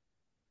moment.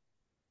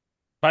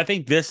 But I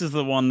think this is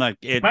the one that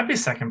It might be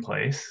second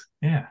place.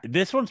 Yeah.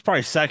 this one's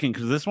probably second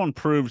because this one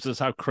proves just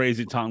how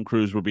crazy Tom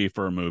Cruise would be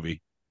for a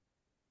movie.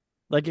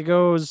 Like it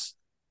goes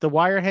the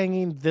wire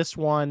hanging, this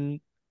one,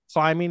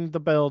 climbing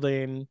the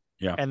building,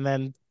 Yeah. and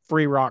then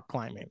free rock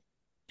climbing.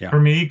 Yeah. For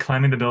me,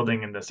 climbing the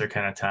building and this are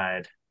kind of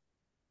tied.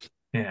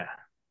 Yeah.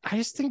 I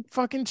just think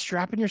fucking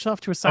strapping yourself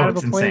to a side of a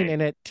it's plane insane.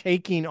 and it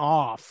taking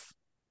off.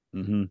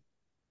 Mm-hmm.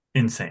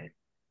 Insane.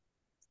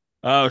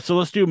 So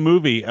let's do a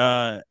movie.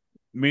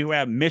 We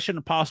have Mission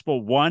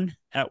Impossible 1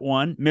 at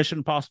 1, Mission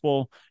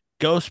Impossible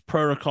Ghost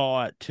Protocol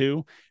at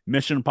 2,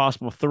 Mission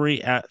Impossible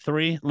 3 at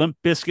 3, Limp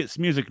Bizkit's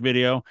music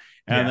video,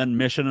 and then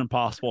Mission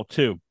Impossible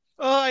 2.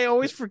 Oh, I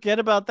always forget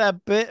about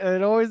that bit, and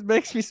it always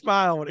makes me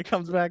smile when it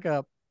comes back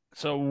up.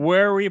 So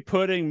where are we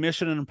putting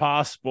Mission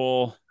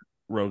Impossible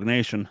Rogue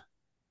Nation?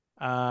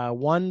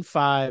 1,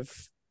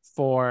 5,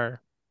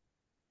 4,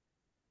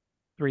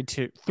 3,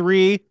 2,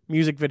 3,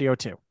 music video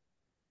 2.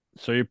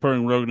 So you're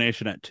putting Rogue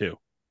Nation at 2.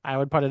 I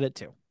would put it at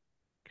 2.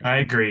 I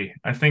agree.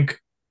 I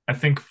think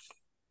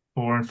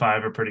 4 and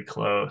 5 are pretty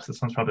close.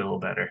 This one's probably a little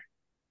better.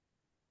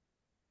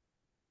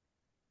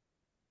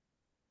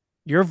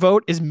 Your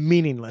vote is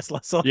meaningless,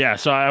 Lessel. Yeah,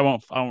 so I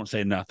won't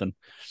say nothing.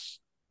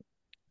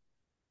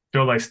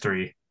 Joe likes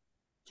 3.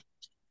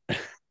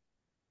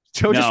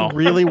 Joe No. just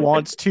really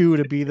wants 2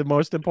 to be the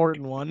most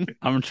important one.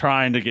 I'm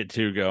trying to get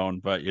 2 going,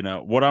 but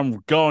what I'm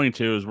going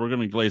to is we're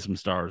going to glaze some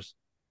stars.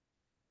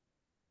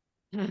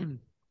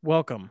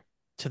 Welcome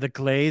to the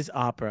Glaze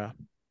Opera.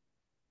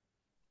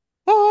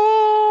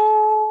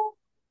 Oh,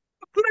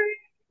 Glaze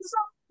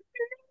Opera.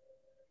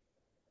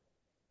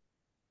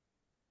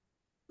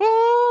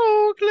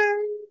 Oh, Glaze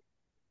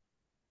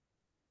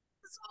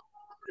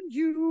on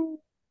you.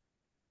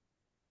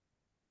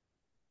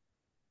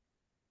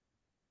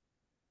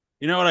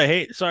 You know what I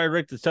hate? Sorry,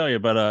 Rick, to tell you,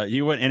 but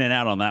you went in and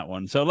out on that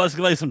one. So let's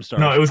glaze some stars.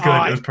 No, it was good.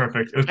 Oh, It was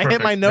perfect. It was I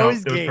perfect. hit my No,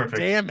 nose it was gate. perfect.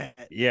 Damn it.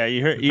 Yeah,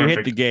 you hit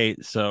Perfect. the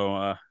gate. So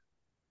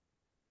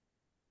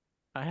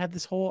I had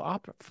this whole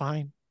opera.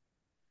 Fine.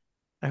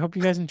 I hope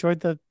you guys enjoyed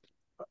the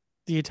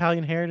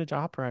Italian heritage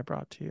opera I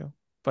brought to you,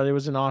 but it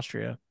was in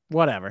Austria.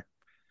 Whatever.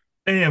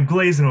 Hey, I'm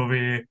glazing over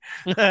here.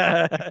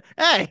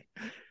 Hey,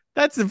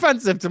 that's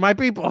offensive to my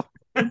people.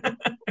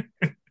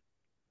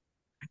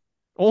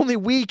 Only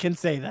we can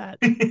say that.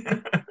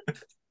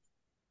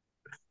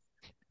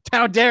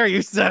 How dare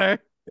you, sir?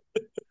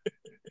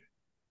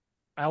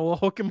 I will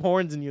hook him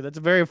horns in you. That's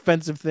a very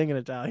offensive thing in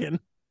Italian.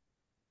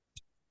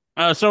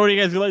 so what are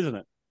you guys glazing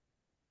it?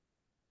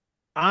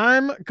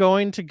 I'm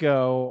going to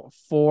go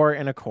 4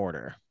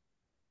 1/4.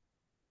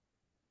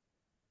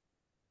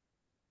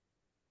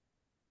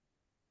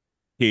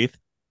 Keith.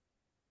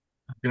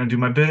 I'm gonna do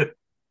my bit.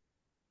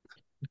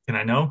 Can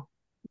I know?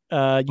 You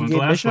was the gave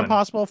last Mission one?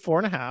 Impossible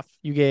 4.5.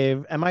 You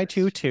gave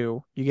MI2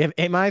 2. You gave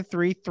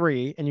MI3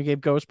 3, and you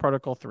gave Ghost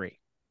Protocol 3.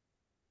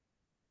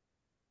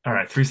 All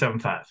right,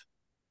 375.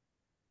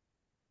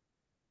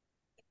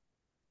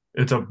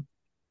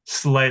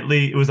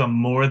 It was a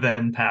more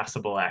than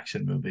passable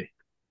action movie.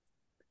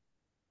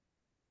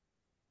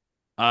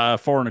 4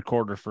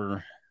 1/4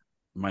 for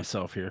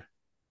myself here.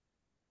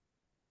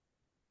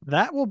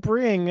 That will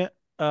bring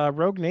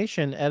Rogue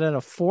Nation at a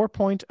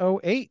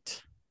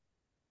 4.08.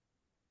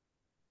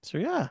 So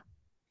yeah,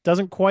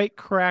 doesn't quite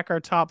crack our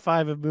top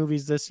 5 of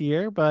movies this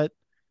year, but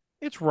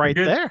it's right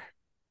Good. there.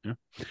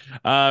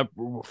 Yeah.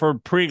 For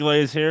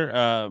pre-glaze here,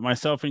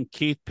 myself and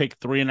Keith picked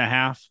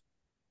 3.5,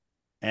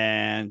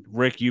 and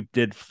Rick, you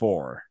did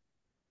 4.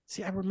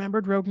 See, I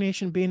remembered Rogue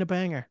Nation being a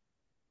banger.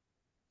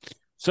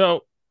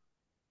 So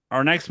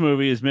our next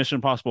movie is Mission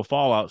Impossible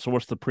Fallout. So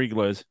what's the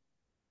pre-glaze?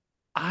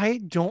 I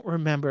don't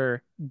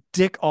remember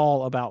dick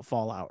all about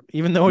Fallout,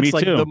 even though Me it's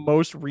like too. the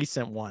most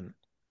recent one.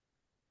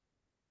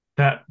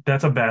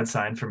 That's a bad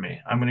sign for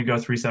me. I'm gonna go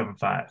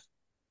 375.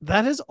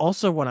 That is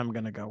also what I'm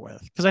gonna go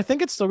with because I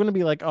think it's still gonna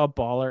be like a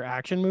baller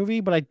action movie,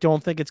 but I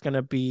don't think it's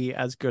gonna be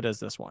as good as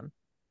this one.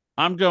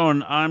 I'm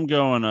going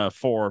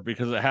 4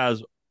 because it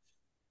has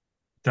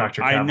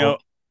Dr. I know Cavill.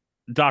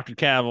 Dr.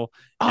 Cavill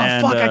Oh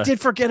and fuck! I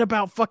did forget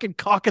about fucking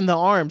cock in the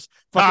arms.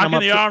 Fucking, cock I'm in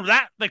up the to. arms.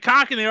 That the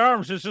cock in the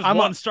arms is just I'm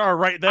one up. star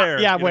right there.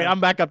 Yeah, You wait. know. I'm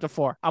back up to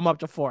 4. I'm up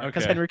to 4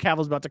 because Okay. Henry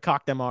Cavill's about to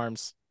cock them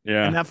arms,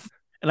 and Yeah.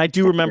 and I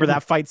do remember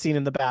that fight scene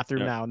in the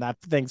bathroom Yeah. now, and that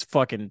thing's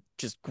fucking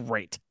just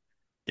great.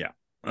 Yeah.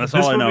 That's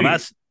all This I know. movie,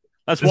 That's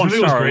this one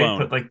movie was star great, alone.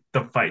 but like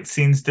the fight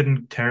scenes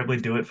didn't terribly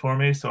do it for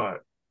me. So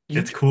You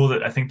it's cool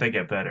that I think they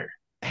get better.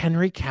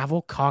 Henry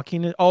Cavill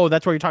cocking it. Oh,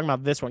 that's what you're talking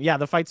about. This one, yeah.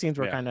 The fight scenes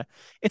were Yeah. kind of.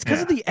 It's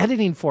because of Yeah, the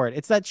editing for it.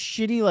 It's that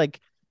shitty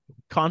like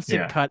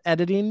constant yeah. cut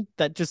editing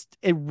that just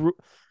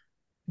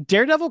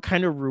Daredevil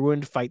kind of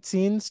ruined fight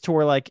scenes to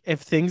where like if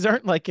things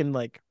aren't like in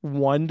like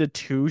 1 to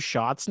 2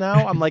 shots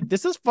now, I'm like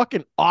this is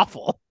fucking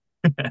awful.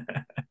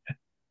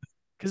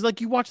 Because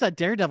like you watch that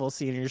Daredevil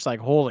scene and you're just like,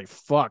 holy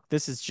fuck,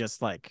 this is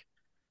just like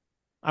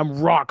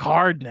I'm rock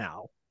hard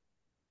now.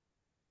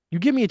 You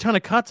give me a ton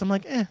of cuts, I'm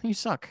like, you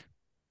suck.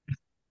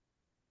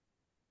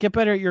 Get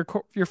better at your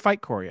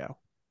fight choreo.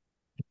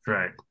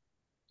 Right.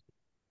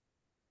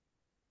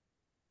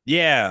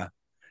 Yeah.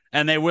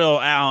 And they will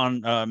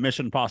on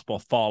Mission Impossible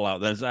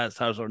Fallout.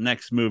 That's our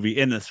next movie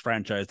in this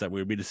franchise that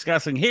we'll be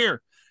discussing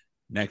here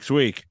next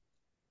week.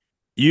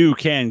 You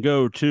can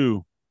go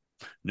to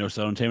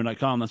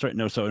NoSellEntertainment.com. That's right,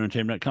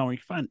 NoSellEntertainment.com, where you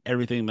can find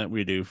everything that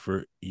we do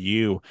for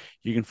you.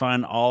 You can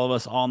find all of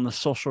us on the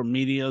social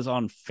medias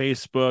on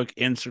Facebook,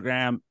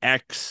 Instagram,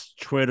 X,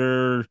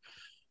 Twitter.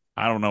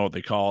 I don't know what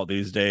they call it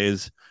these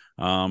days.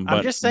 I'm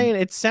But just saying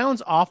it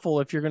sounds awful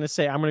if you're gonna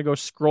say I'm gonna go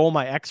scroll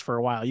my X for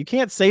a while. You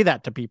can't say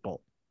that to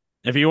people.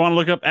 if you want to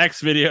look up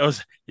X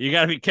videos, you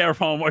got to be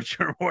careful on what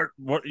you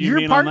Your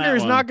mean on partner that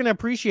is one. not gonna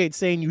appreciate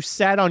saying you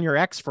sat on your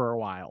X for a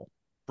while.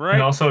 And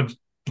Right? also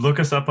look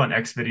us up on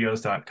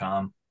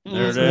xvideos.com.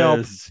 There it Nope.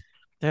 is.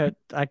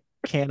 I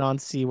can't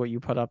unsee what you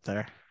put up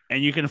there.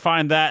 And you can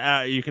find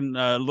that. You can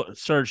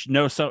search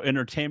No So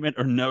Entertainment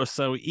or No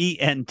So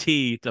ENT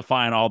to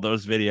find all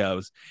those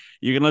videos.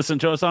 You can listen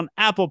to us on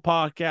Apple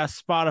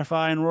Podcasts,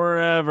 Spotify, and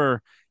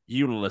wherever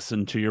you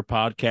listen to your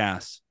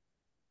podcasts.